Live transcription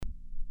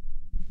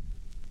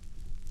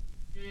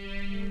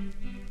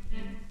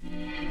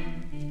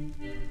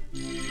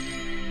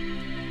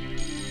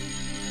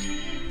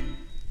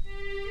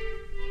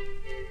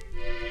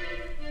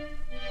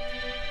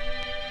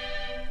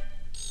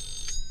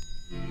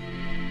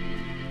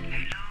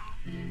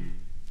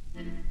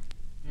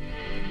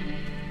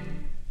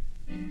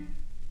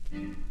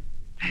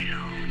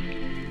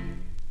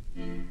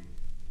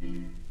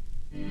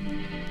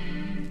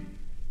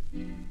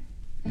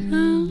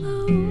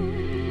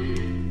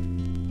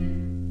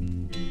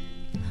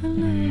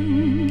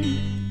alone.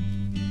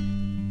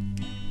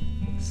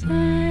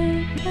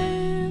 Sai,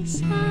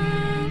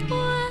 pensavo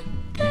a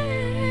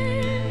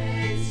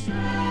te,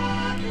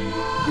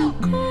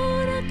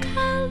 ancora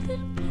caldo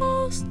il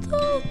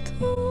posto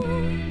tuo,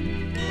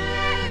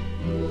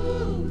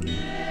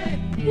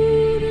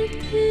 eppure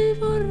ti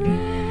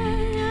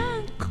vorrei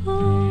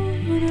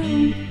ancora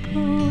un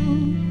po'.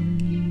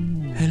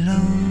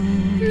 Hello,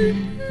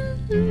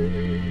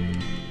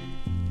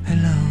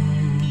 hello,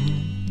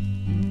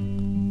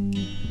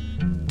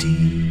 ti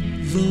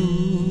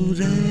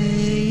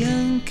vorrei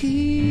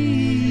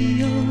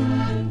anch'io.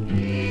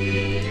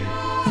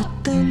 È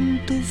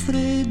tanto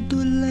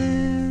freddo il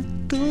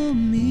letto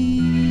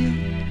mio,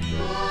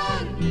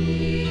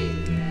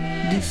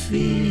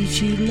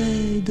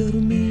 difficile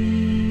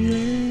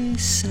dormire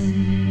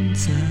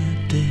senza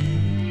te.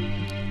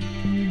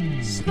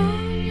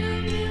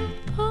 Sognami un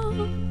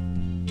po',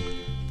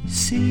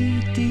 Sì,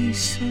 ti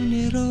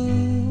sognerò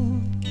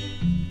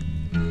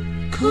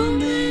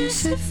come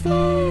se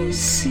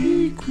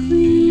fossi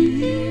qui.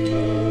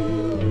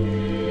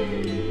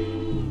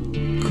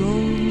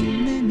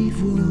 Come mi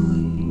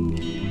vuoi,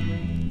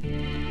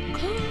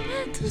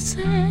 come tu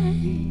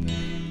sei,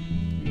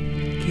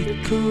 che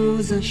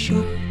cosa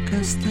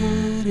sciocca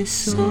stare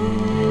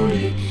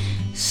soli,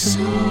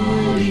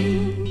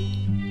 soli.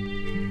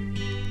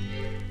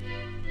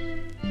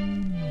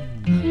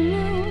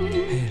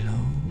 alone, Hello,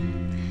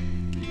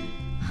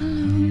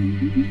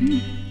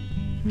 alone.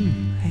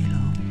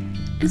 hello.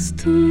 È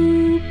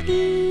stupido,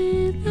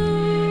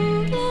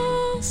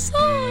 lo so,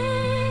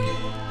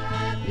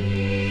 ma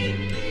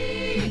dimmi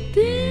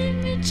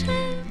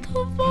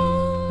 100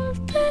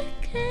 volte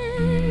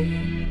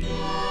che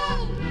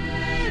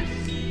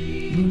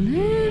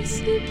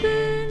volersi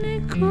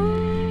bene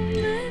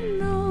come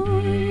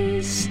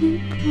noi si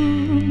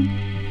può.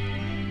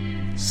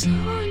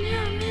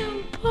 Sognami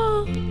un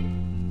po',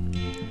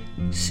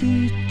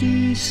 Sì,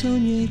 ti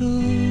sognerò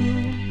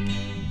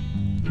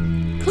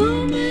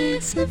come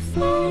se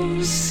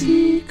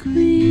fossi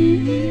qui.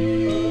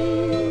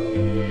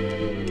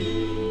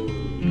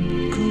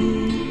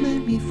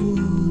 Come mi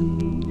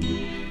vuoi,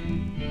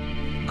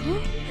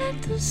 come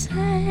tu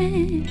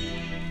sei,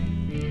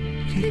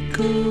 che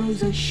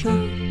cosa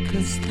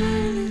sciocca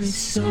stare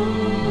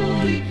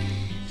soli,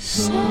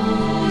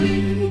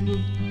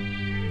 soli.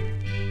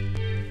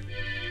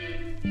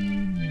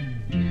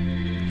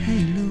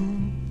 Hello,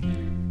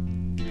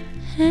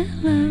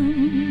 hello,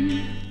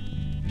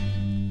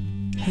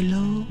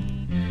 hello,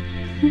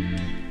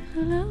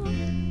 hello.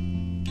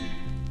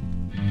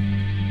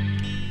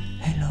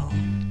 hello.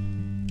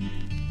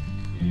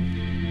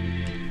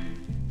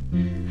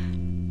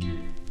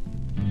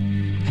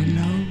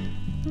 Hello,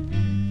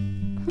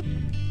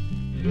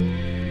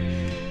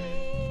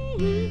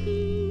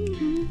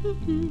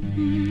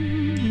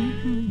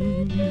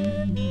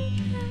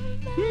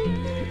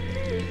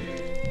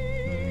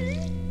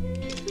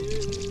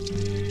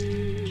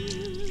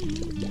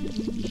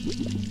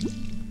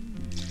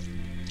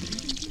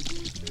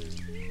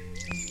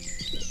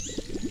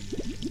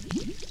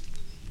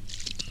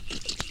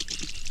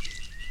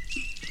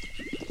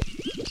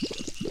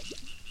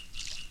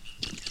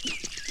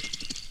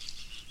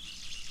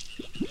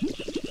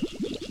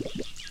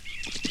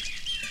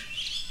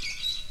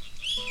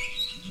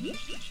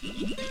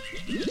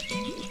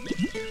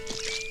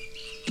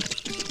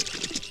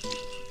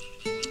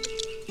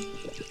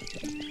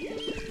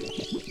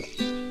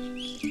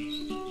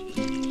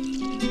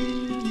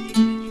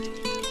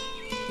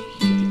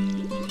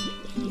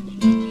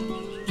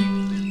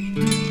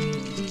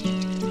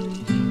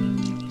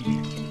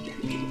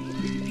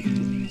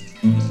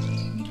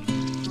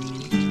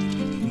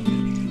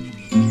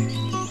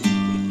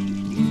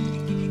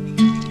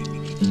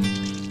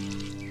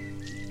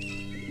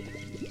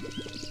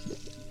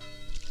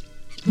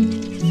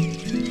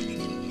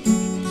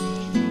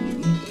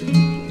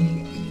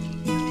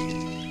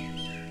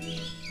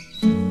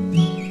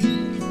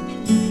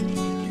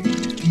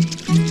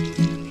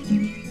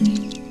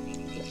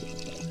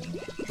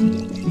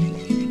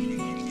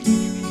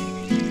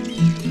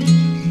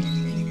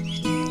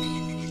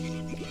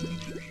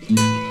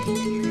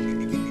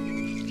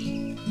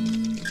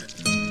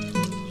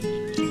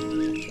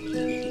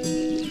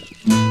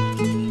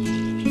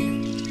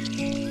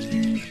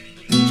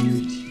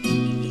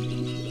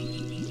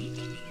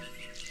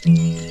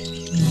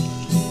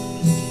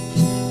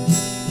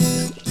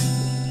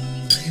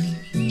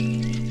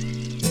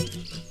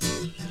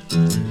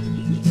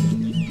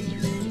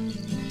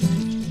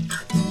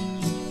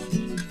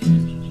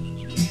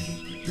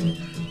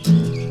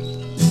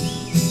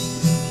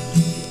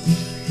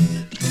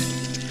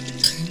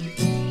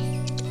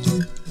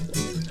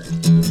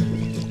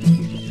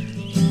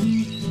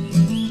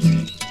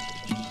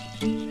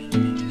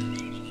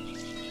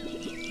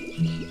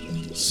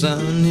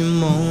 sunny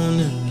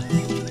morning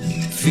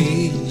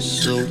feels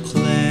so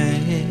clear.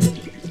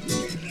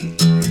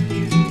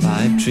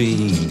 Pipe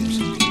dreams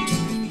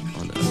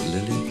on a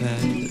lily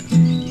pad.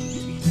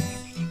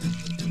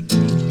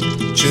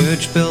 Church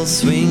church bells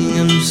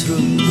swinging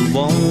through the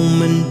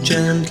warm and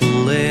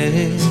gentle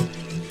air.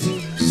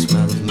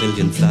 Smell of a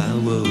million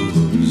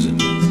flowers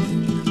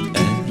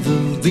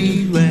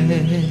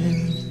everywhere.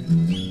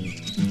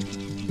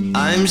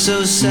 I'm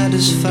so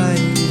satisfied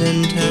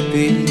and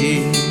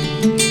happy.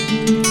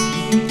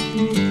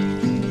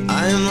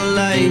 I'm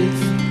alive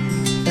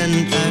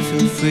and I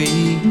feel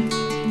free.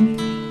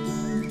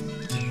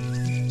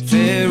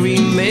 Fairy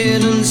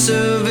maiden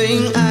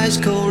serving ice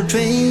cold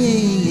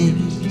drinks,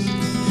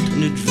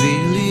 and it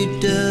really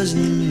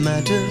doesn't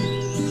matter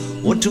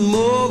what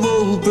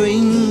tomorrow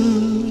brings.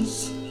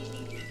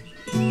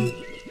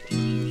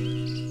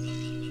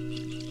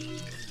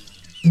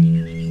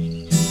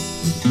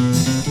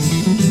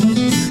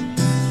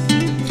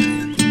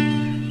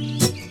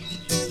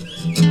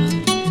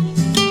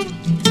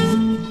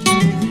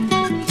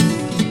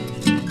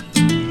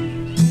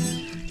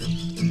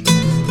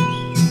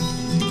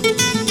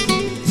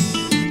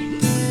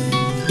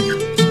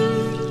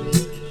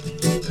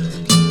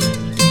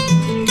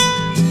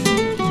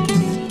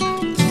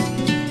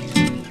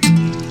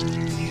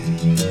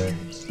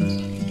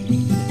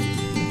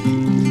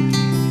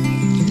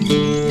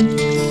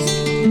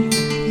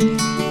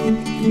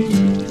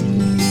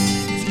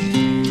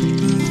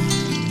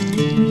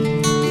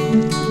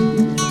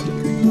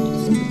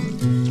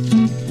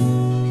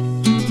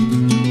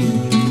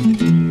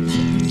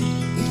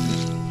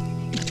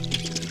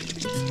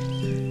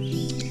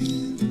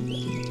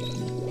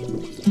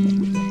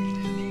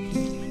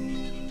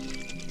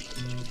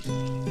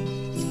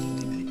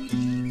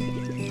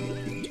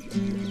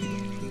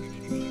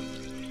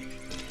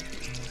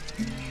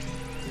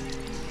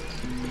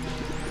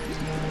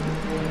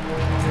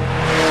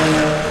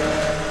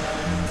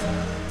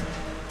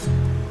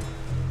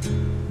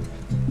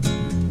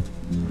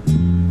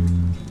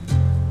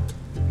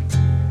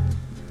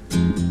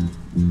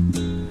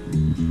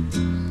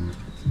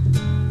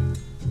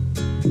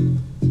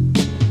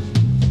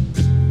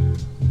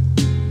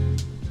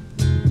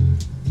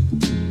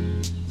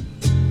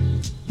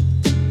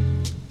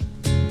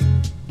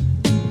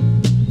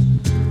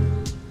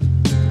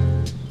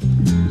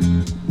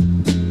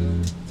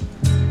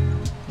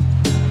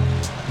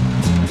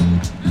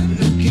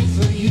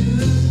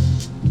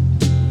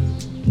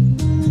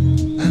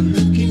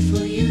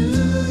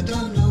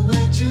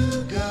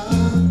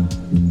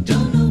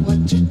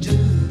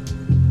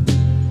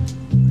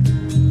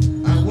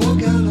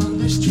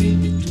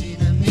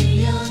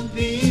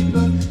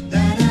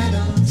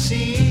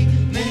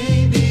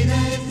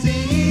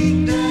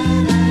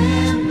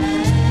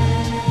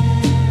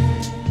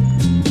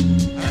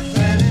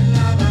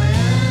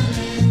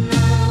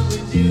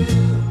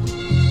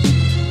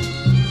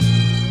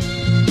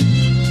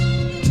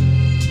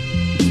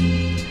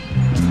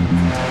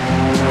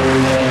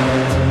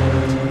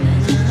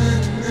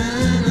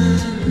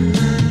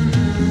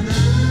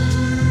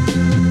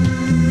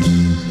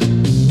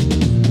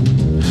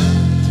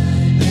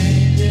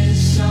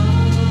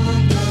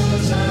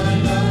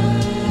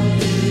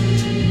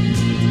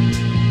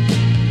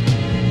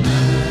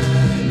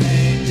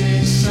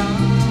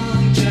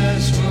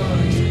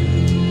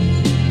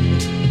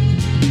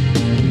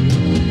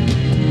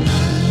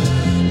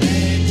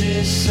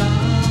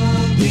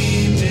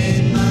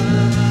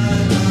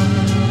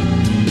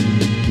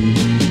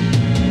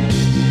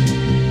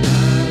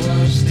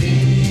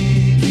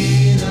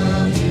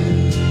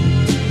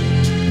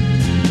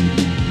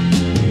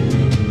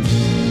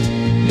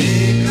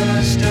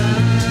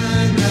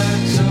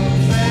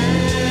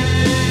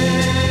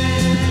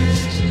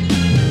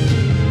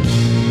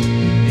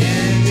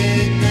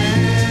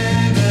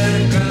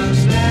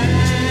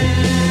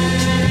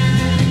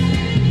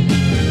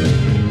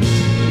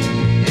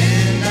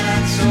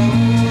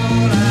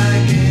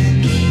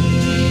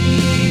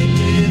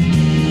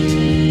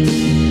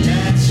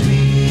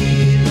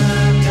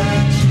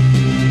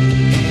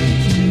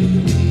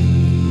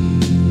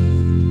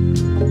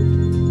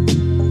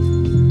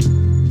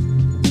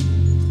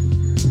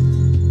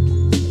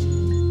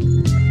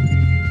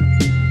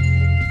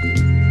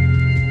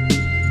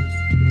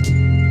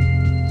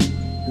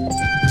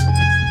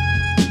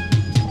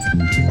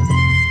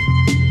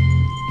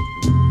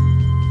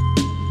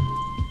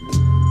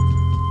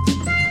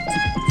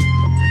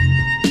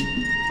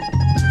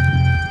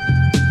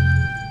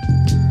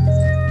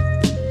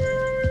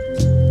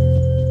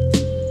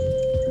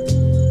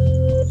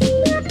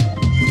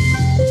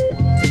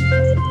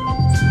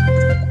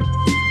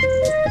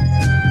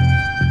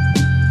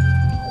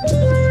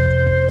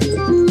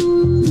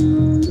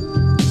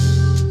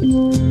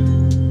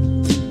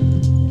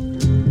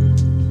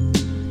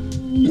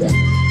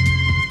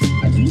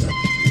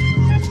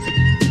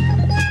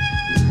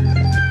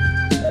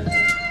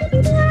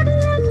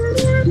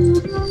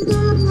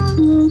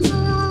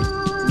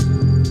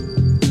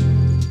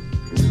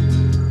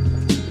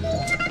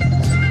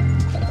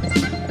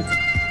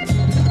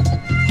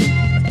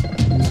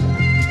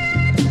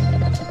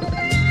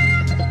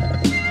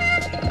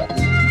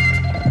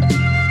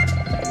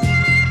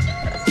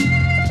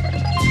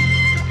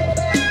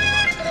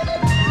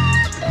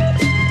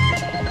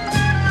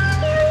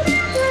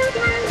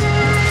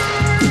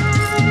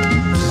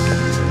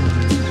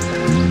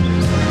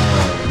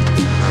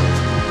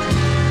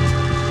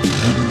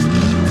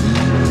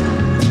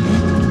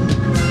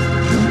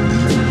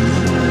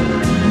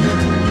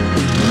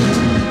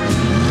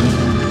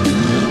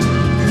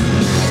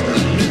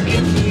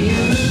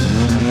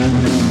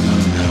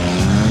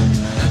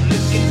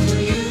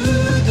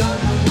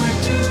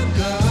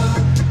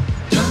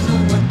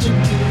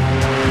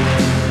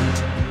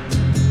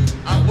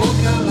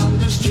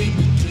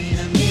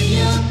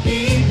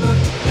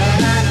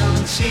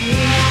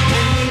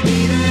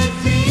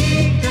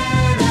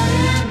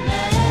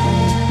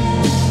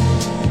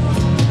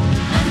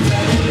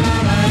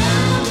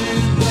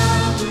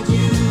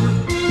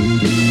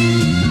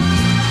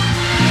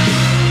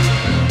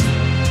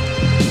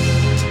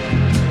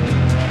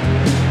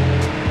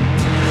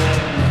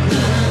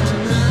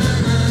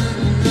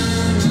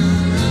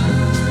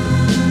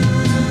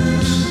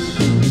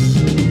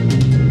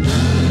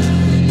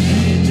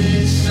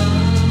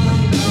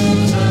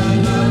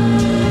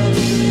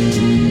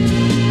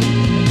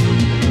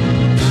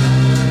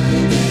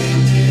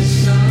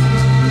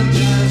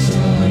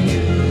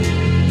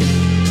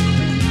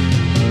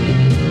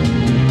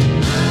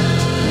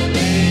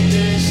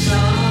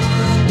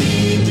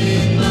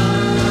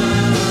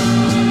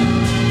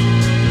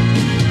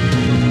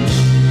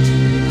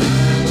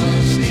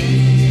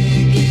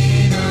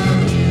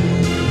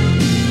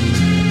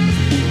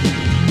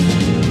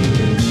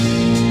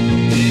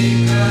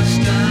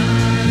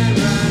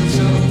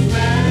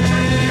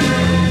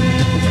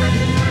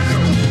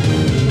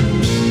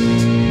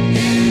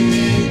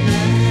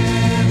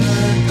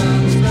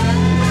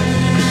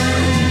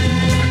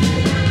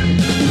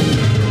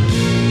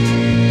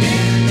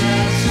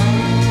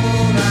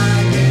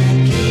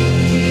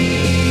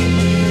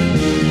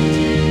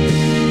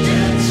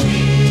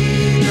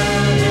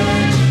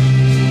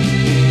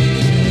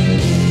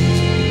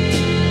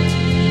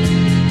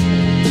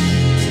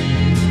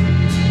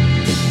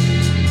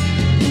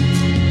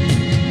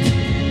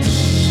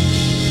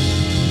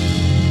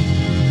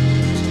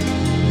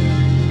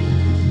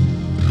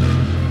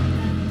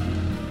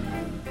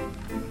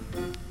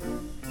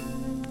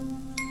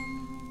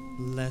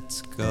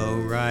 Let's go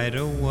right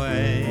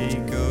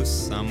away, go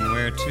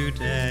somewhere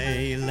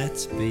today.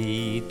 Let's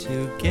be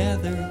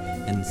together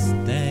and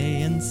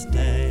stay and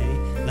stay.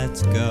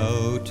 Let's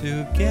go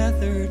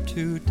together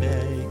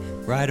today,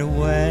 right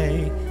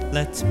away.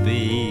 Let's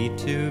be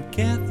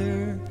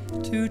together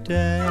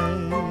today.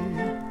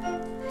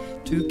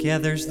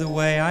 Together's the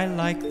way I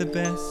like the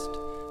best.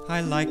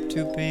 I like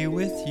to be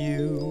with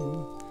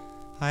you.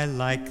 I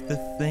like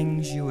the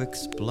things you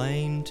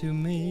explain to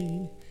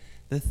me,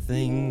 the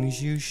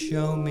things you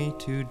show me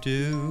to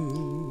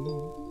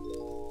do.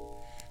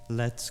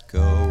 Let's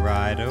go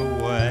right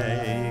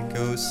away,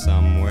 go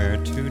somewhere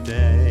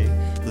today.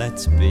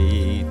 Let's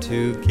be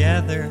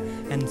together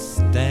and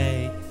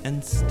stay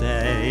and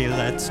stay.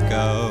 Let's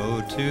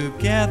go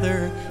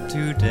together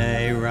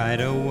today,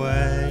 right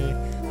away.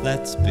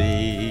 Let's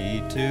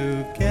be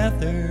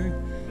together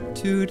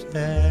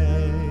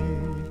today.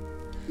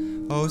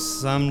 Oh,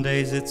 some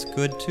days it's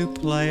good to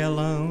play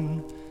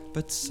alone,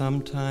 but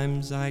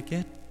sometimes I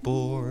get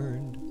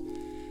bored.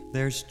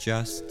 There's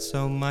just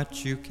so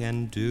much you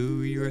can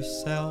do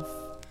yourself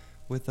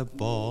with a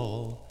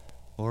ball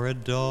or a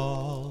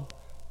doll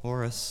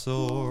or a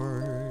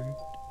sword.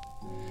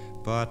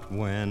 But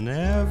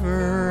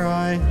whenever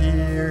I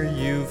hear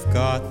you've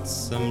got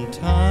some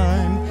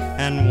time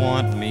and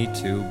want me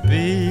to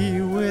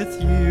be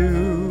with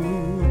you,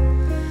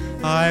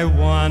 I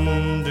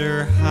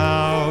wonder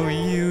how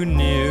you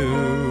knew,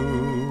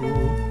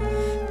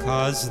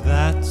 'cause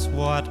that's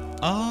what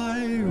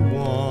I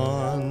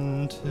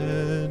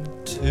wanted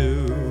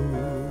to.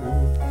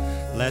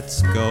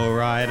 Let's go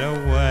right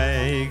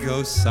away,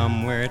 go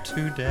somewhere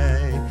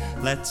today.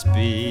 Let's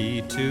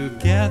be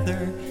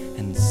together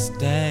and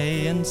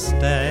stay and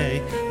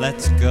stay.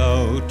 Let's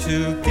go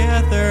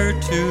together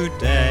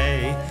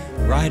today,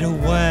 right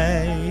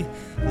away.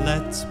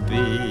 Let's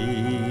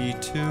be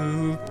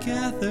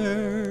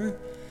together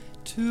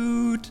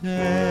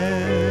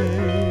today.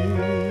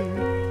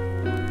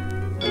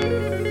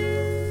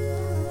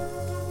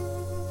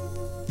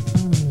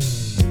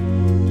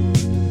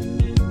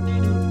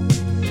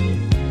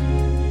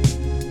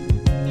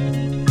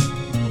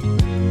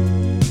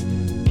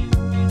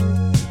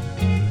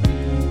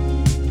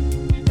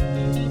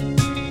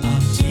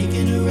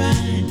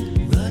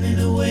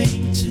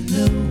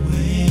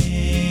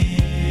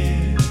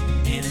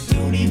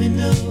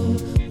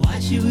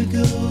 She would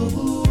go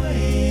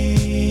away.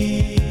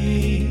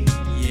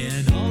 Yeah,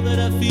 and all that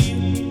I feel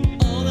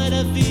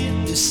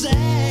is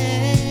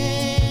sad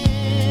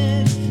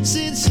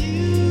since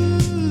you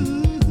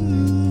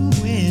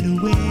went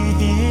away.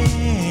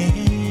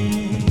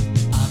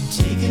 I'm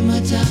taking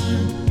my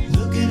time,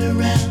 looking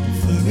around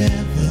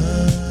forever.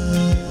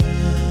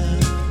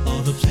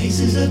 All the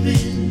places I've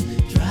been,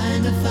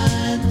 trying to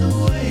find the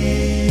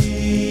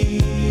way.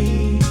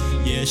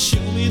 Yeah,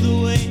 show me the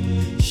way,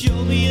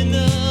 show me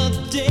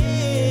another day.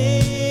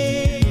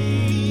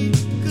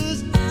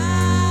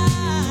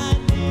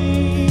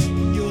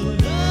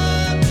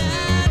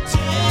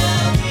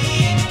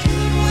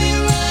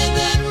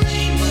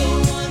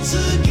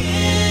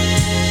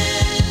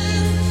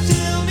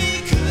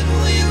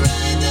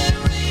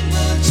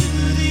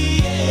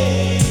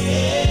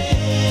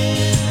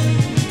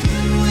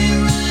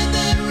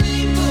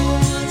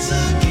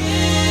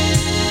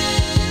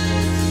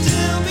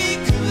 Tell me,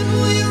 could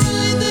we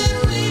ride that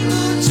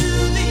rainbow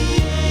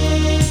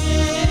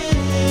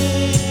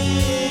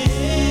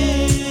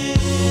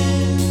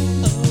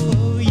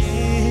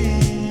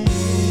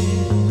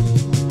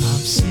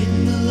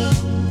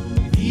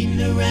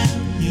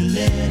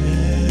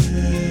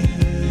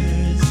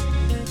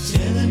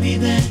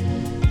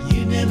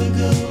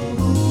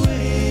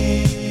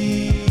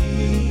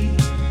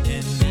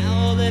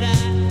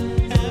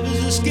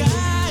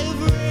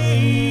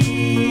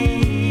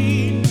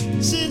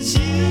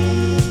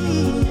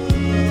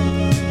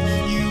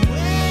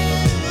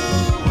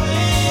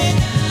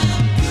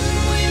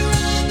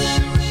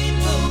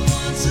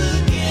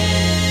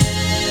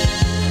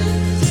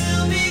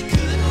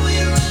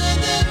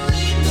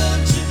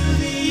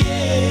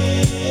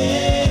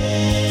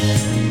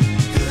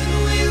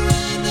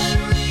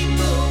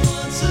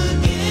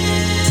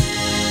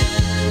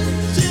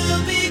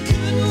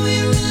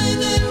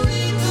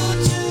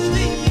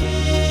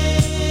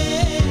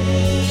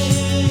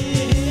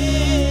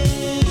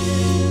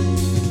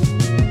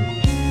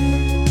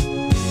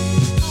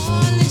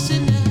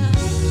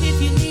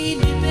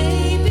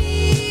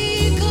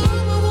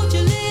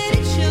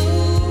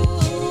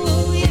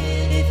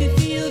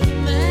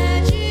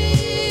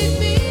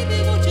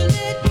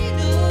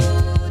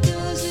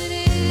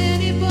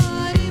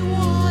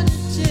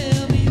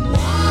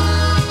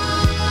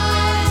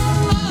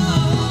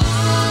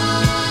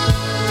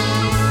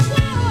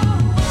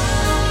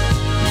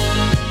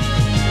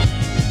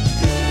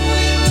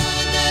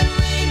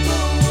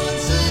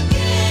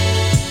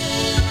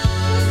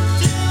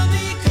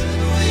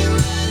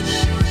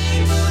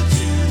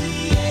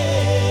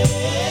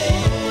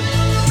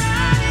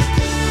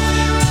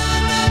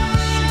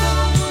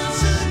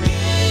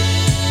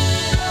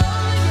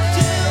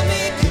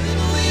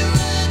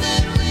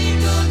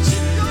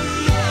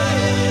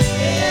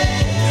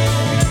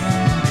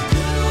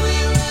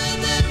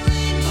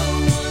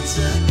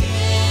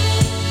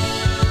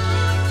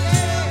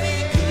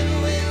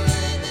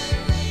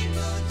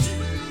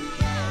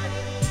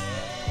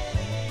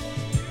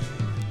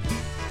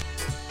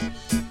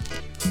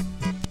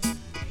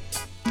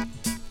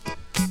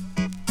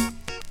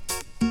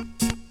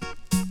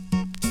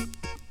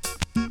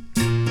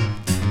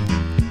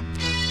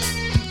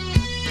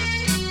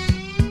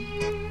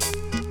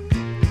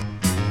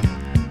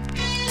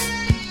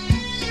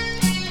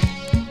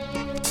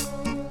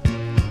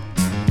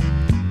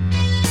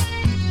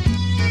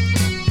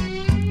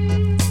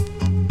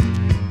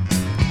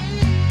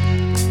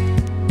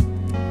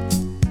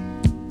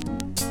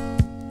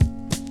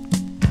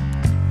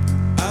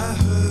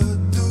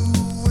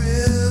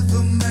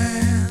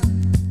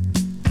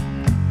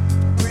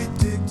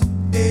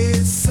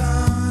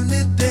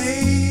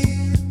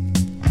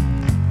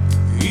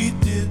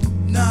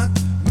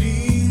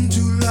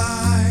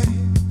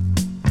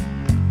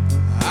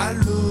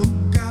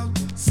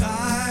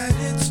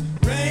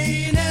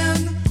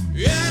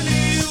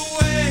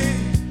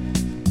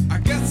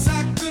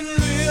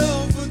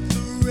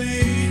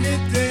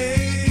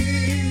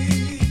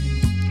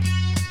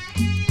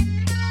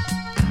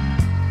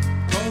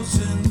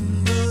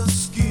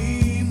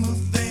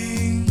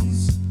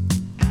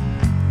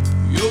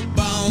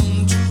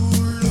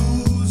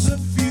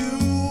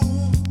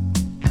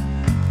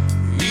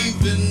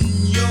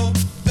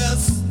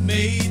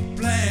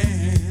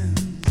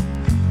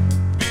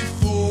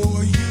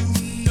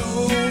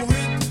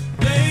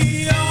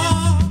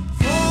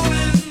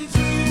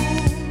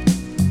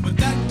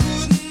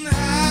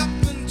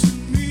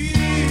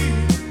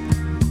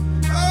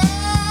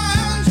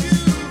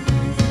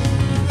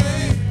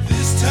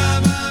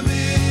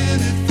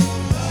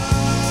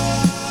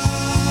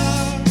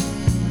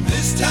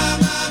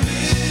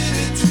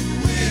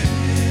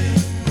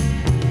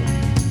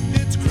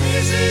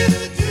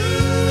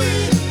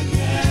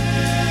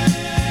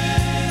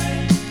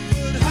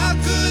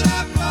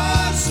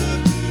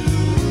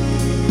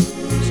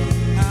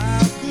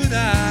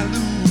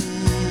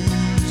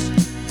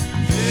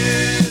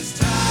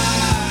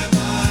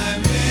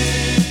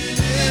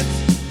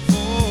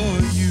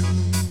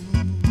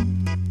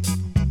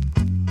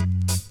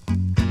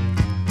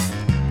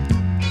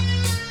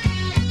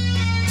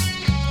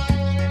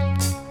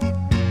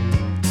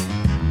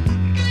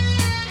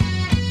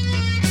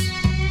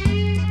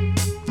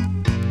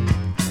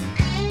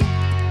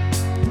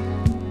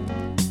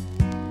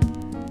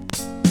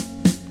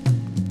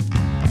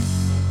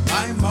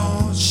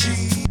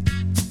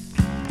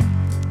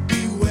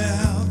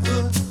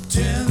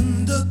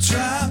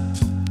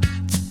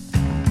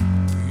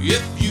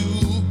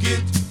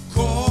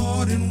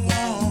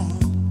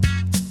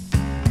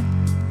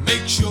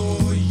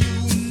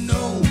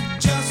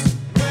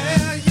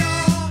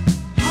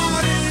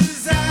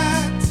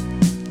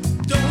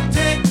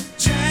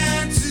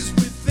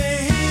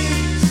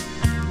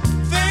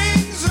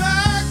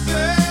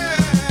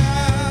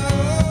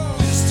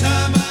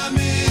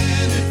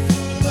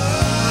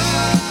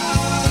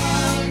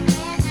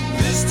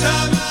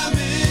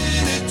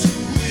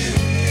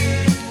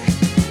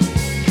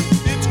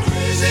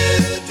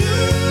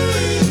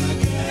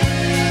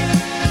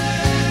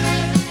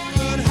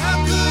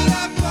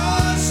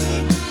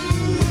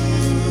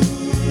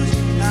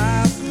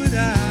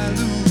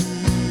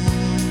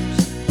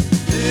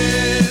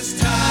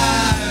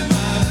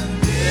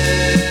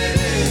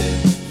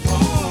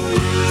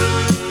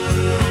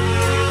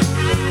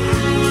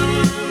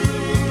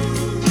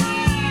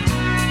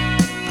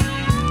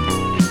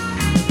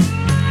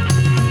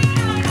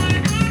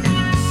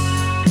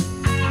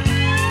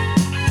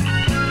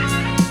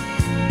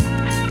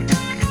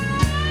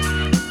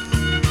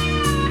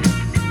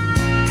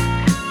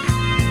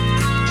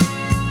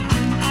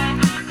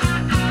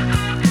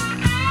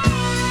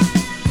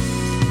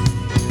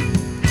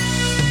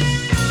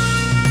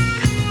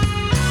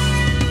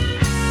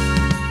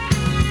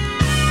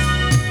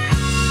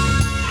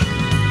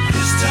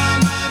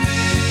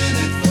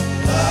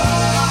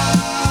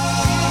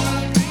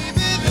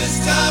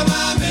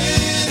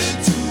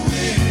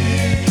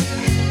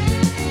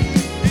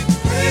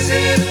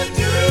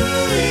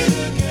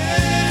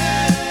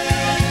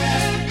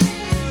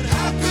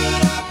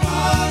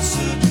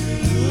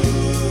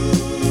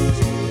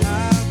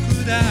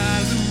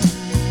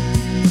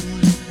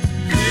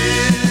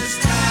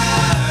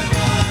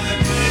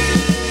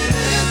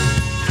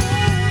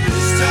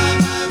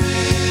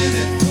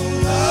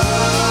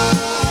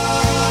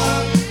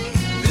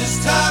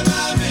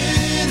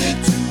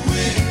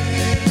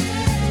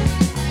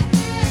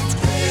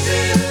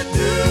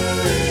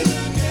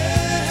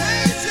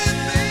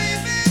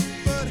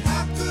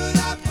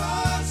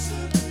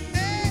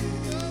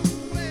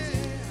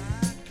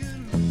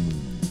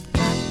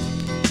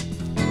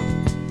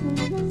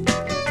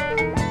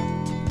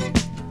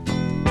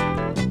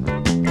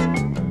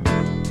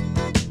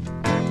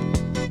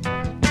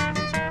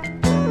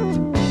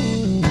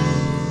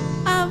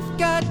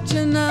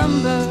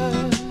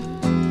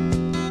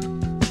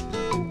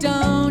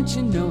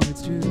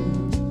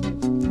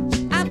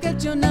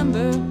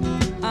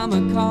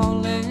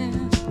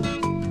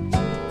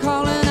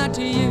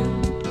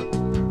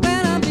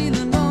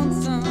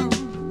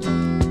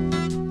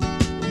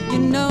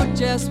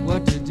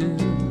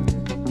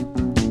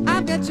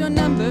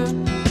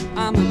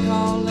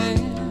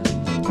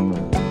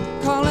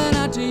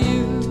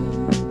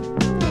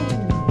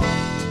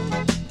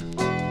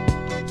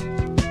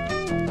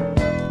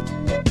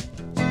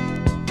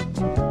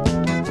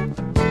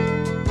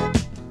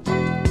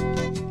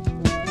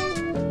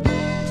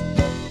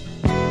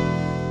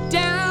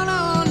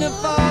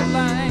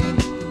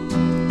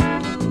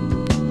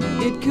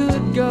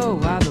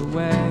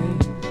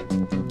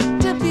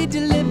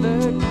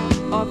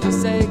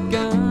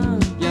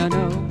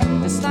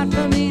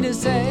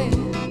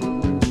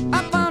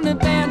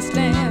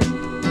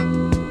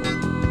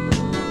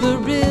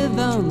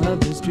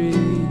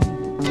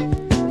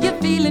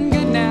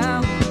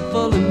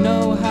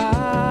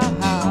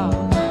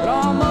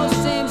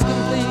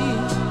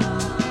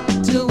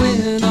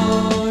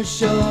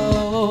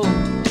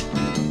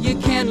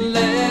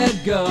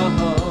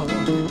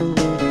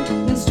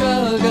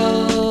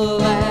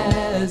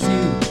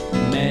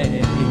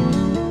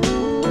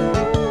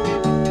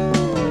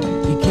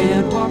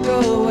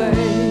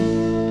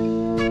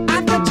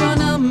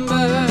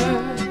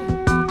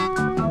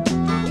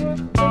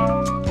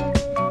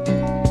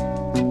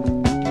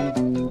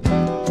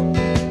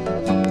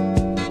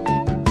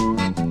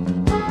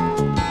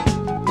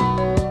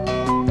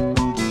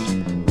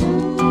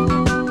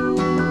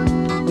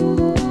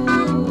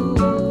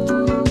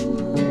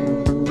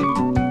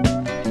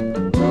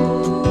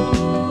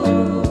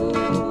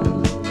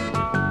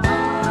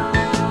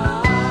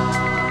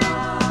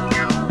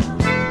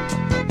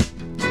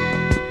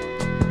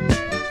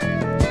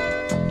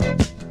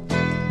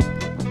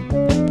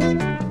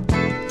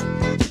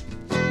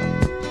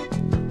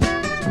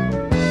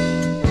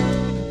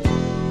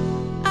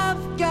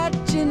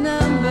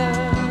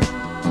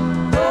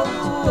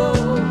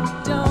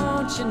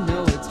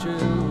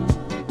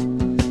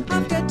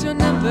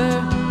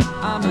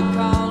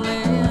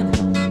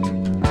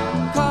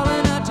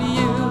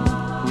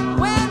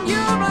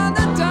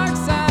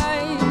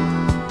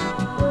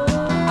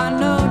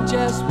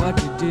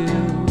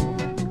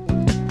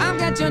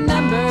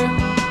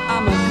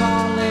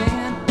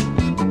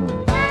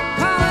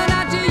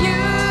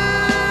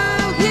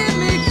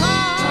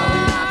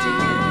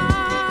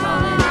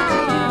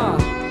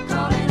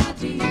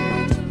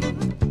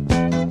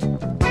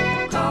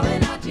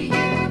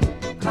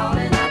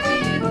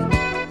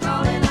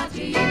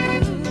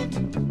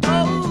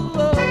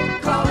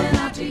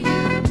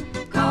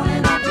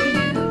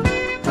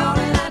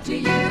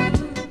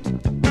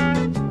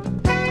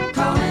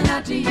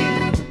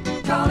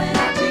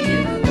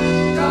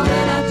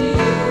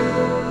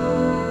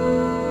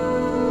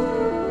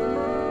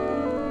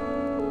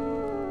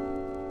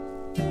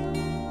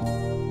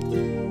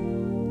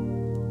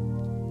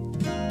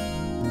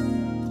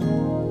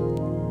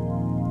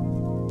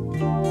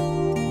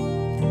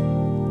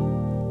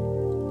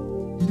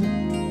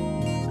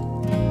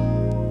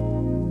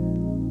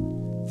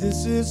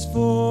This is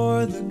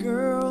for the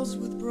girls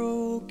with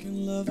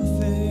broken love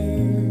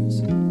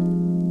affairs.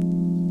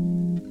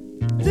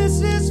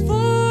 This is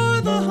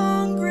for the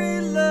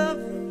hungry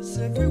lovers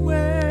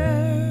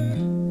everywhere.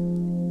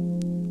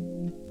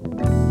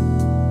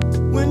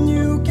 When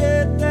you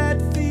get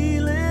that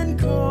feeling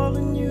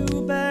calling you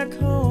back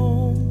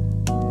home,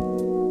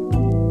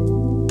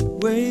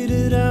 wait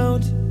it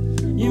out,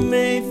 you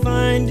may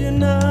find you're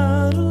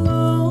not alone.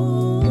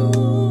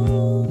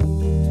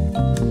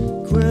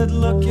 Quit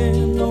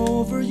looking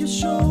over your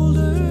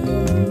shoulder,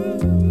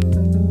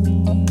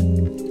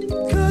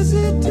 'cause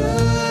it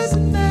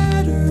doesn't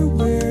matter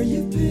where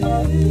you've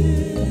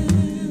been.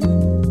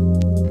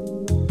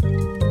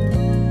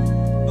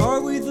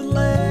 Are we the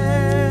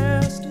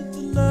last of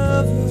the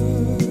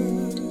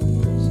lovers?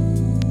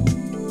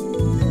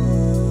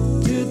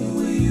 Didn't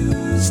we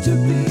used to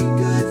be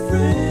good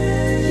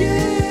friends?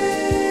 Yeah.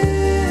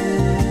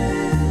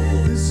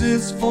 This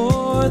is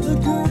for the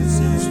girls. This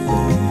is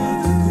for the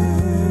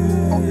girls.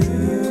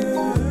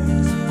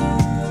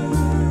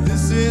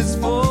 This is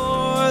for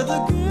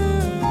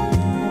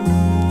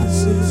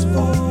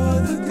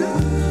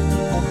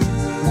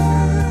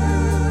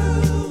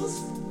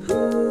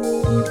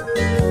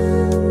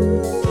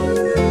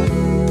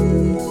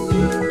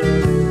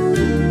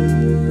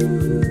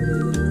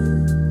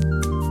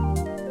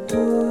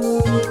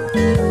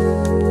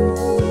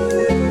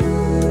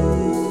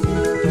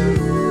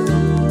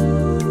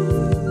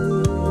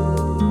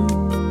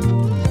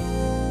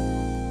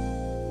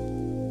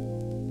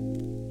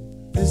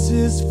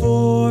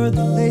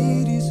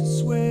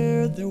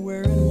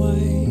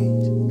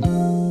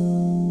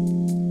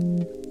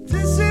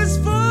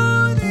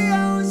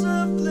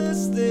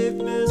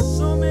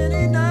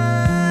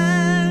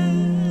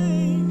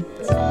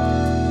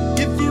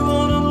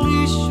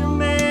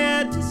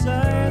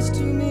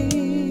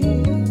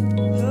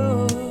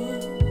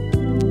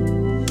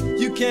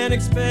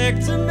can't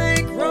expect to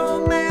make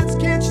romance,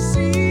 can't you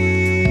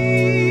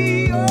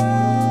see?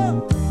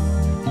 Oh,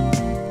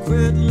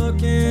 quit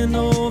looking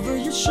over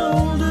your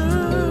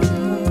shoulder,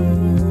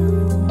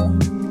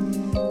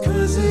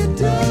 'cause it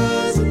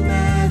doesn't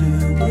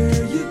matter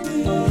where you've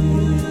been.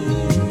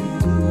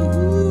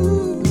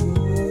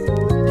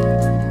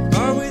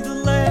 Are we the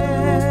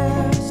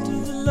last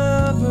of the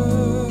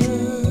lovers?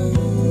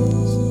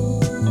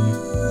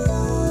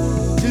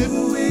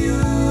 Didn't we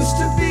used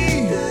to be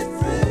good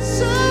friends?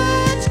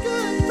 Such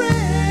good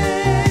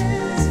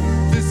friends.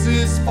 This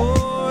is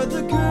for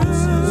the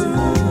girls.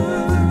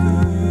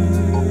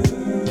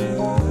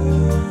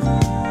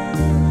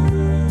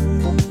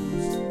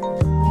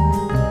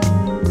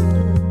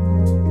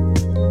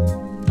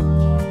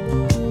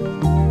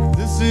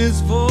 This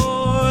is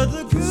for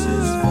the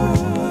girls.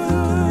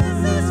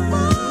 This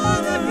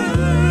is for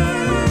the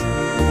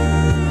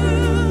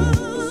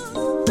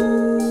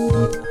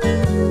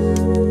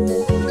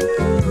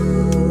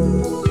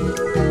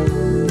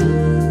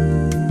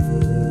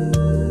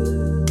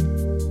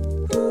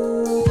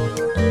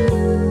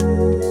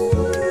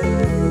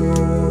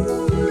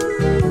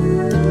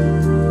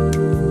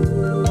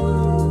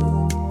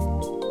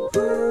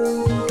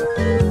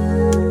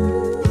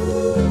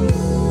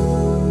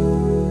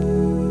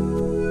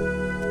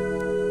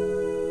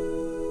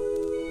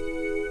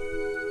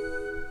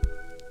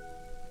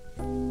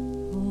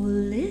Oh,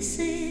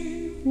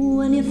 listen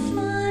when you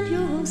find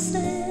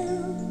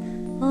yourself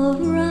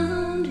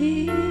around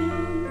here.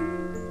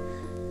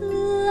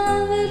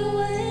 Love it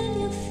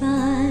when you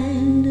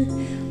find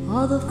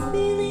all the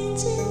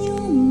feelings in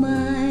your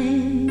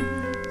mind,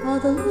 all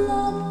the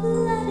love,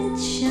 let it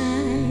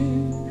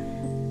shine.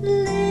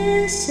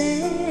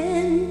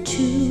 Listen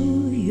to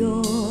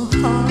your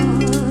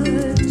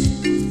heart,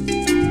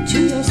 to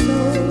your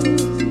soul,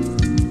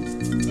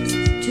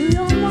 to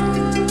your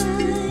mind.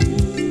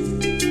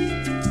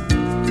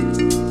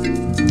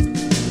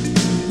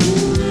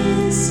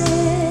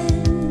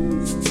 Listen,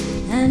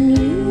 and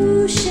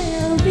you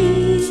shall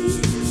be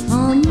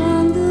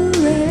among the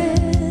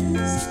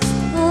rest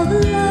of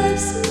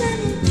life's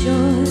many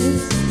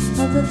joys,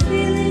 of the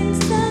feelings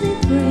that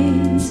it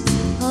brings,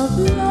 of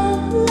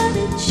love, let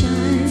it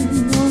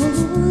shine.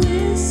 Oh,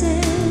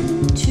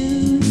 listen to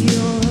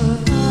your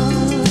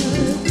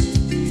heart,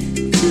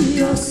 to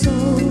your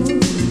soul,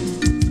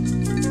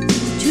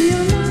 to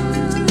your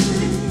mind.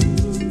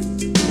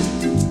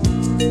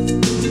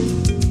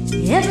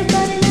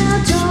 Everybody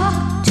now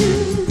talk to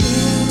him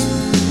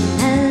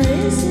and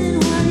listen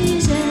what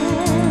he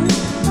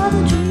says. All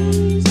the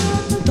trees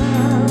up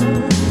above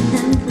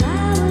and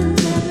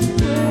flowers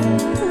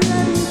everywhere,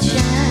 let it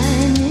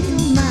shine in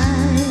your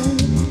mind.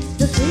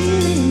 The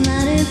feeling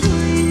that it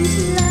brings,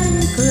 let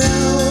it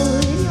glow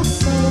in your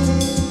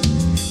soul.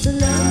 The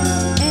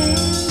love and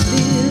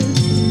feel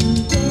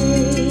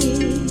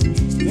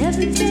today,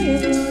 every day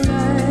of your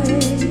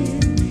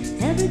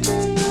life, every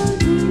day your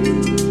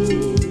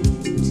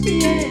dreams,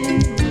 yeah.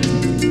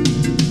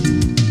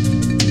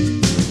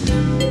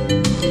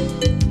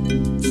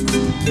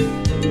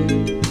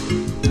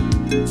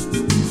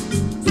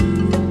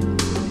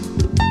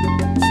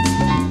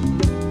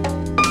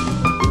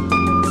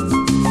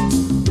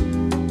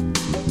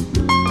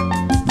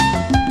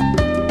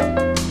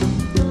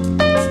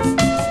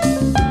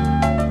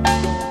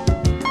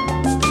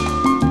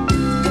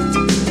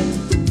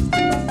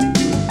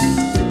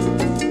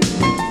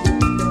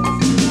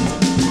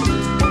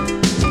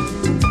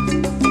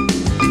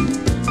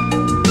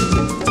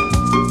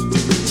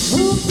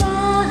 Oh,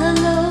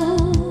 follow,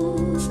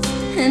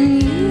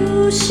 and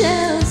you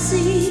shall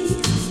see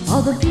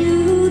all the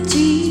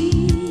beauty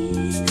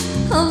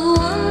of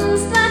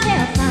ones that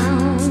have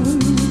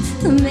found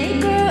the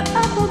maker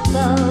up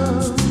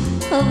above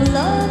of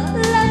love,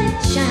 let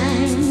it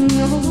shine.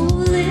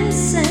 Oh,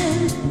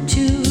 listen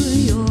to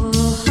your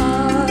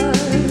heart,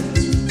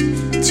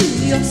 to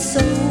your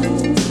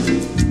soul,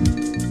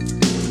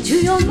 to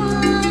your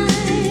mind.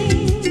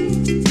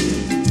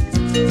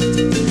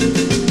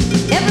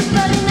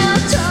 Everybody now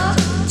talk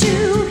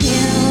to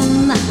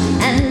him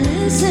and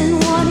listen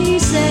what he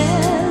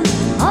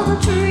says. All the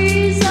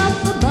trees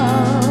up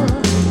above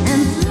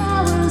and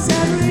flowers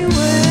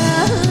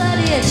everywhere, let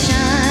it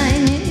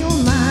shine in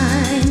your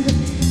mind.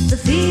 The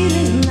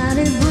feeling that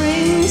it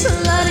brings,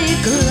 let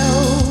it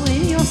glow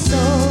in your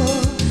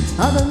soul.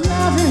 All the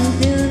love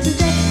and feel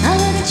today,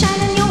 and let it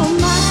shine in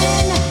your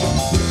mind.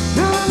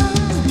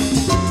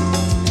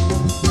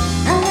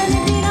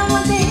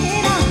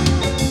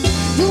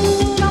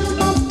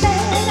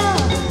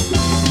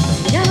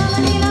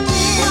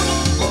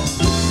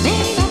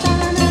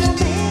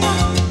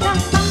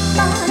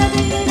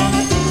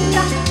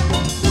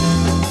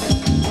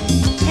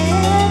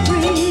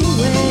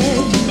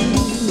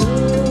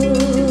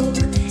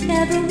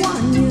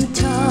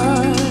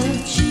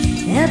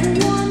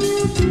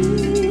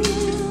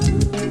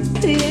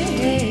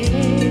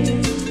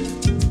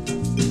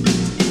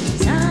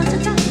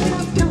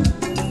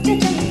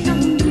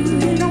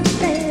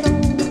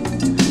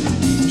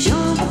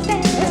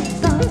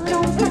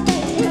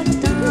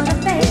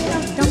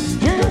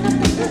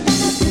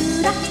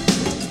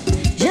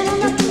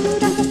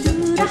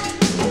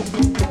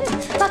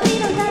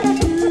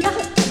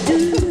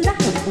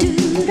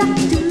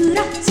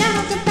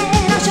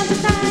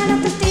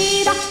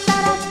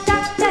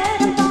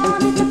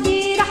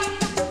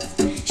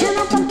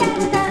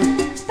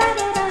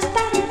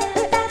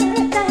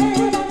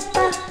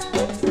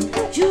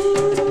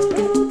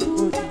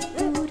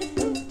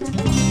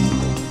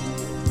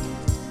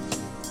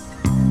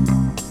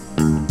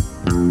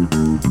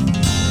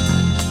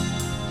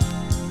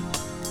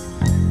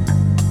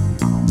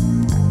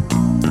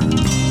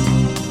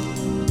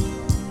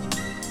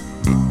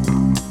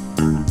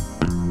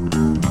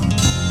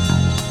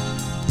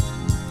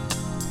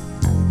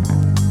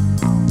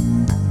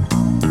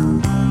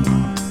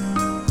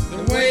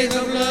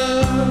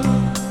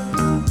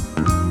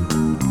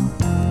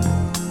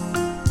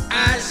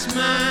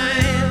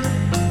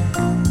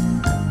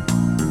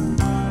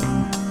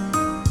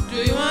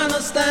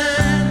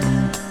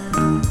 understand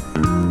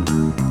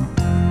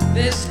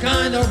this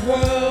kind of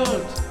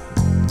world.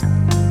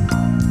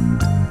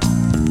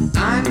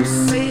 I'm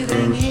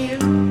sitting here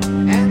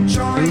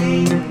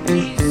enjoying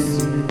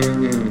peace,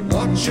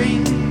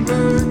 watching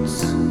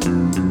birds,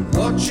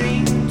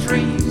 watching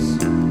trees.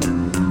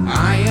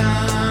 I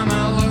am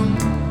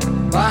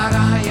alone, but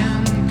I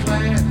am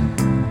glad.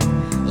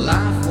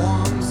 Life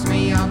warms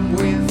me up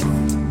with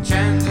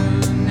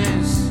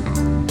tenderness.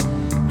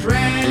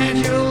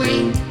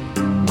 Gradually,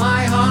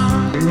 my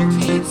heart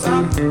heats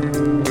up.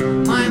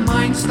 My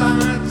mind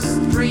starts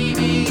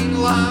dreaming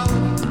loud.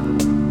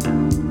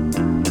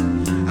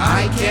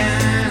 I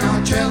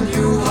cannot tell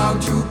you how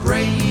to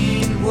pray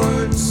in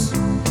words.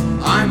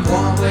 I'm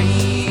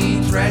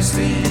warmly dressed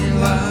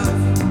in love.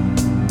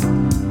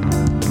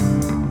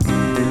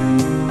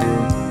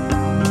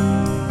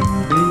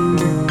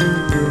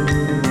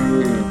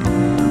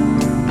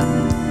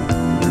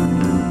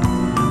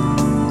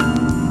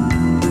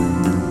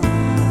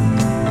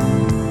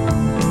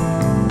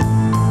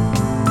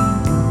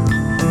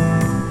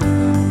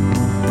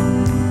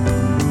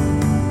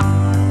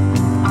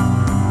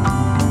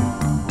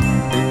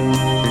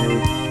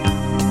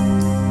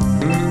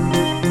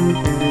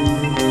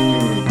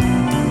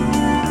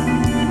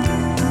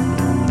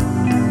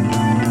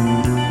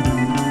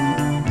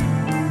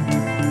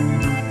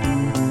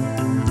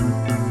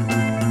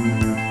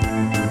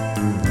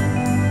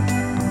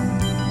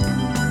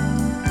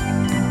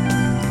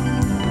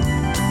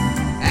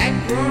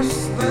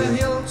 Across the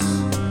hills,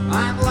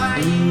 I'm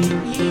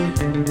lying here,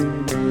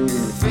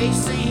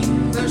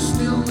 facing the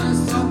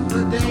stillness of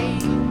the day.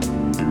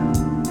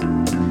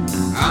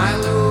 I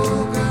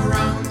look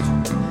around,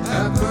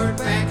 a bird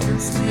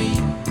beckons me.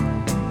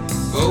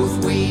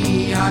 Both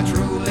we are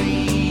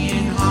truly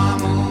in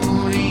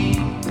harmony.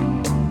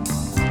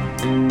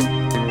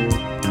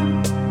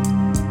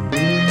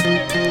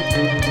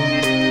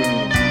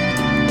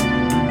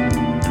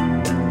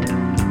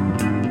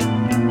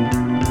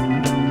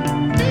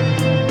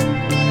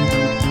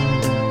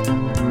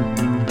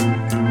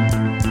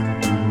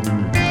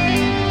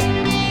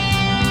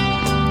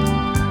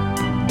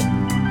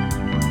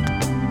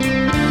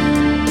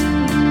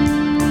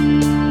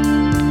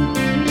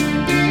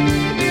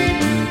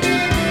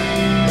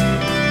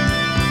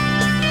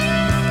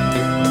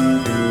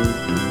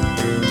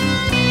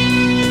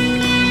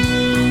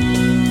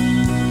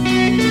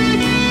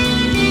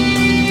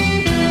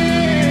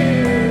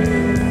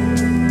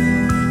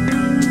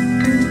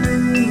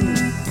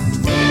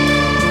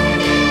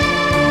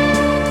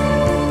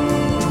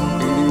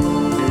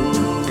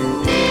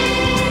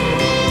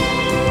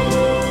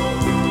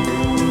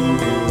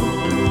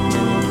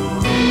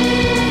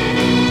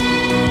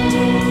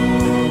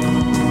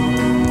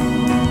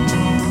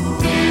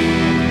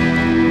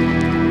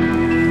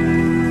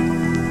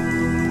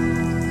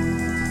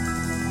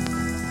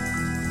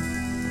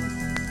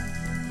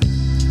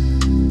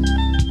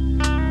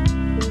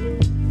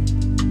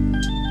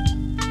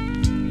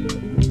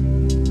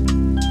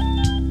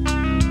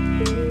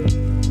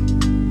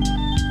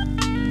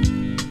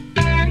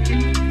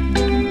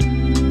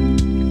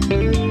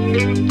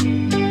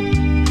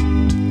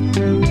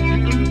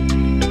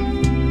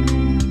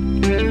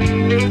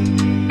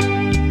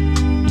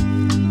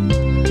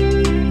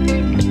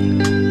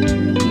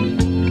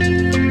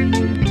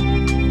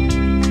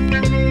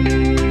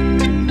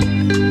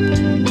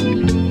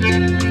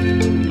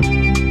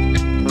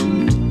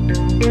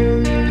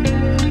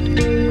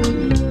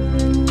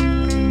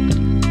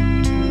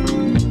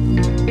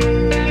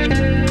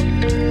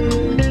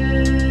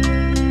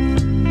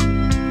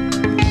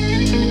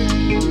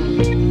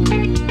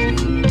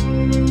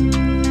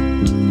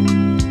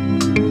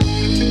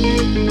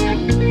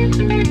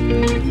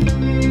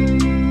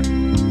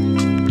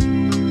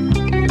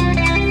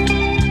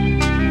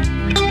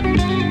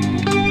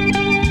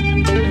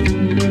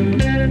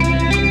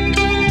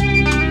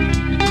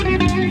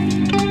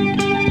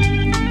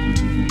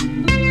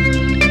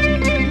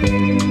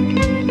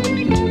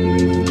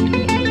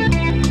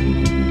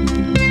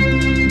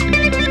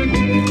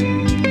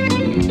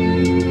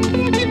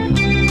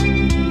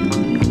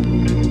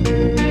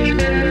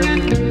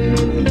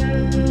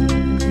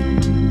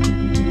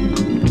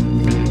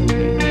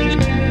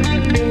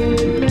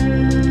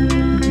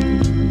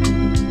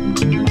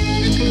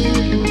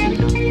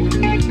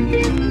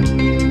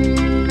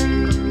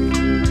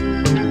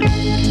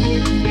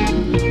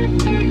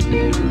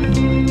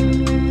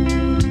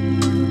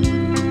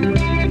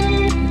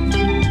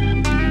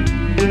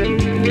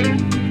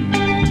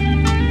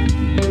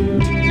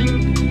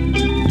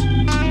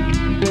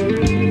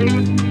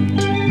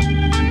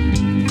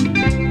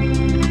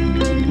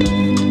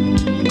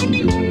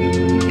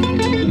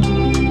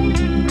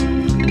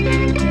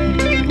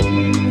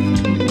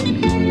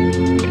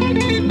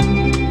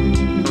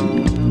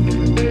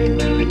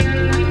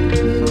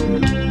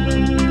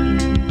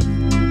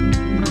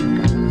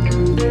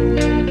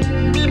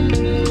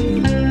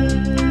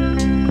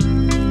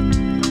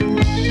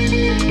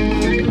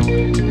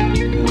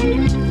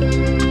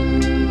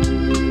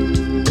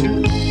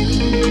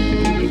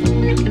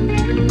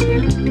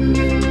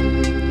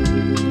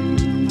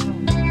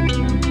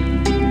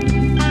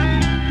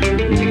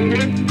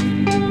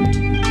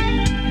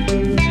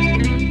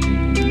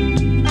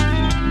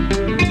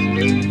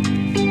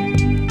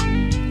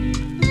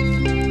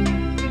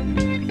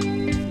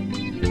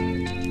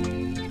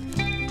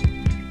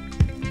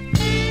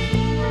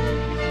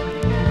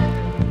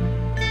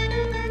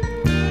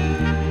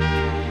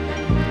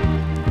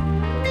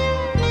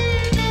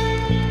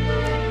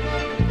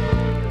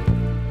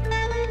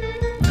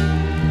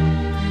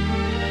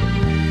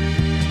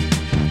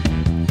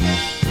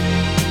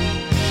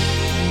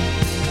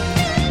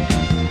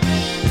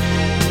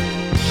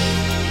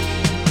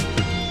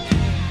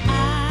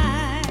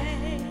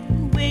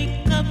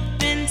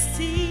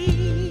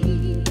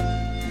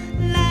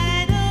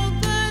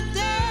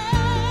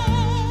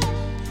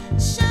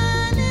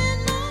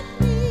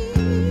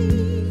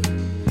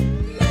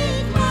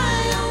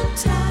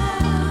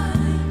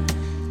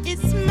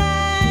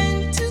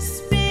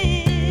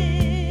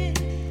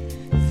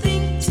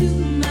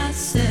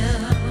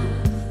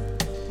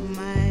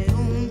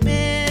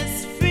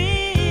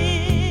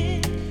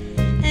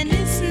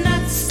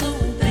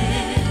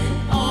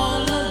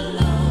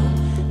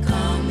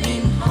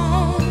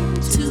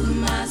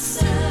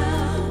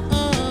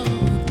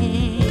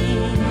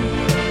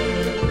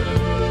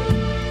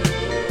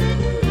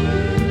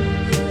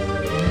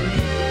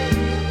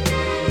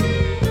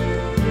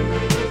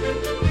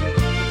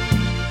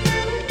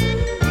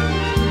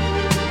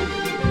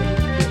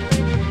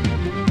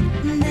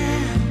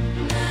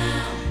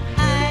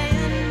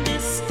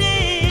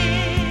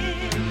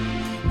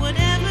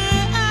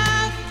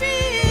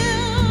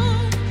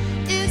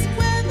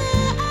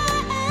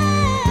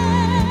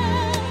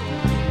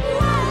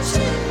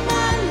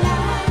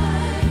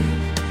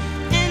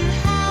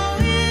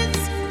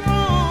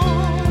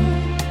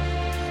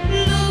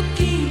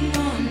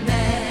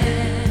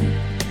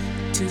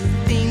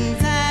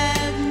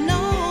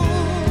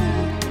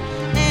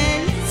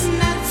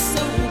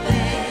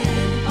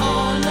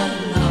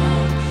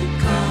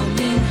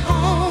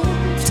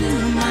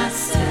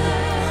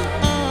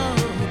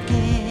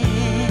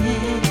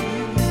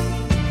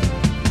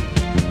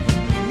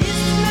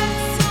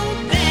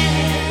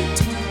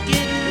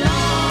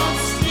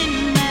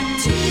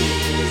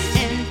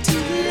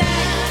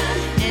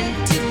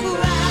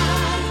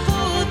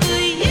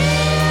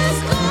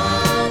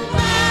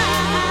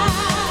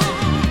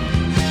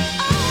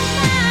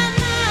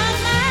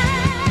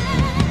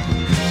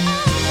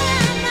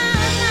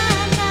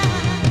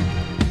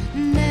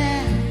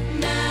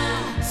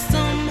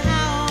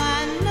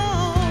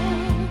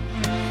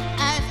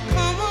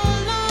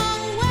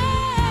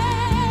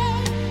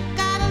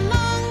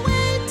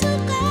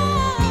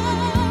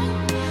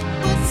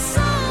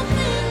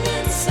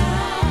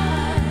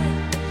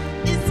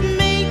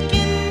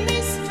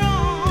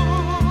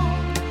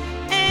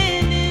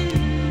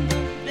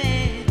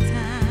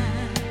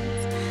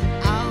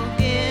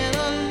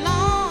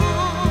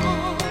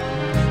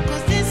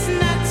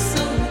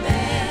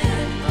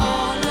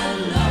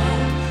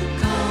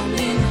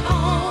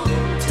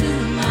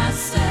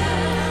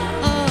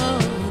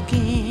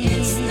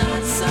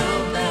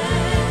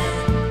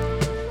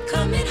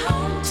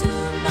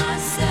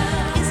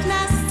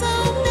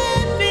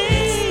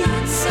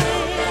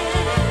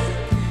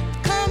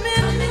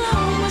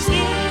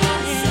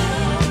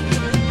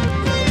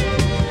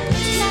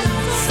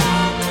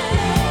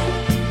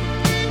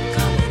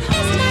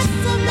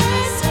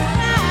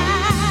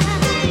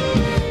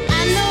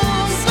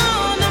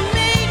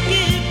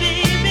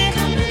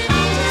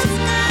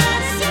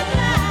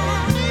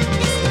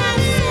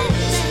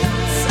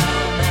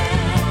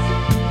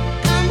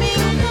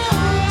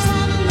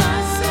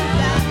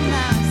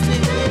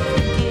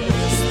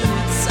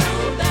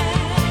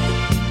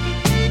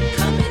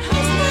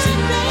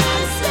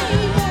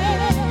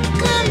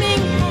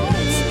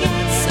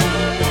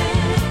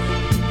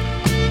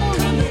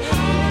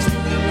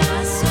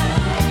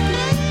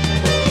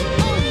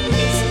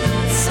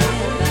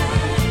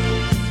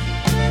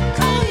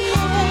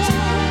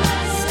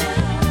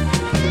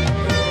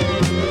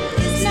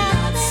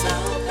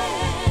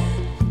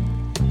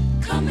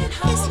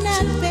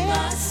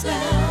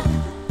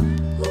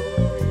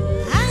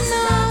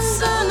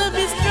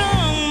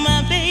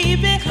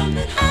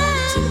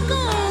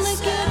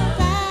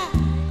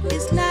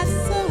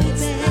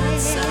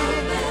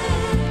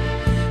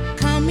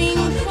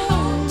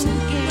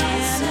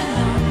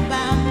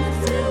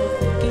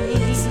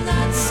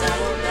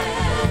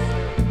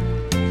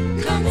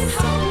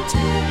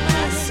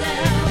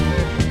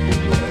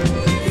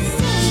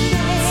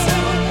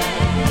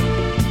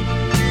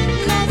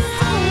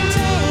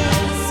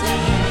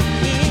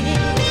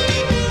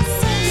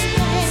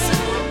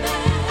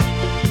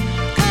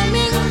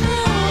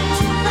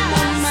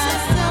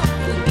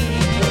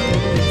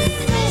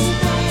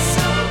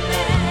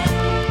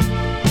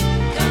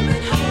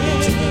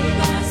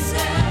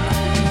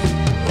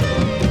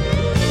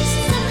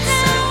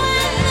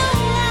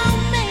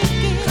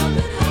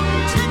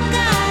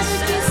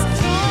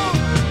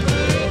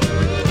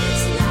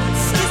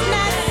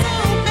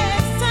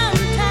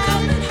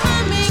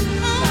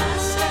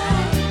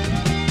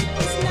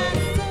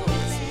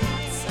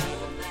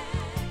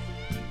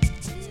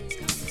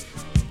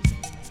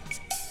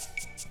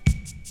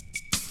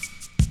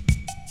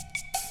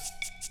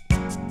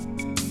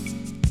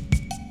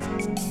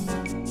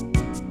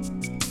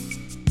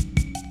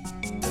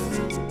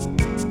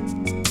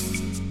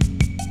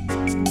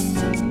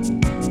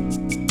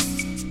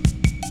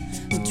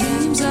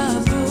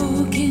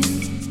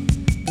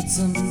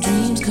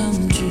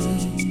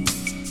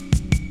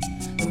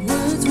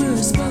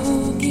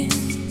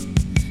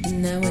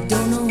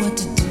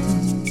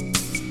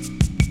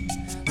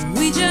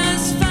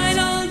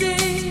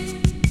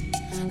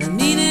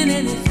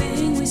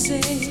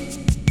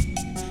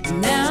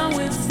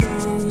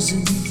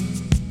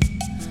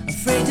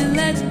 afraid to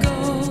let go.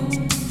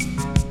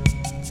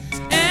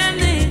 And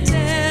they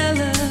tell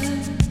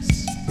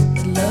us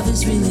that love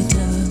is really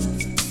tough.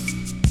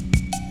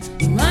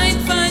 You might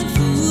find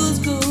fool's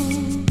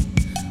gold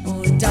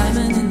or a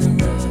diamond in the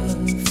rough.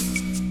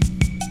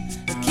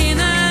 But can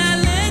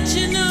I let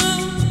you know,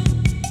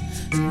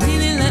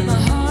 really let my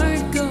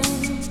heart go,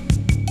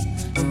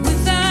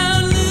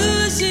 without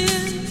losing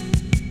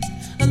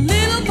a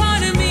little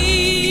part of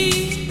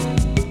me?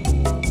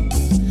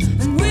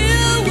 And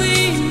will we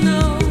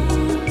know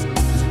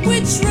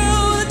which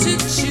road to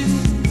choose?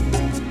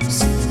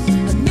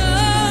 I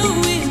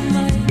know we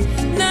might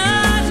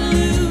not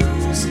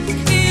lose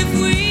if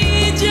we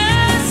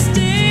just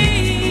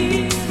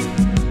stay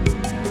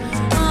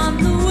on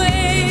the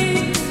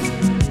way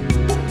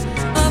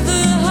of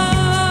the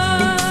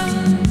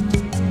heart.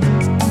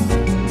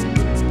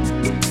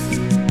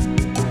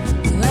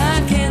 Well,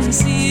 I can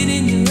see it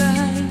in your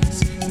eyes,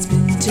 it's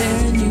been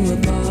tearing you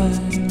apart.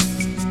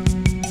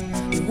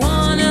 You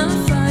wanna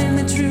find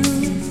the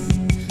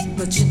truth,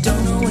 but you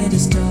don't know where to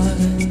start.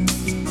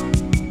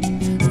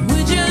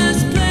 We're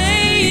just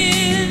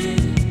playing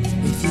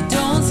if you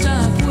don't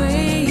stop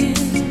weighing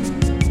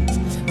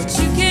what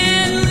you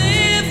can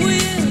live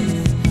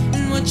with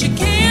and what you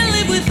can't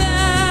live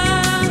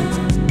without.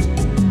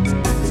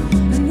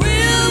 And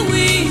will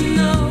we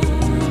know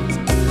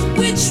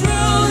which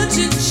road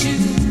to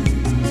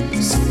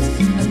choose?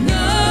 I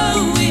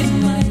know we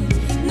might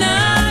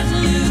not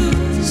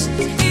lose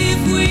if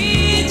we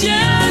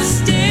just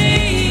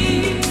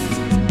stay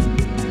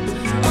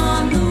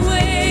on the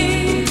way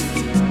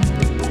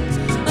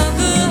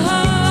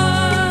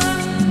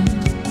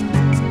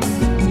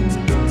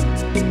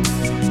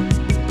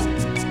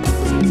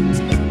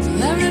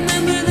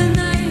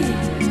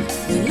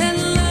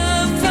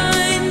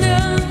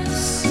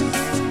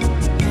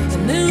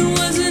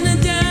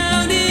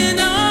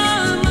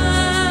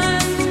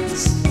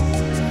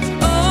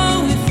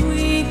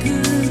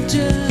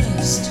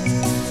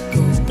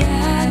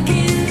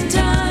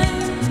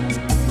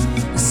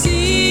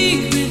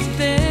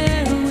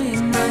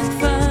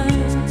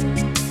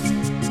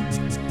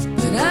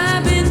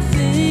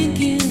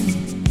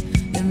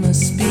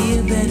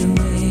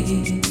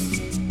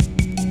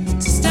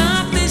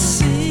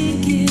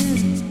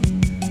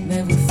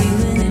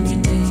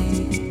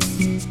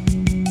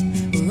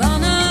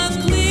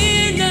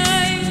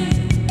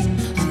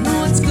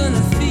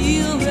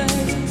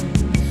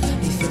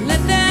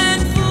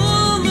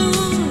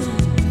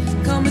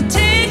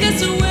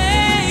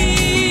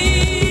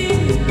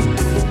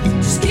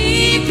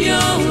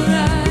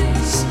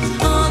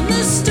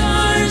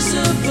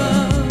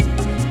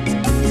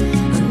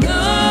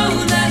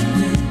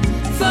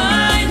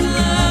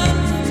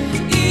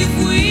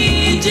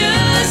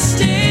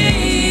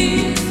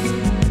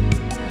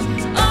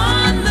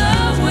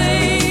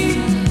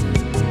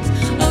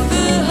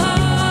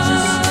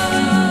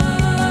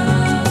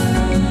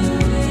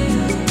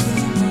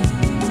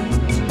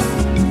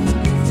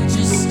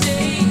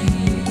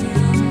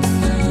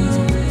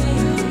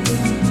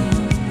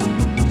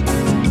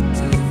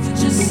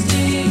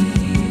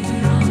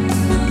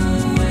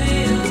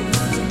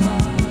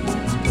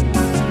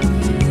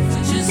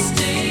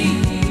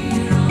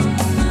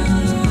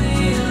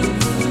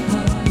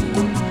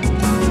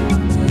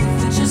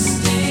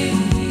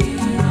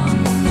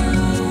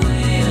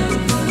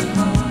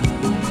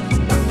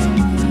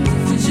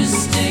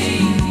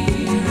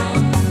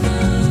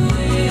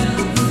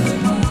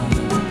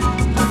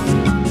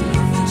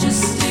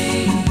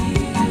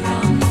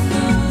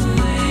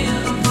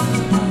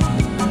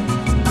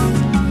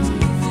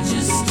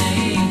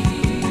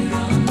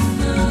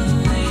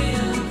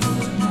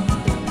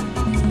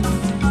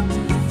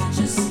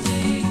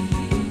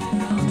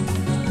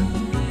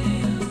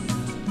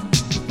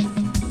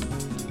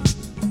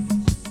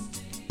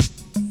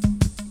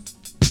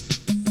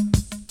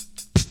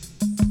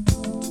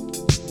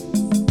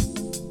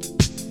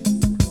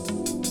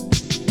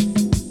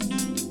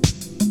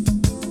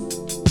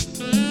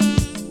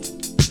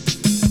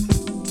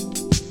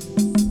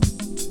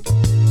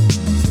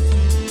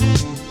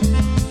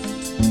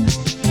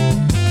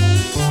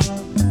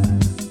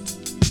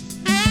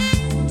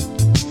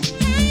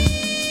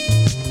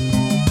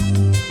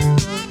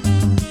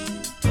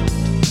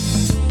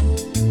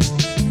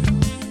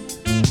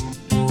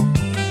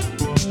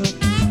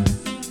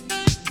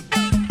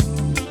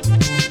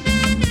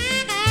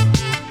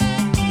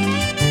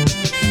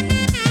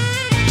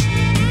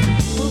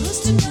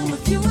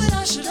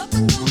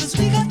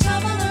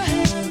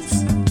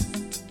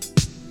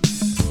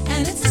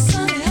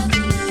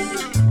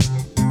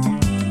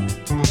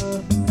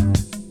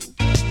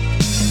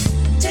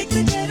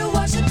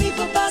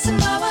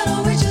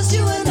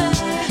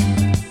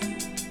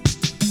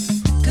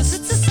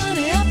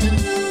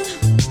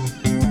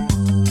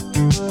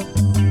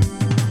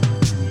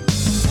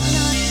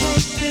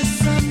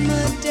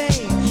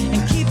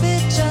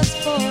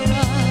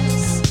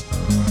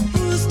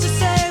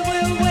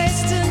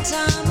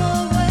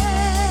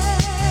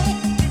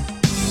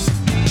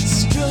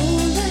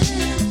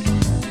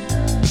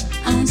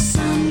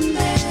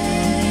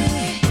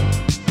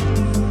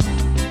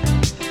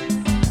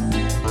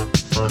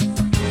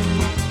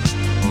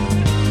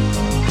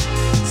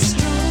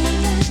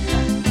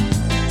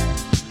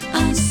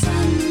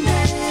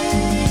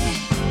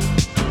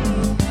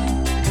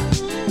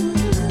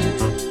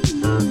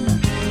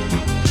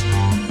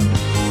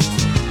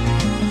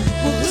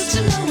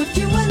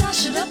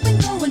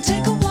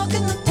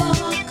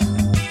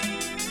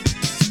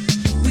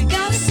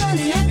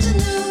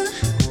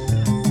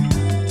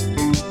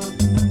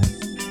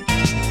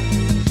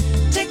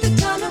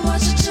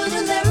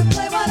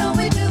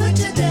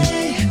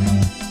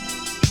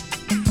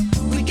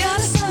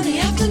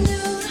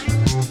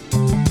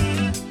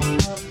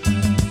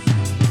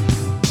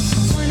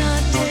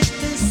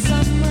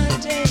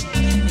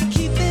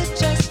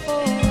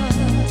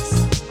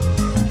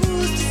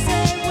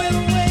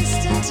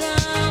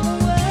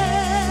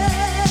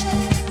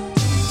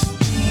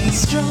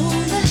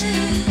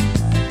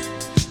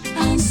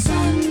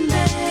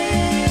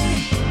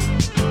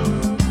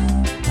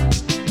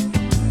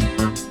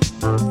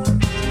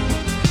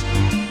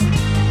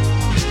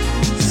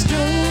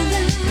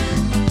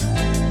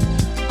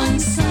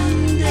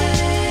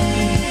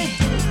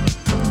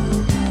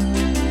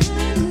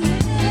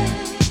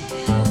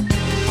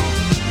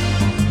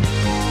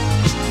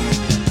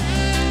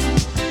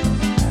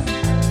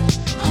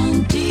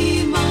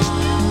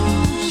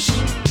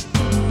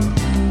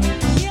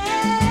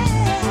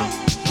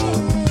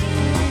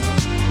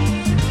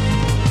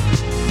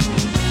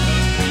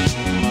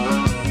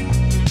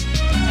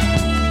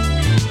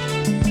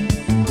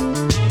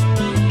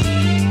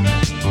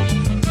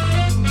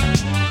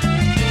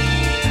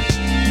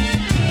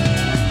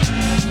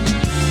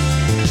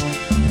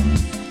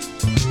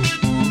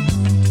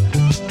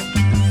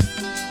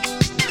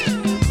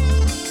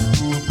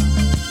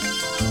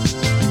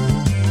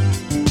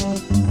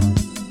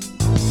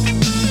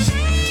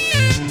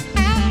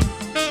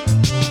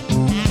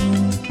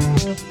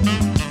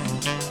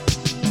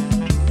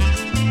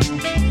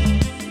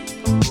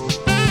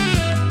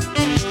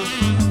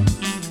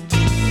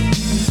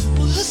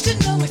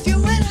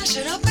flash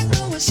it up and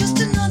go. It's just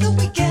another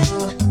weekend,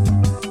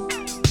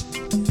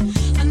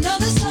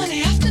 another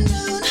sunny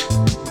afternoon.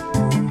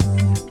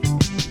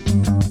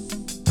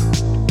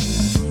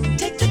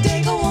 Take the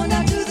day, go on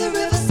down to the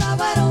riverside.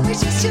 Why don't we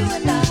just you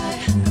and I?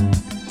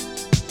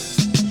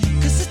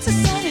 'Cause it's a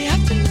sunny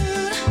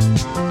afternoon.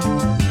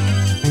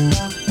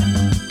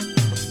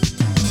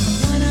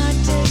 Why not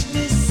take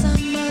this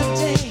summer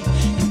day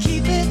and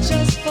keep it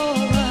just for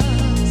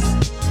us?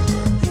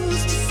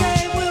 Who's to say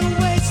we're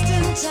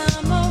wasting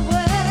time away?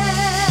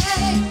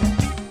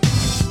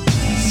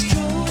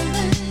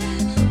 Strolling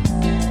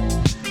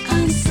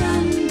on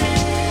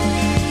Sunday.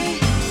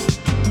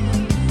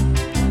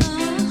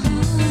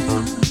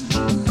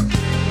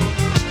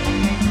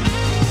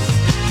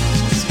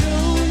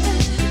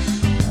 Strolling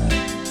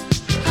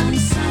on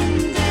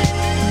Sunday.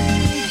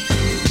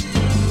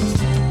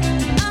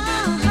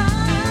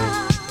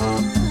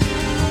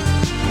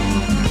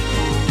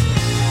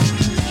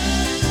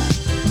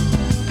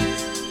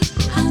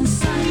 On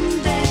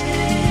Sunday.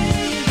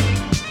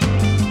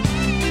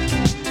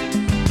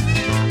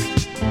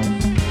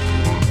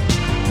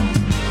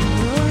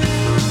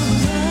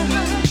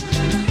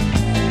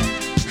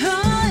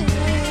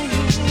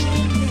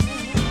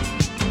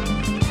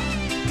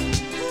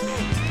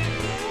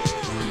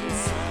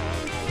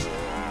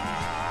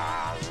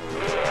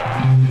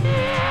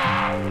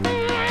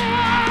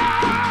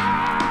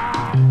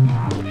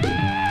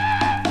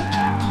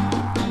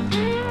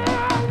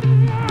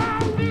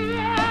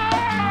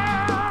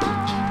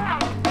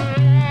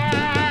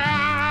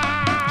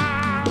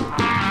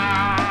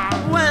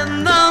 When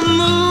the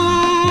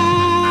moon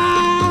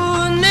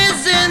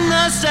is in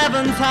the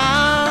seventh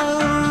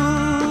house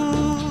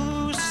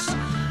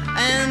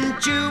and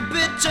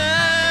Jupiter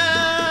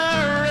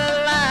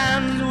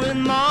aligns with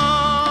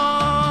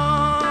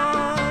Mars,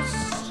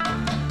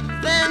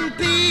 then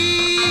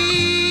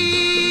peace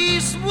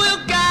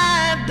will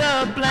guide the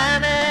planets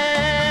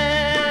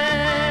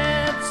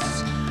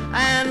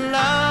and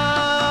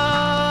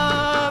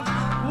love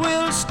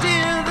will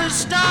steer the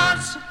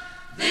stars.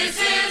 This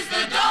is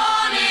the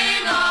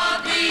dawning of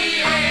the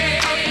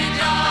age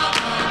of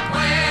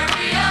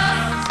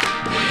Aquarius,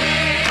 the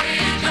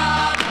age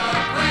of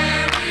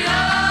Aquarius.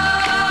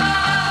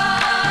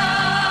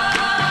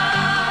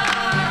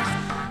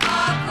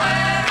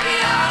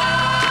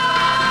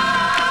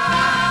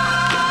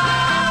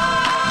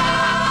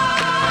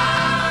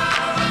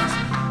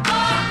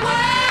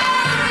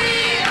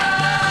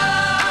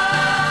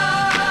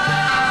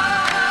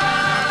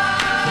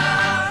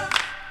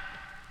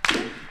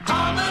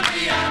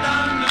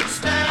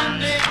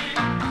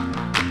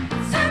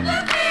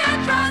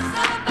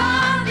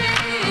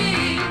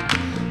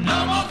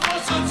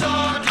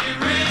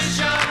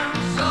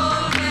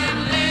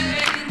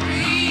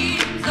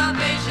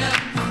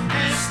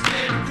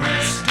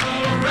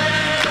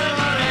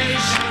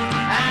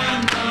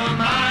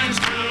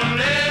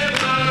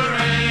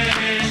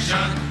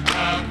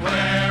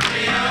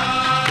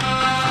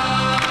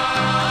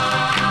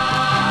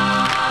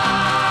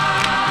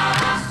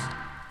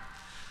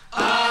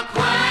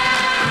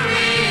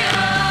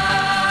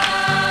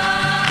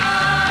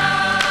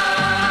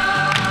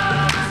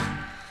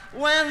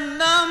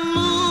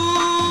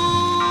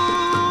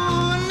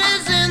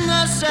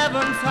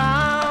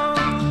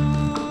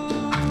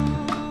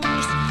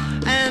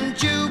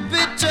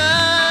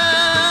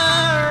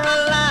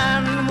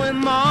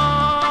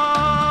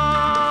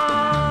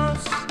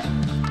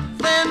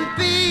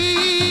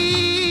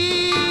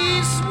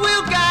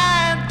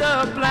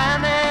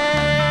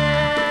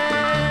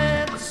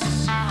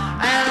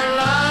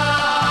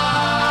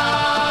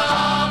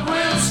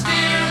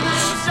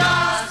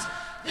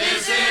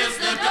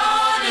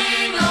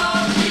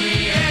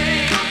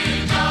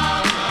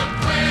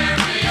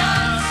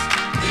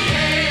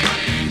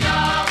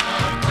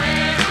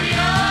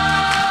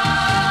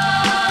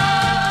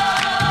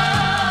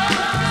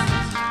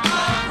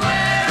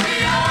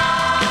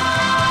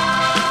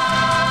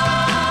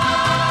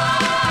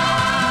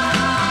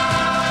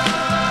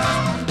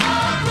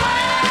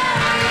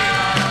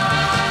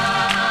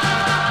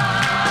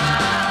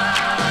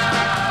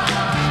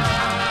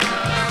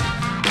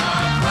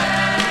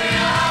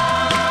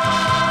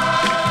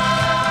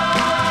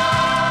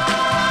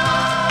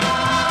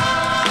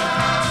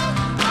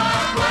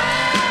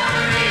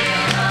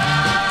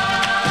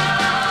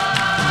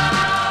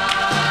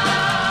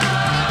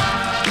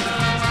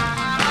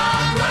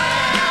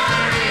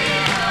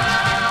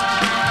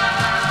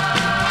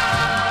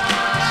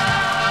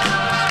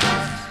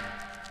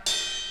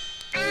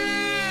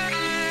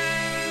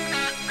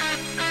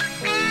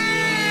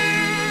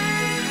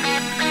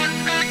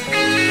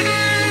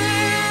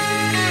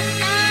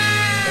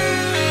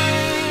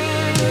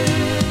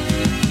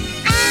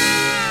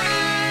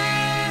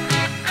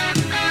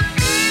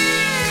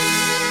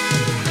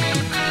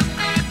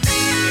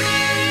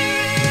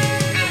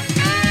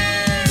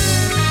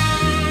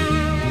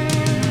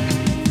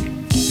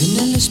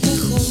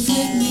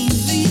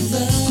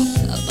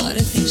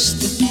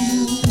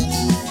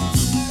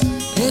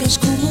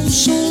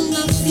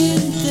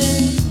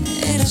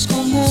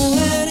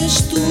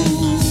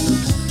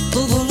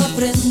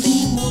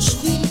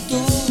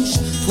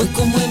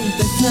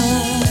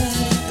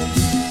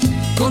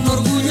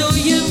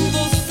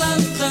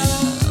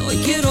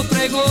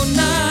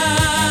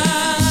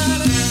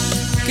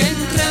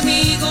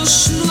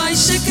 no hay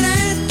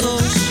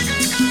secretos,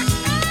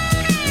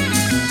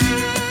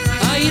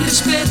 hay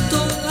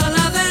respeto a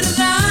la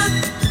verdad.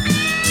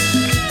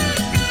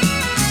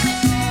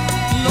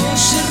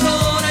 Los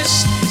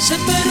errores se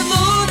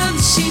perdonan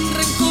sin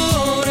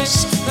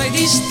rencores, no hay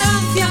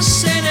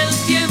distancias en el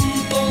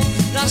tiempo,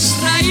 las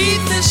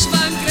raíces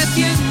van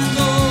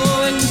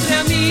creciendo entre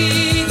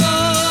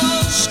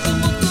amigos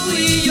como tú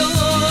y yo.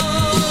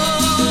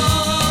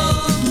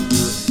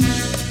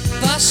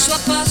 Paso a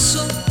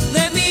paso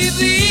de mi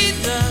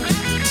vida,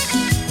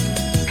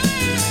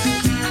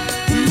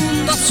 un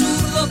mundo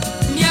absurdo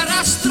me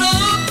arrastró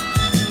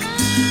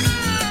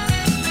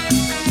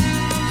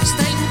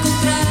hasta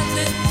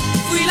encontrarte.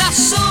 Fui la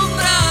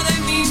sombra de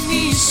mí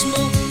mismo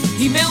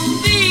y me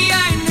hundía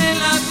en el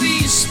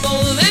abismo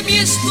de mi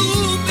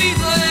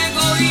estúpido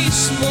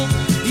egoísmo,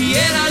 y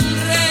era el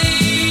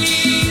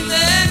rey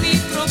de mi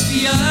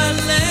propia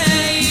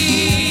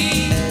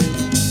ley.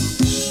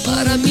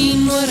 Para mí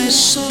no eres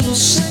solo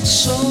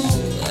sexo,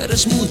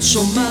 eres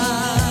mucho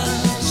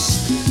más.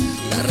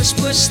 La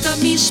respuesta a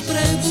mis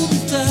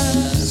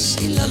preguntas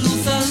y la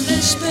luz al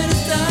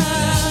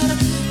despertar.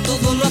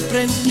 Todo lo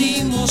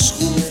aprendimos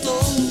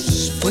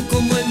juntos, fue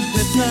como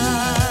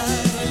empezar.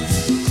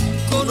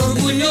 Con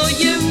orgullo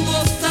y en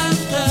voz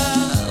alta,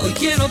 hoy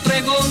quiero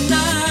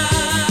pregonar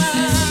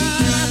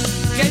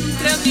que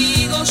entre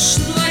amigos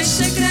no hay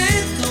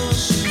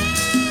secretos,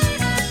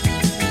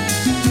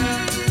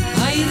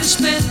 hay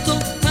respeto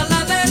a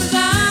la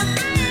verdad.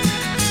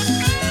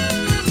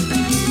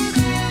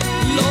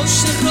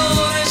 Los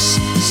errores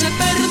se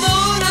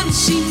perdonan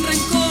sin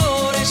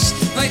rencores,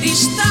 no hay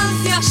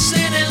distancias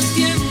en el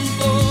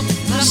tiempo,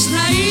 las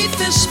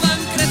raíces van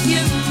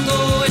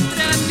creciendo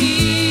entre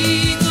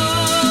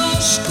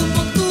amigos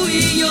como tú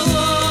y yo.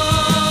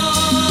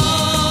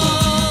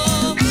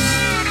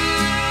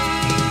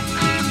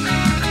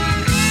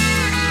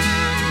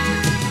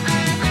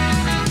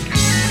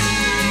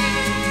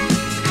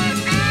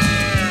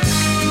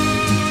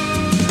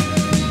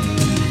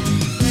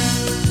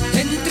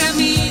 Entre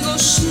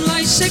amigos no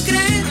hay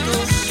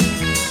secretos,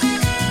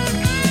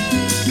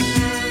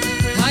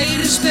 hay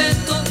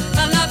respeto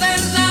a la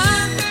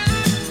verdad.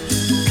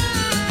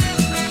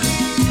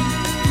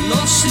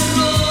 Los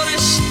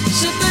errores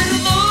se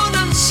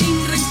perdonan sin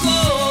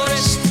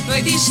rencores, no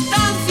hay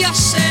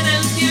distancias en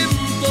el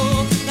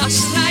tiempo,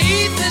 las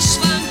raíces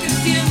van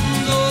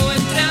creciendo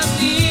entre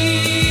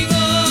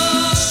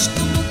amigos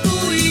como tú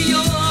y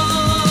yo.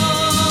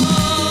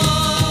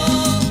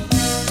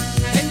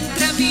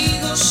 Entre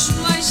amigos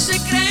no hay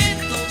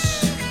secretos,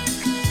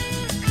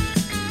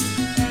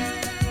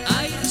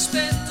 hay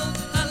respeto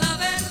a la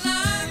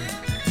verdad.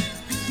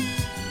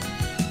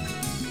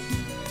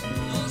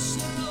 Los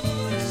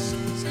errores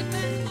se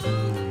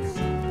perdonan.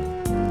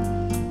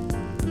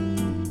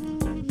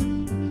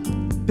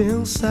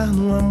 Pensar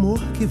no amor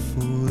que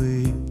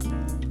foi,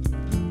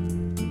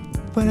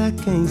 para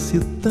quem se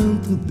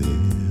tanto deu,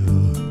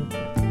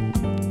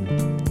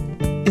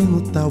 e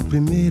no tal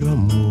primeiro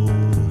amor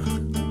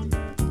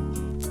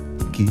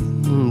que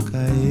nunca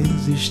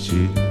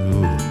existiu.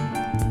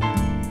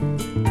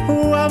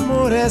 O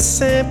amor é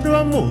sempre o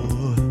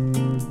amor,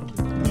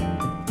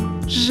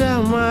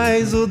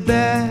 jamais o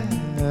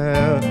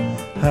derradeiro.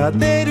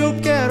 Eu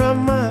quero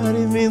amar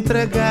e me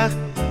entregar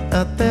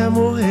até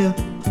morrer,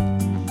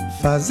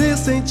 fazer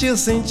sentir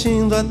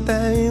sentindo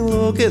até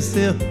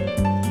enlouquecer.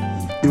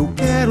 Eu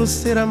quero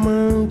ser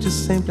amante,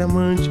 sempre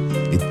amante,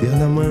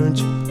 eterno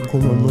amante,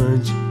 como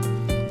amante,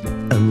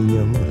 a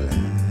minha mulher.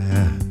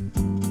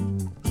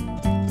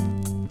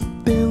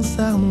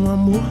 Pensar num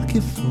amor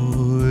que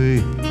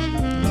foi,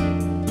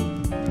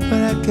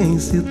 para quem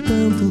se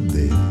tanto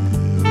deu,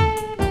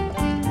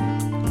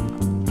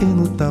 e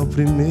no tal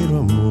primeiro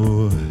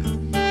amor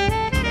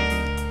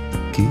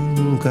que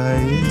nunca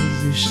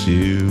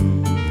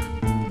existiu.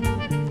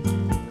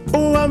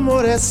 O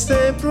amor é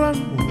sempre o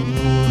amor,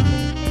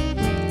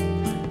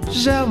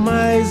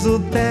 jamais o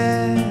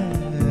derradeiro.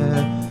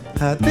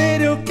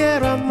 Eu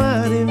quero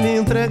amar e me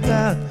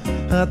entregar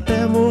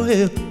até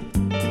morrer,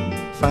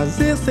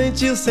 fazer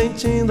sentir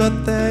sentindo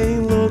até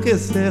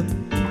enlouquecer.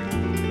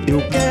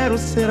 Eu quero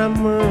ser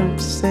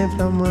amante,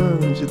 sempre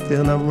amante,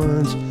 eterno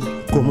amante,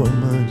 como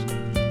amante,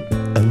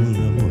 a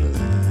minha mulher.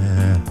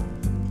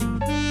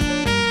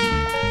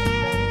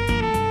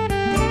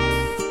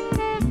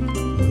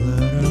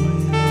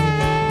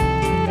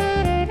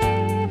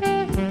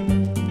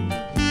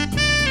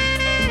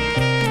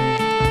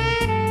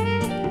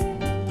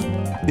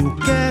 Eu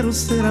quero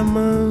ser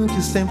amante,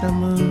 sempre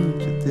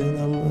amante,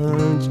 eterno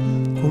amante,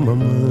 como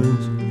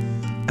amante,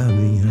 a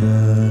minha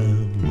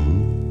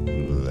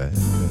mulher.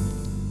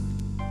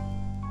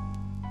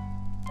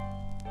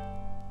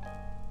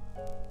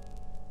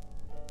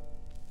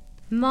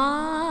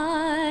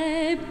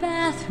 My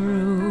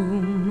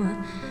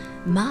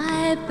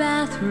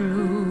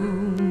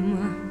bathroom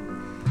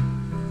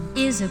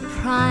is a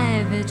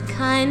private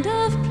kind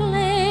of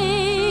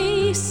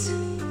place,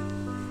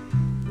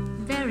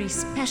 very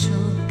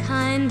special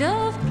kind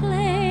of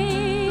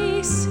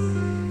place,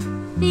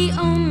 the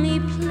only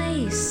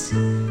place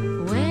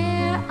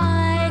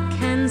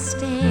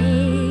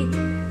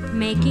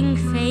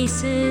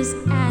glances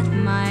at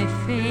my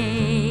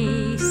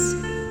face.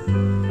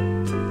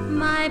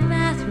 My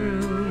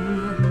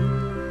bathroom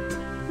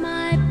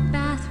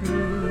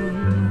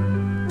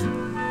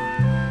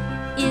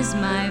is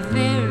my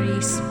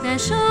very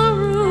special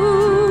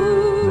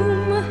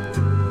room,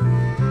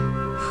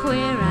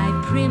 where I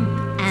primp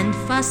and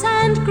fuss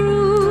and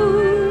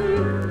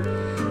groom,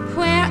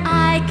 where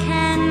I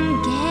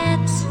can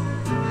get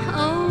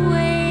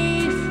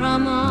away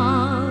from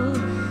all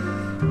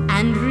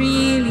and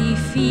really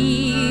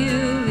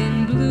feel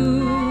in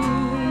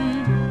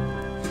bloom.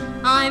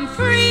 I'm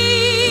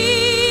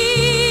free,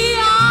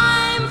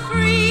 I'm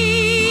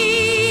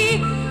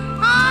free.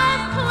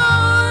 I've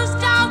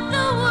closed out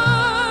the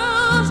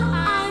world.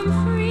 I'm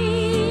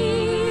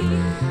free,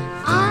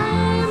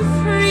 I'm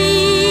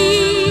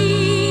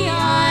free,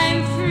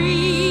 I'm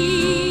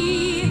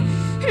free.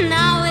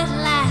 Now at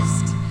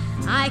last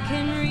I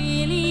can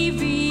really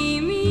be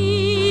me.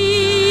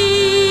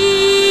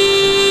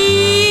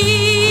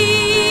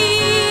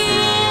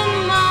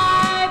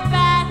 My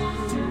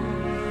bathroom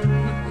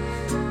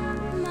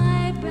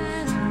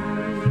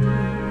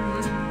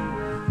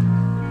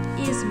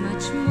is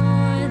much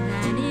more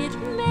than it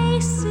may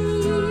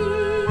seem,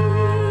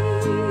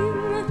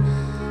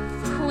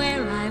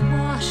 where I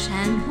wash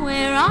and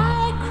where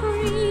I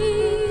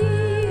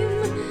cream,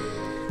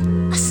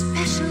 a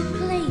special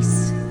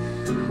place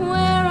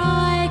where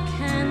I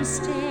can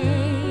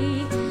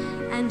stay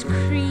and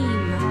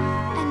cream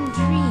and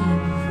dream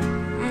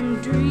and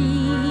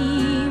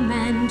dream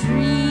and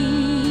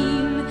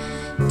dream,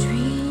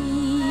 dream.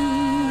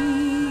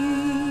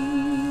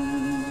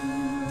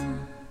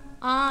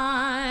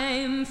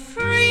 I'm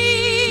free,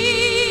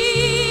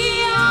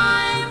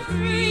 I'm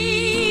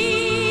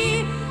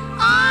free.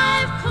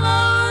 I've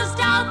closed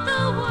out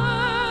the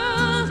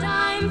world.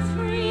 I'm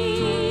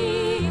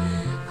free,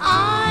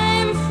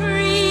 I'm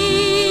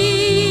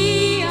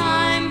free,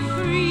 I'm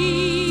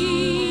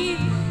free.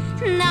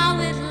 Now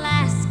at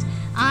last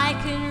I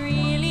can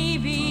really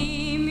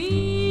be me.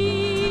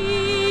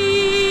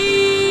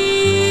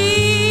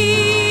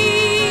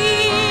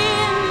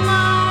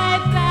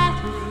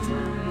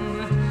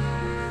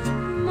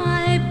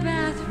 My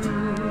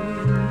bathroom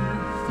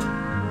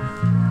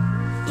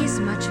is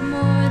much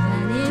more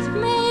than it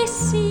may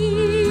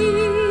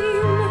seem,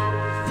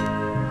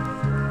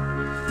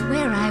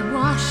 where I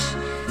wash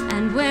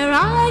and where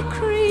I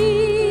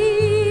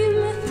cream,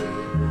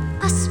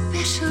 a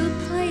special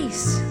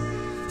place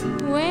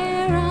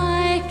where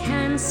I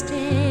can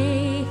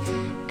stay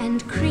and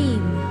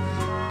cream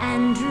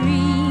and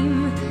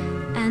dream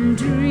and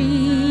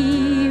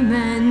dream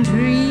and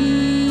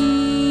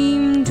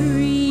dream,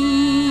 dream.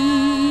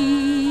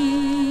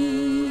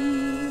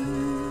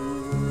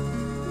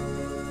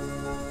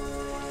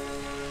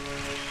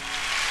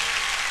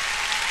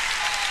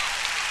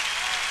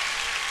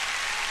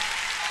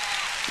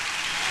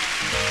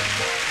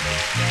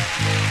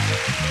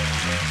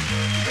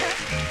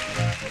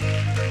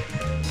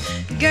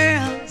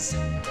 Girls,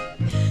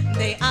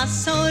 they are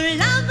so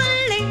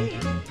lovely.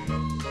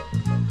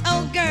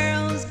 Oh,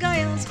 girls,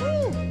 girls,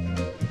 whoo.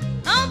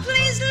 Oh,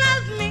 please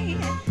love me.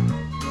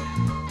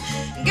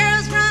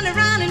 Girls run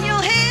around in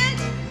your head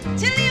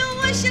till you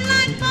wish you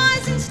like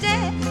boys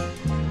instead.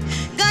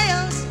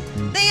 Girls,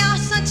 they are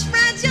such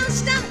fragile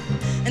stuff,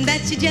 and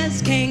that you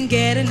just can't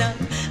get enough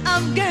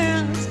of.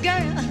 Girls,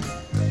 girls,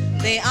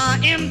 they are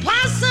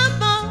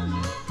impossible.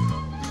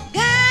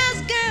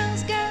 Girls,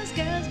 girls, girls,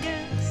 girls,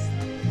 girls.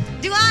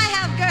 Do I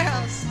have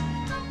girls?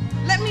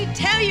 Let me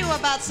tell you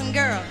about some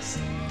girls.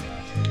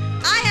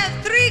 I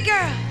have 3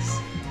 girls: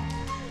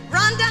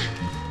 Rhonda,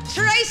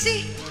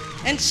 Tracy,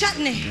 and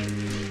Chutney.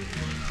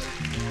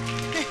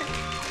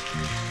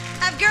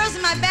 I have girls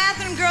in my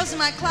bathroom, girls in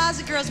my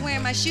closet, girls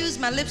wearing my shoes,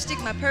 my lipstick,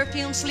 my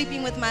perfume,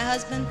 sleeping with my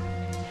husband.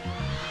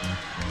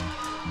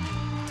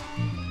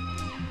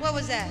 What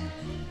was that?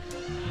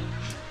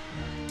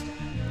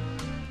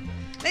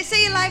 They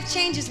say your life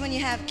changes when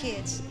you have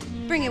kids.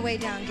 Bring it way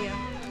down, Gil.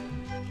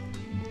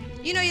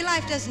 You know your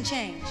life doesn't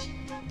change.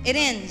 It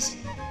ends.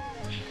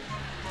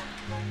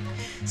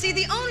 See,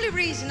 the only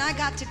reason I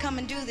got to come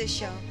and do this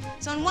show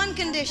is on one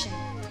condition.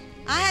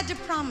 I had to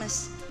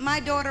promise my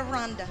daughter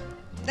Rhonda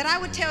that I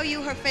would tell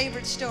you her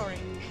favorite story.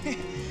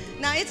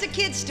 Now, it's a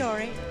kid's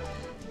story,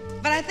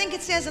 but I think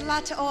it says a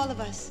lot to all of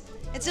us.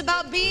 It's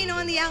about being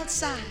on the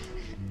outside,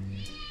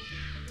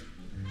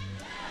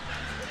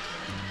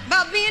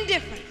 about being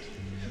different.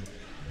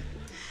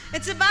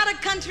 It's about a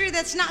country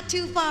that's not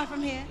too far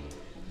from here,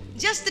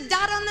 just a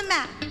dot on the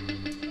map,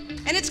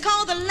 and it's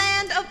called the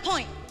Land of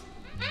Point.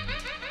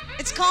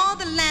 It's called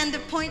the Land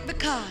of Point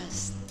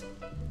because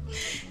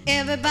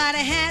everybody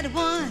had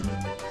one.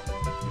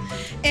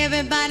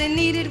 Everybody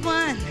needed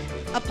one.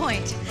 A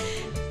point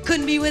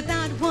couldn't be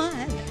without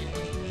one.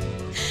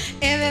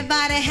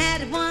 Everybody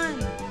had one.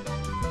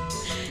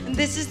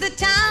 This is the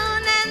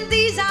town and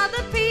these are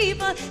the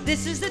people.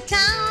 This is the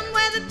town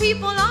where the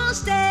people all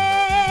stay.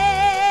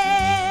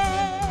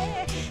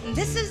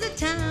 This is the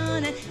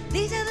town and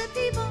these are the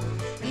people.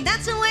 And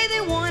that's the way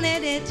they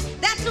wanted it.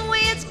 That's the way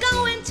it's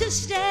going to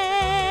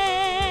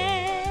stay.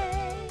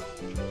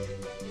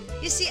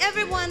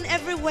 everyone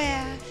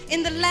everywhere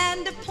in the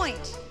land of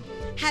Point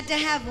had to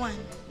have one.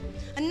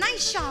 A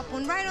nice sharp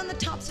one right on the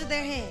tops of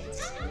their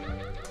heads.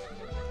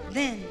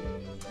 Then,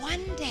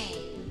 one day,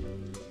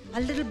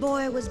 a little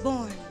boy was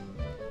born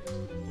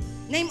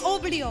named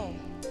Oblio.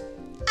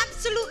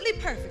 Absolutely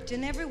perfect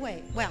in every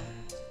way. Well,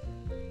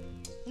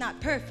 not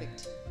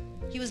perfect.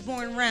 He was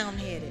born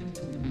round-headed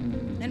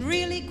and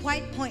really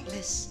quite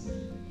pointless.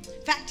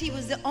 In fact, he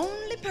was the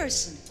only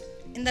person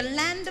in the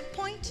land of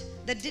Point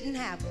that didn't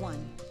have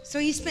one. So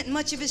he spent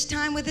much of his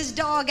time with his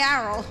dog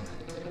Arrow.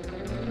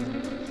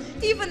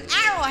 Even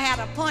Arrow had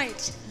a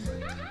point.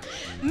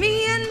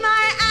 Me and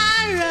my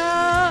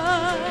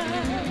Arrow,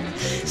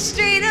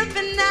 straight up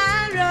and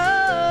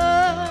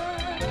narrow.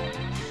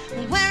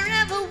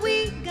 Wherever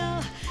we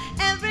go,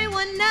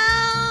 everyone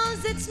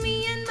knows it's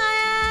me and my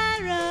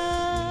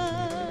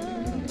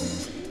Arrow.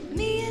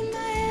 Me and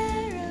my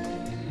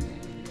Arrow.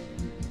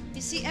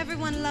 You see,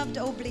 everyone loved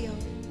Oblio.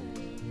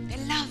 They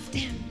loved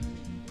him.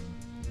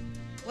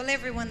 Well,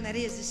 everyone that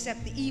is,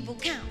 except the evil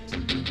count.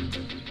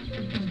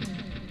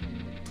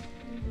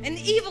 And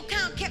the evil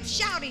count kept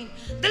shouting,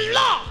 "The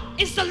law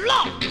is the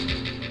law!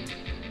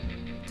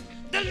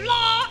 The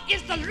law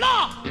is the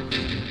law!"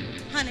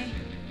 Honey.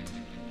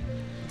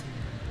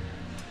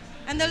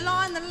 And the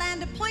law in the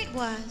land of Point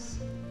was,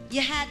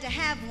 you had to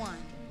have one.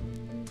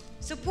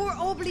 So poor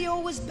Oblio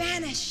was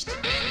banished.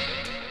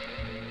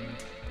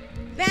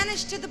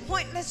 Banished to the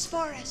pointless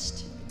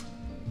forest.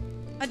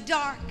 A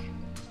dark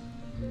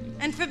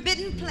and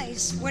forbidden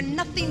place where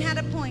nothing had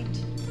a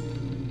point.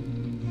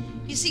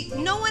 You see,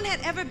 no one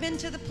had ever been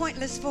to the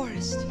pointless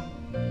forest.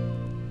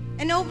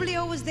 And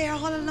Oblio was there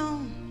all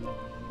alone.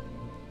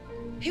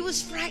 He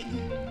was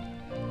frightened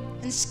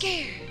and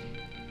scared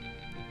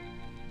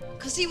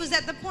because he was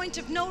at the point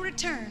of no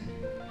return.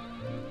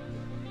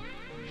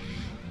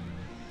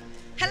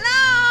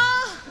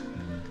 Hello?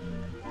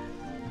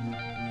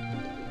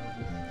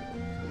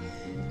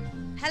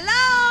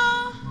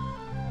 Hello?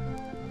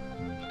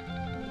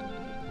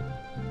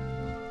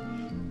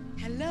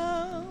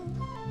 Hello?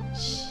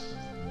 Shh.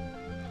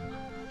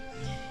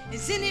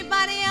 Is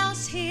anybody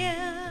else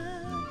here?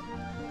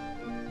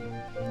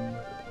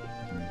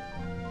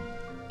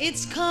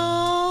 It's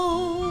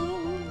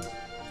cold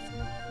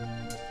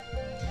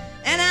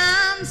and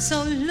I'm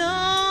so lonely.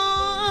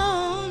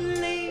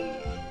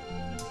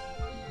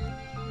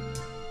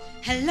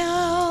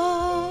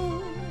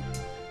 Hello?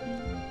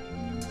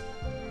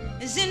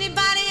 Is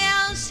anybody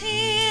else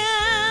here?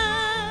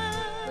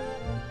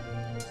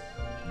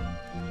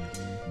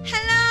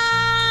 Hello?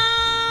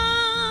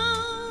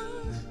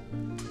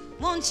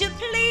 Won't you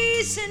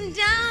please send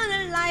down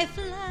a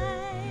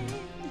lifeline?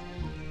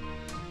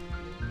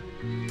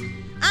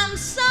 I'm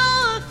so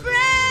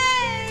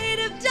afraid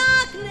of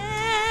darkness.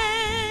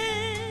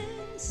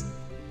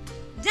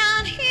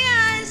 Down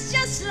here it's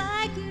just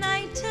like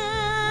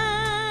nighttime.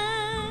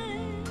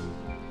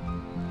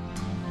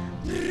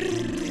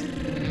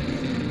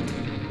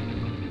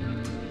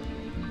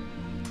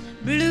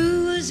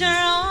 Blues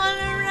are all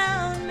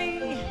around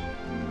me.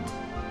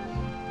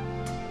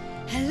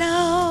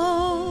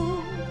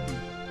 Hello?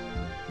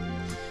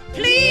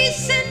 Please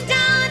send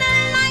down a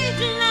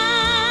lifeline.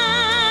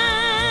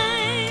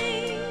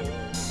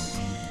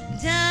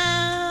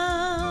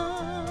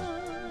 Down.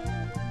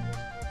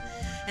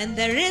 And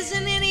there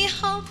isn't any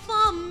hope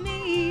for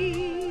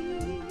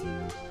me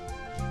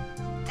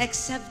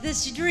except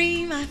this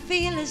dream I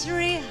feel is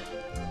real.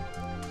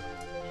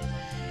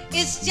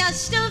 It's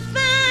just a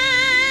fantasy.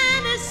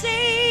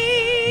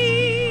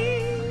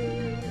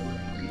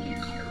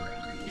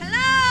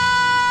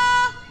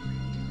 Hello?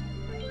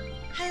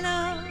 Hello?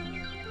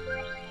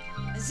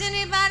 Is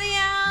anybody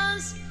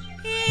else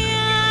here?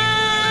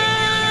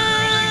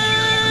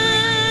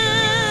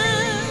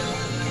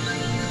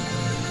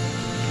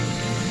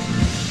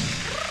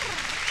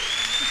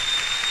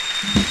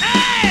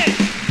 Hey!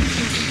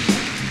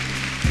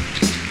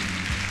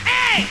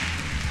 Hey!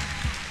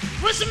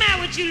 What's the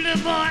matter with you,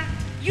 little boy?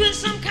 You in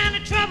some kind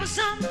of trouble,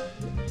 something?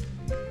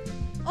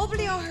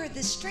 Oblio heard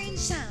this strange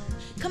sound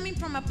coming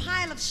from a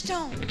pile of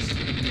stones.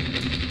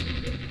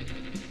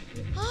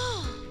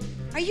 Oh,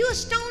 are you a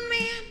stone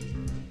man?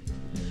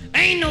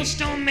 I ain't no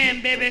stone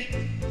man, baby.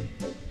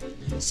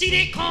 See,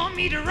 they call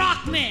me the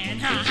rock man.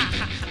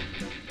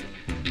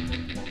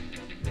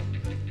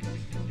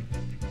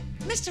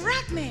 Mr.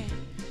 Rockman,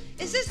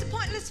 is this the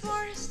pointless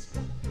forest?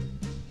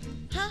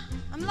 Huh?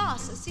 I'm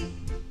lost, I see.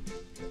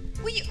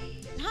 Will you,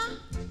 huh?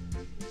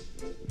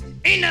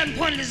 Ain't nothing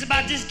pointless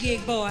about this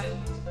gig, boy.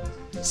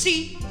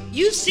 See,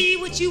 you see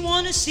what you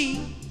want to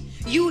see.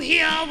 You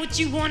hear what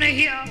you want to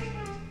hear.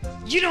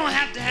 You don't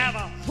have to have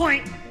a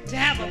point to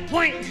have a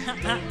point.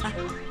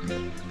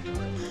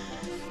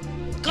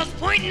 Because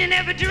pointing in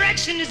every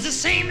direction is the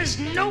same as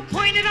no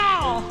point at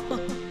all.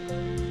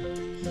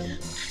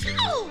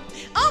 Oh,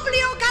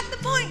 Oblio got the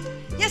point.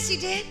 Yes, he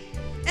did.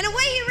 And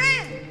away he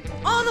ran,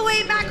 all the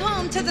way back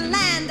home to the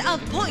land of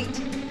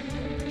Point.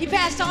 He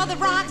passed all the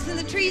rocks and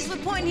the trees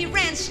with Point, and he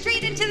ran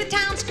straight into the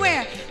town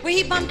square where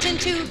he bumped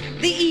into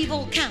the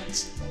evil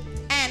Count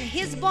and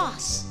his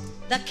boss,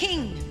 the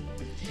king.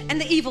 And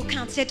the evil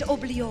count said to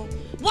Oblio,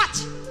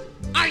 What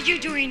are you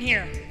doing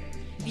here?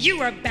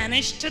 You are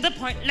banished to the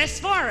pointless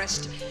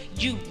forest.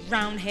 You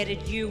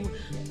round-headed you.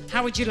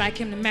 How would you like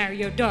him to marry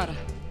your daughter?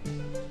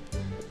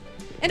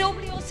 And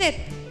Oblio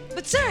said,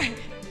 But sir,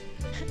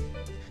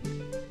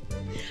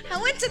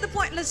 I went to the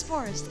pointless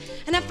forest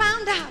and I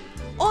found out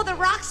all the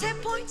rocks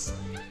have points,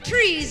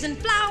 trees and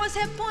flowers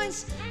have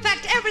points. In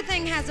fact,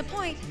 everything has a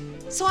point.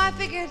 So I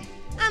figured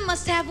I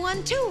must have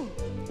one too.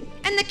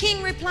 And the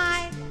king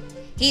replied,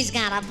 He's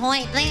got a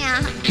point there.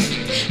 And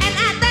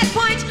at that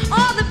point,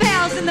 all the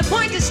bells in the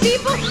pointed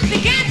steeple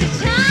began to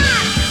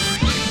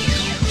chime.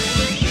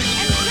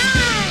 And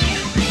chime.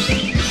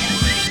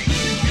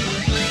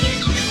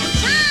 And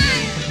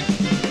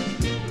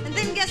chime. And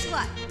then guess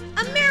what?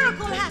 A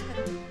miracle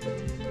happened.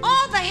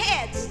 All the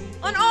heads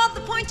on all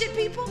the pointed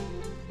people,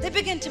 they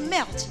began to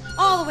melt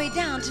all the way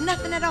down to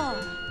nothing at all.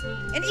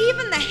 And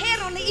even the head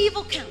on the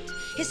evil count,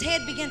 his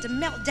head began to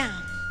melt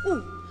down.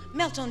 Ooh,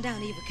 melt on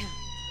down, evil count.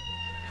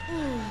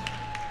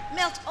 Ooh,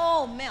 melt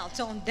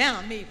on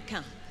down, evil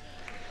count.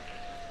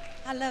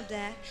 I love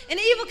that. And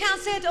the evil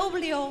count said to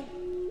Oblio,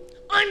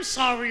 I'm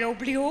sorry,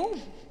 Oblio.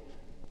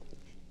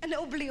 and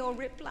Oblio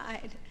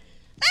replied,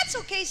 That's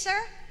okay, sir.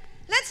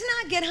 Let's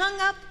not get hung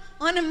up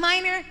on a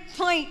minor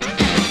point.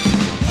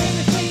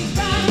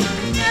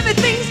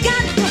 Everything's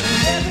got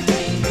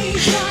everything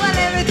needs one. Well,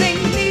 everything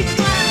needs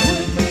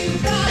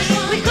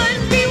one. We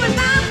couldn't be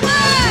without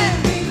one.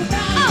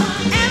 Oh,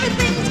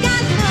 everything's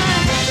got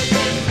one.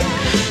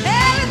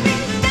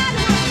 Everything's got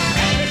one.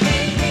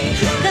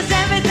 'Cause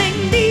everything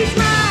needs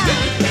one.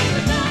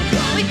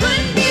 We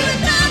couldn't be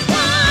without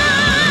one.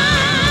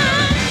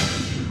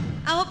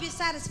 I hope you're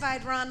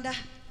satisfied, Rhonda.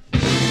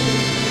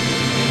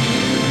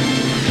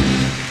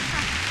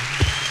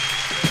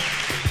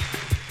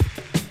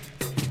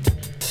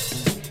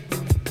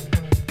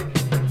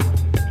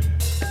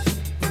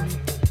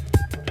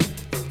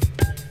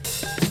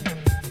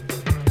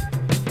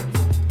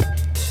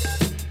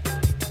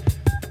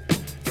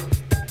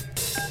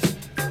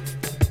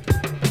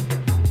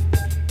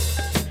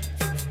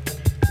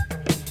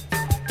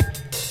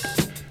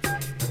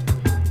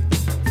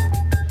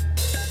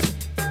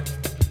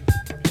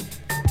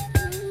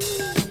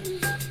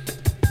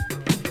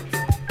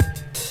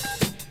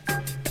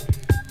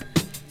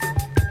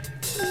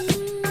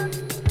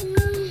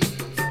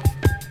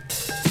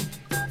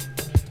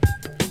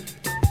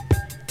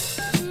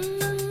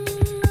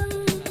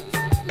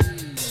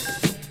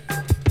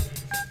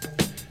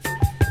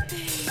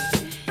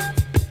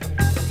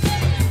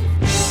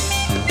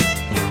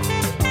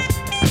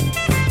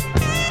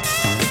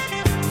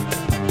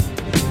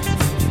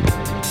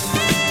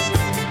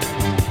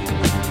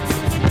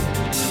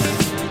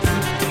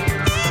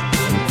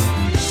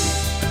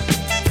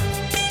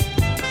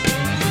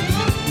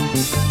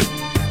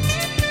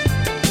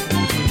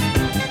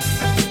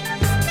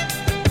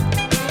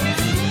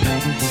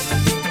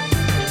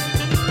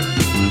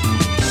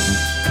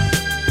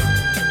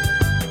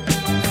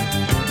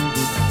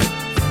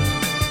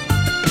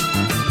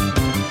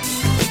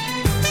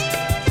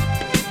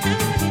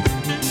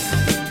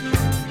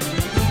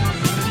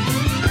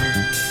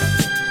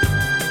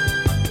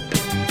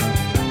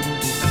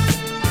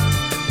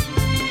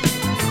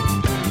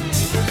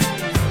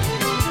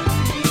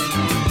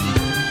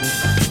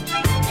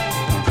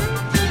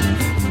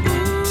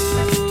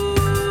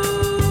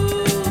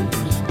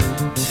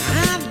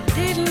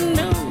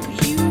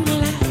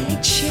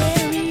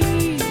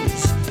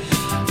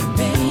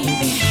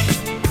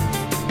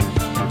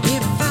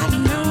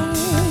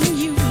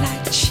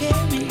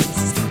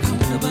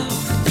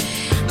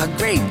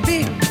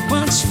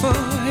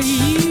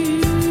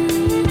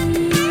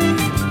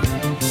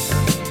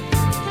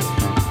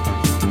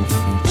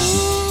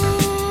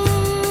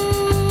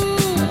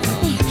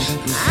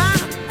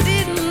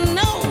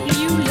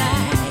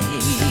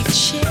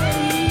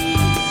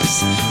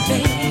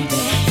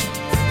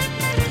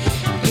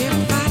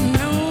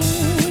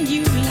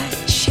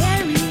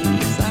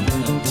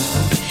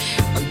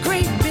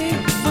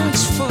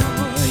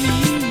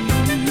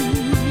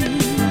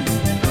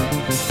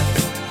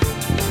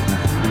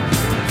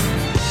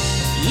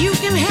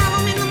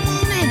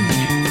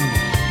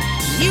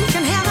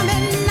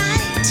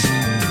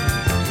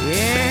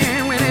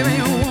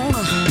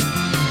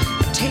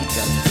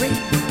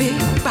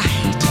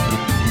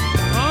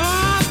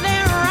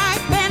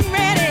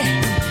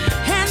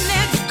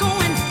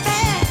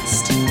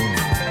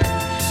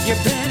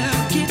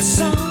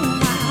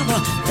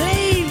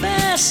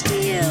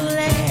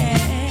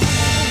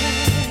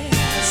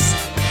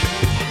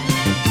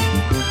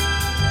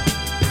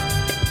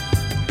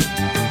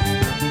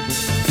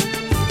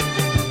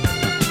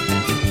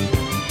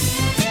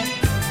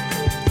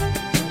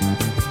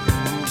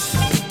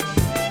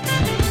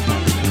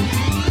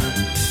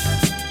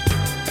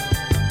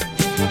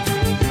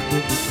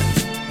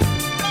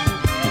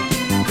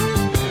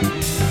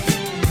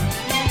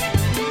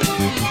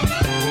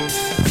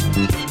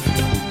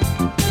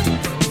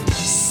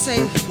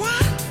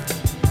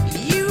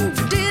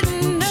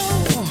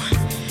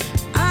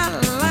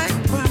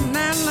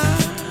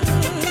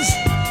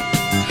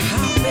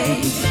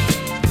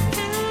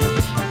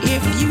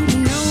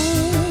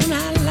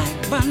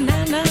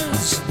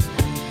 bananas.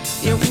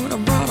 You would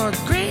have brought a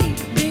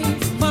great big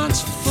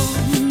bunch for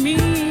me.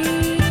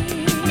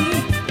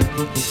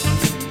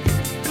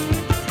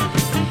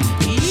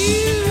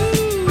 You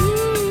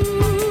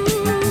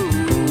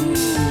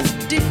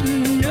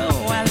didn't know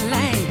I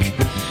like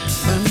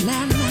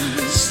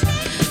bananas,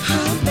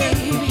 oh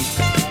baby.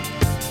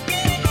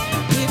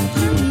 If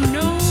you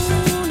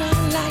known I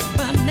like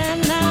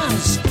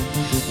bananas,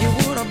 you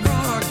would have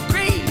brought a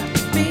great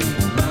big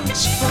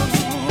bunch for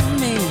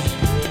me.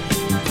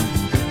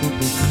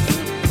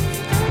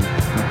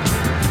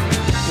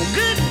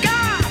 Good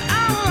God, I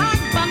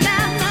like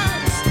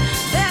bananas.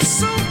 They're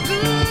so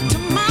good to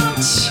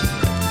munch.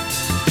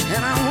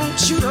 And I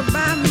want you to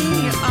buy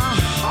me a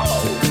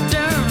whole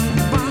darn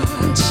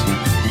bunch.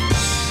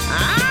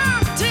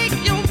 I'll take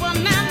your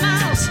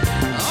bananas,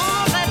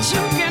 all that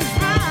you can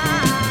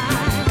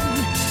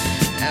find,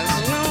 as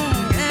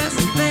long as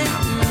they're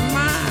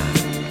mine,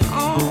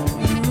 all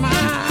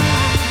mine.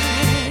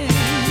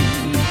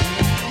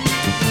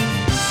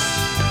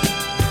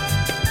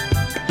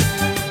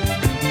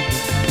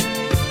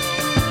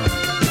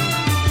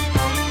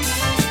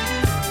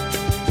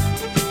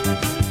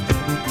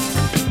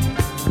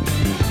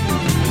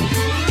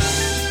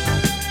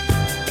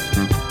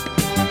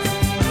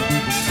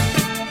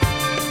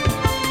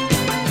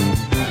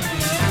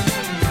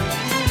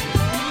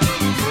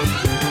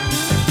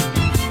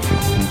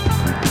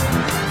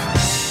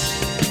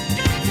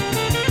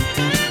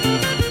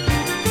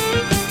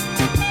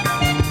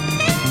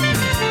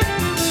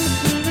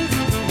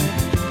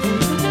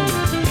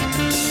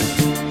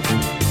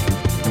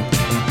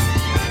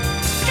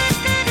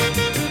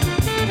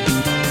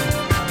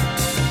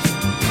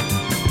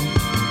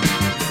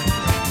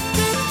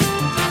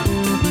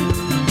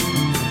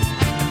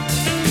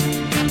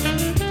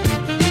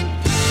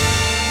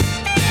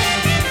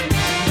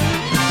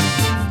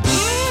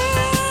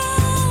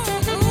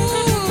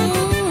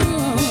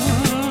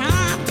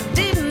 I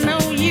didn't know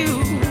you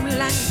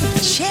like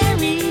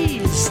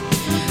cherries,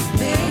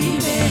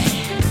 baby.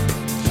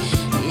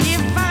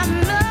 If I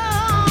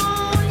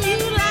known you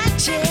like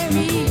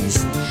cherries,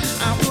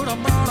 I would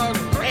have bought a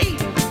great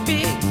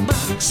big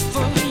box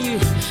for you,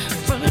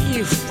 for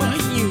you, for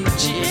you,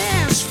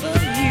 just for you.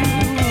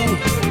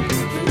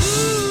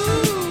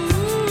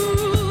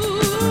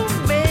 Ooh,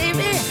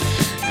 baby,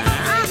 I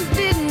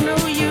didn't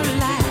know you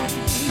like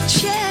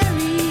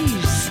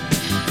cherries,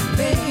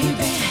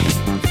 baby.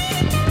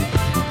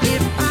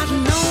 If I'd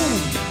known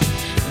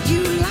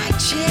you like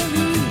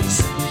cherries,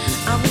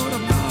 I would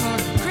have bought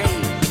a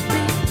great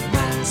big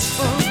box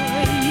for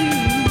you.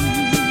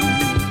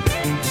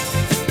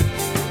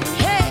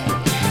 Hey,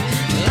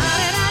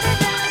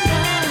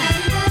 la-da-da-da-da-da,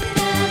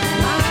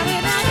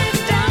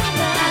 la-da-da-da-da-da,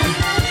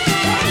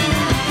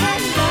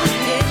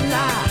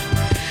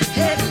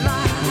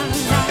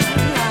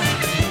 hey-la-hey-la-hey-la-la-la.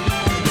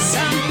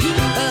 Some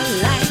people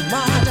like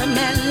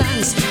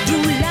watermelons, do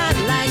not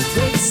like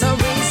grapes or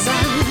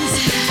raisins.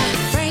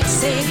 Frank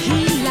said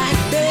he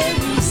liked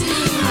berries.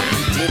 I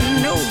didn't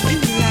know you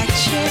like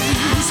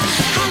cherries.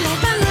 I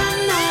like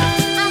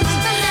bananas. I like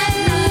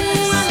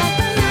bananas. I like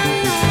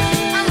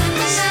bananas. I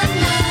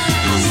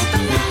like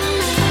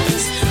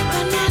bananas.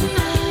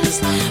 Bananas. Bananas.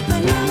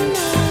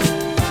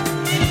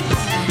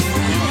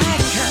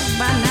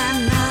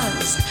 Bananas. I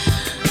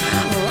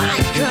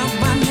like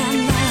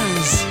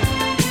bananas.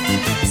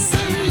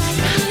 Some like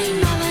honey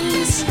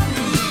melons.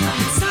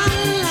 Some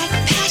like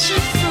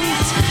passion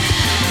fruit.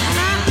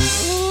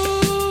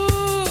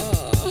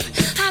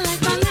 I like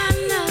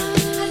bananas. I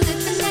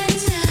like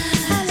bananas.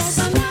 I like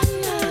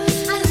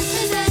bananas. I like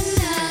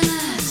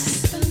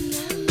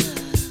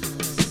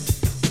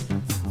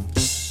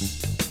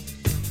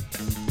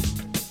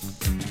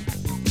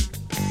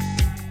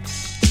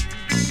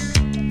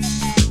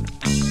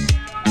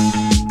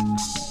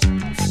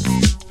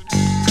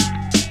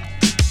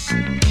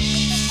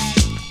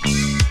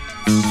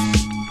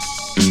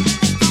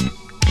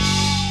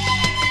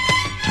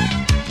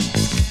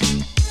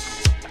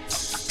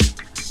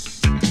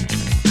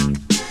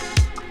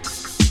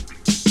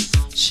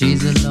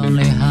She's a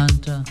lonely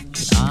hunter,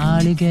 the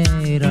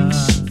alligator.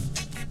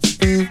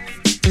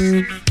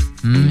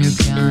 You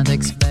can't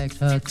expect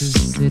her to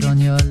sit on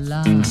your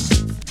lap.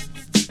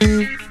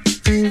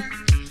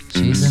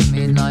 She's a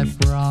midnight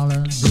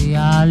prowler, the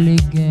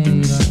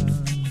alligator.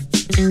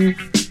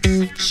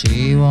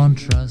 She won't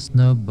trust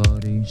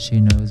nobody, she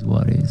knows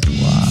what is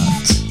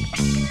what.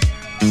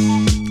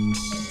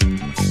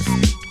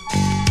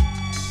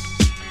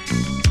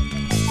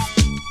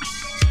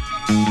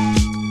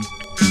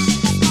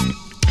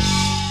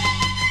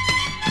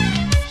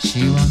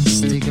 She won't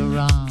stick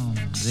around,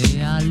 the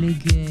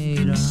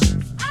alligator.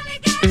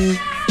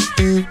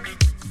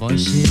 Boy,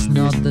 she's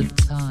not the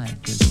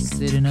type to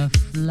sit in a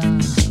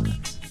flat.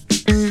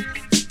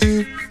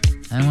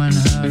 And when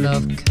her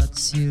love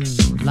cuts you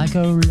like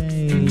a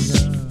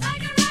razor,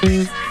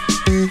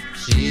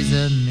 she's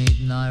a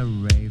midnight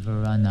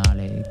raver, an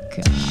alley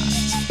cat.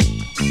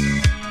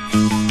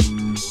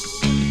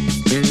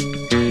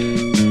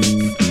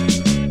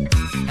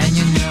 And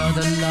you know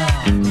the law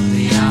of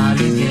the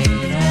alligator.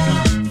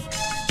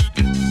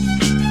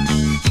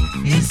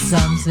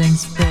 something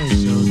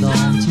special,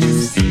 don't you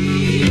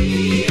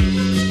see?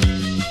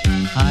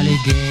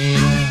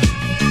 Alligator,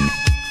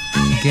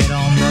 get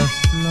on the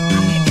floor.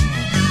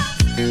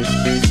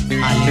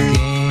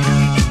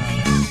 Alligator,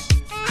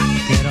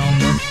 get on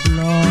the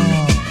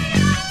floor.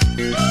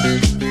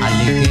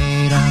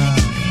 Alligator,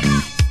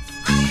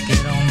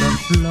 get on the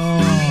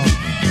floor.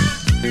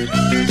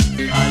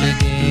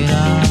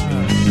 Alligator,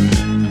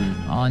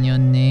 on your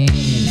knees.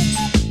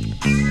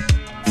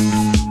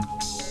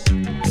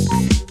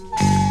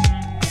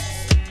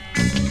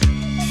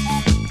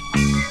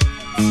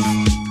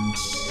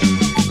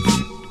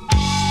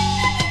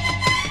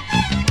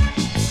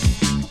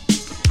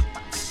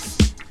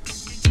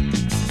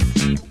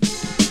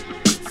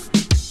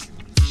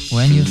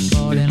 When you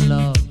fall in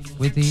love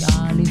with the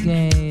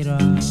alligator,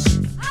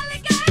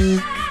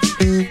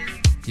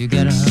 you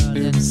get hurt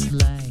and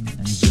slain,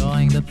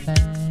 enjoying the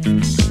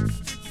pain.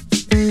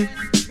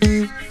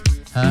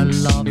 Her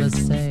lover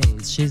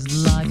says she's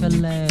like a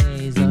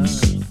laser,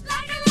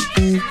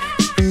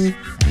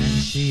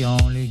 and she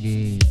only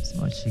gives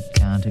what she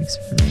can't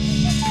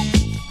explain.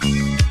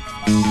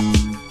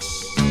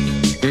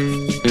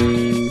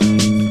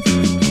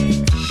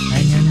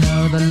 And you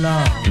know the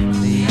love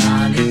of the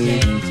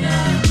alligator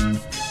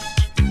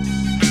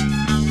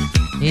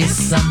is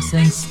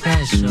something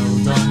special,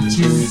 don't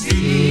you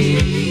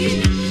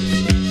see?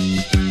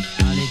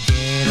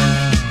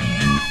 Alligator,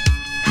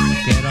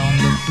 get on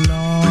the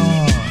floor.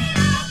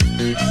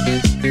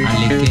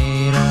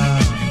 Alligator,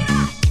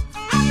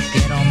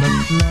 get on the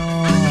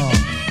floor.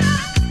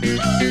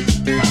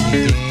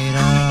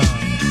 Alligator,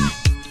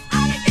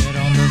 get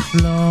on the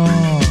floor.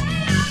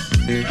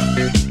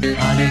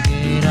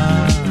 Alligator,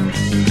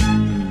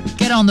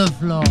 get on the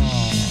floor.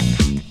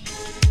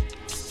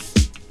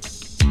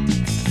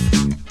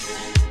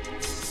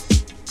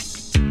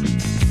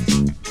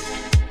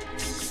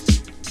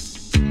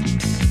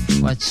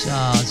 Watch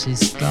out,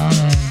 she's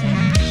coming.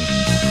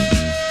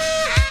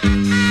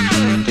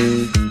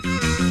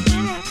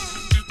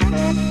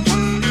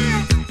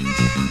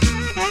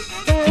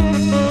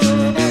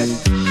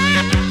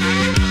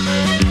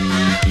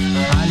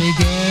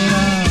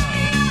 Alligator,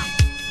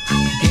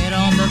 get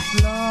on the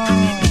floor.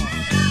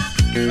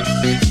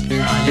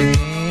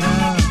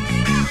 Alligator,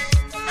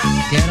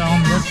 get on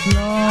the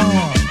floor.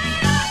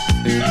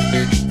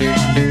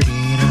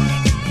 Alligator,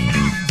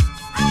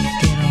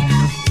 get on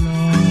the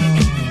floor.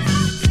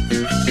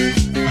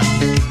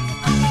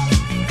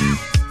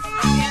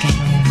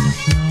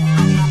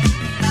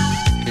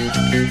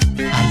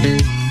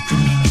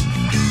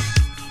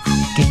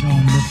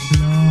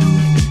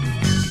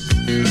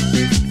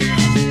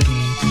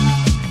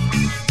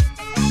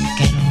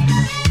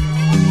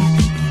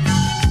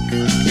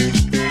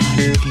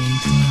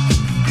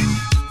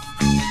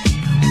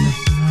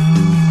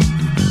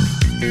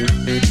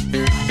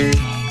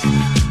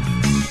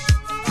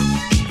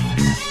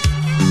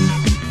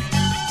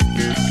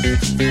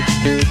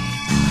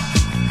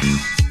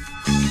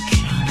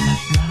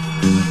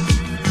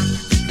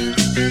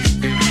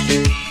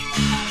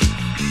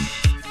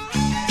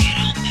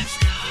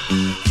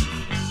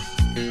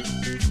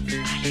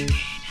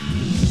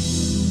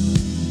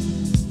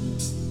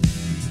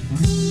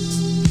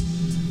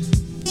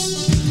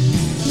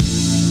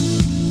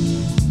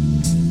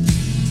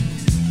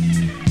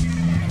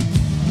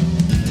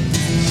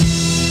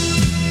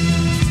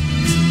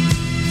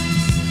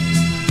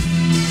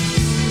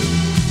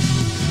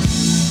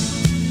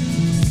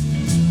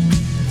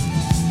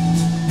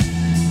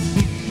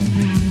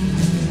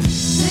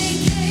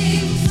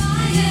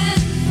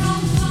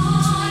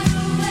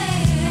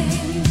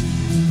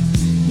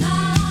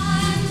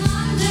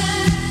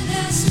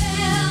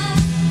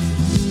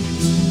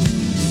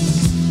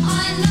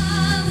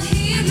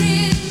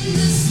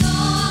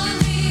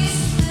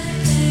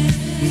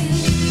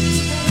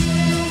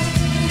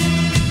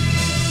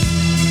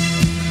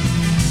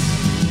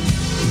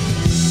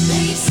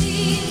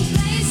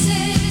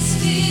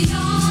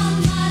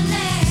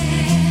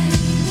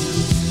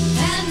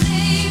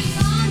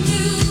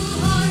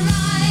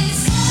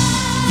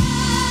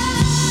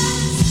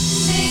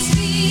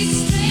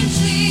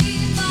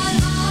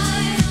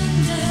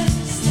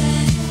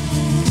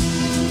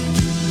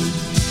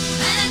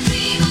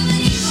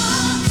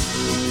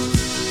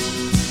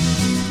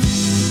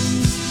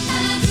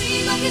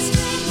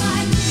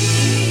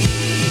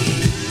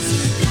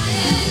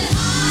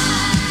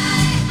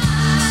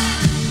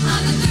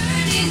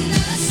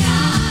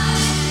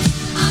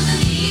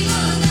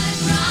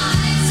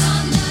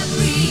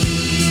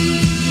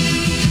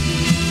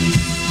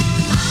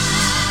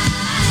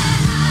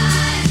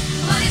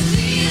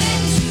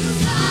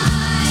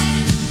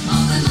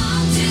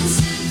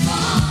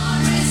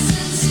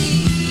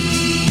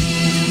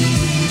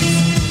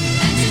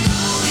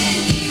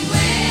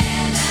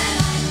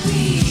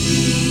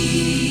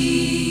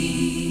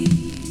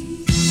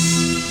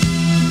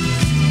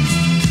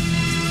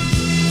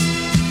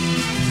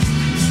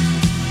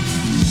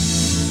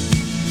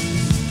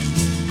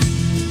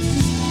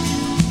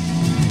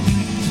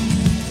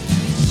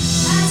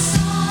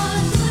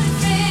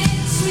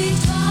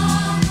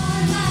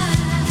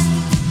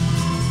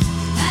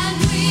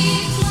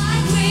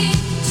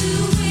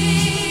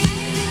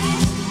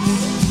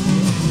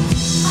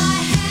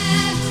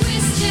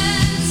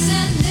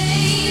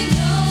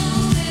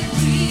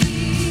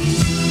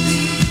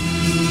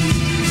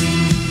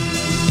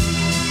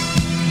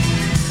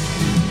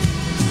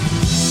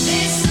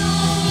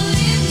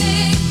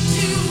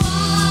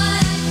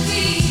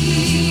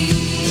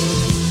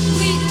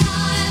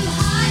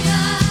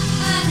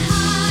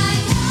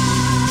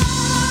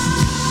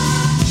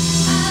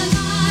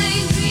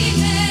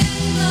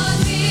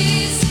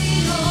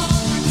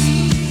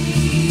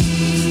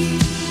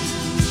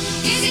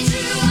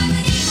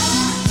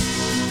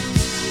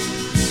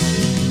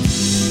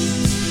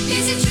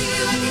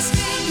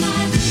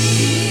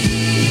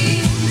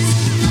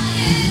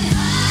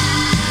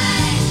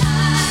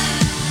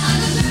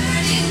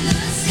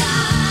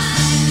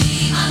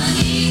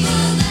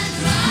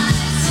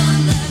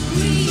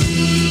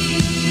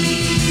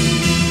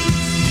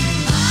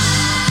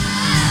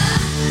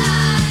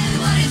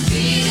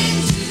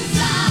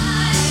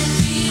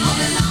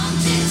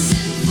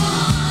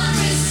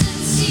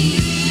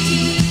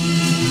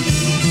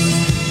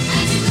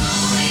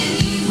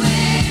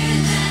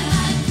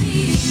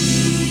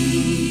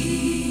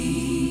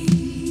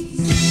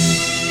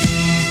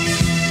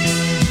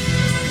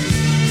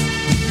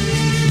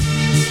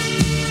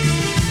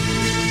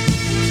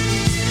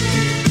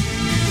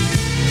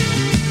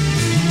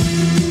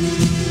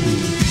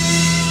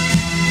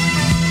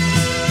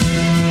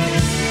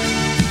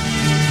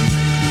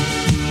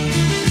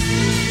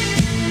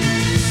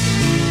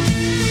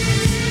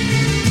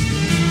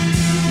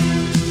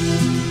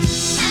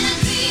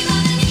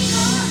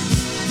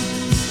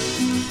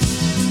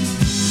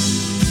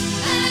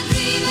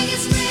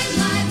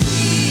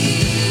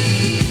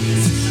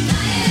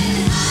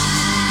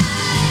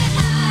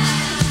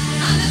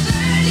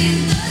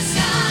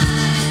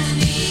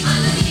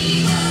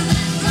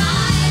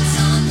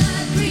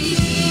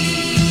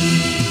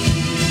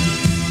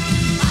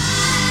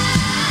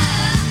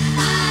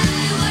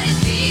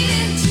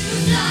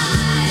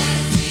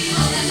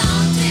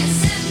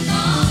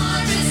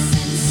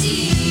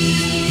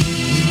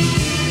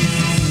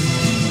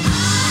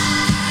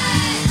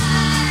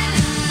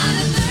 I'm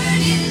a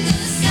bird in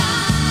the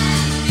sky.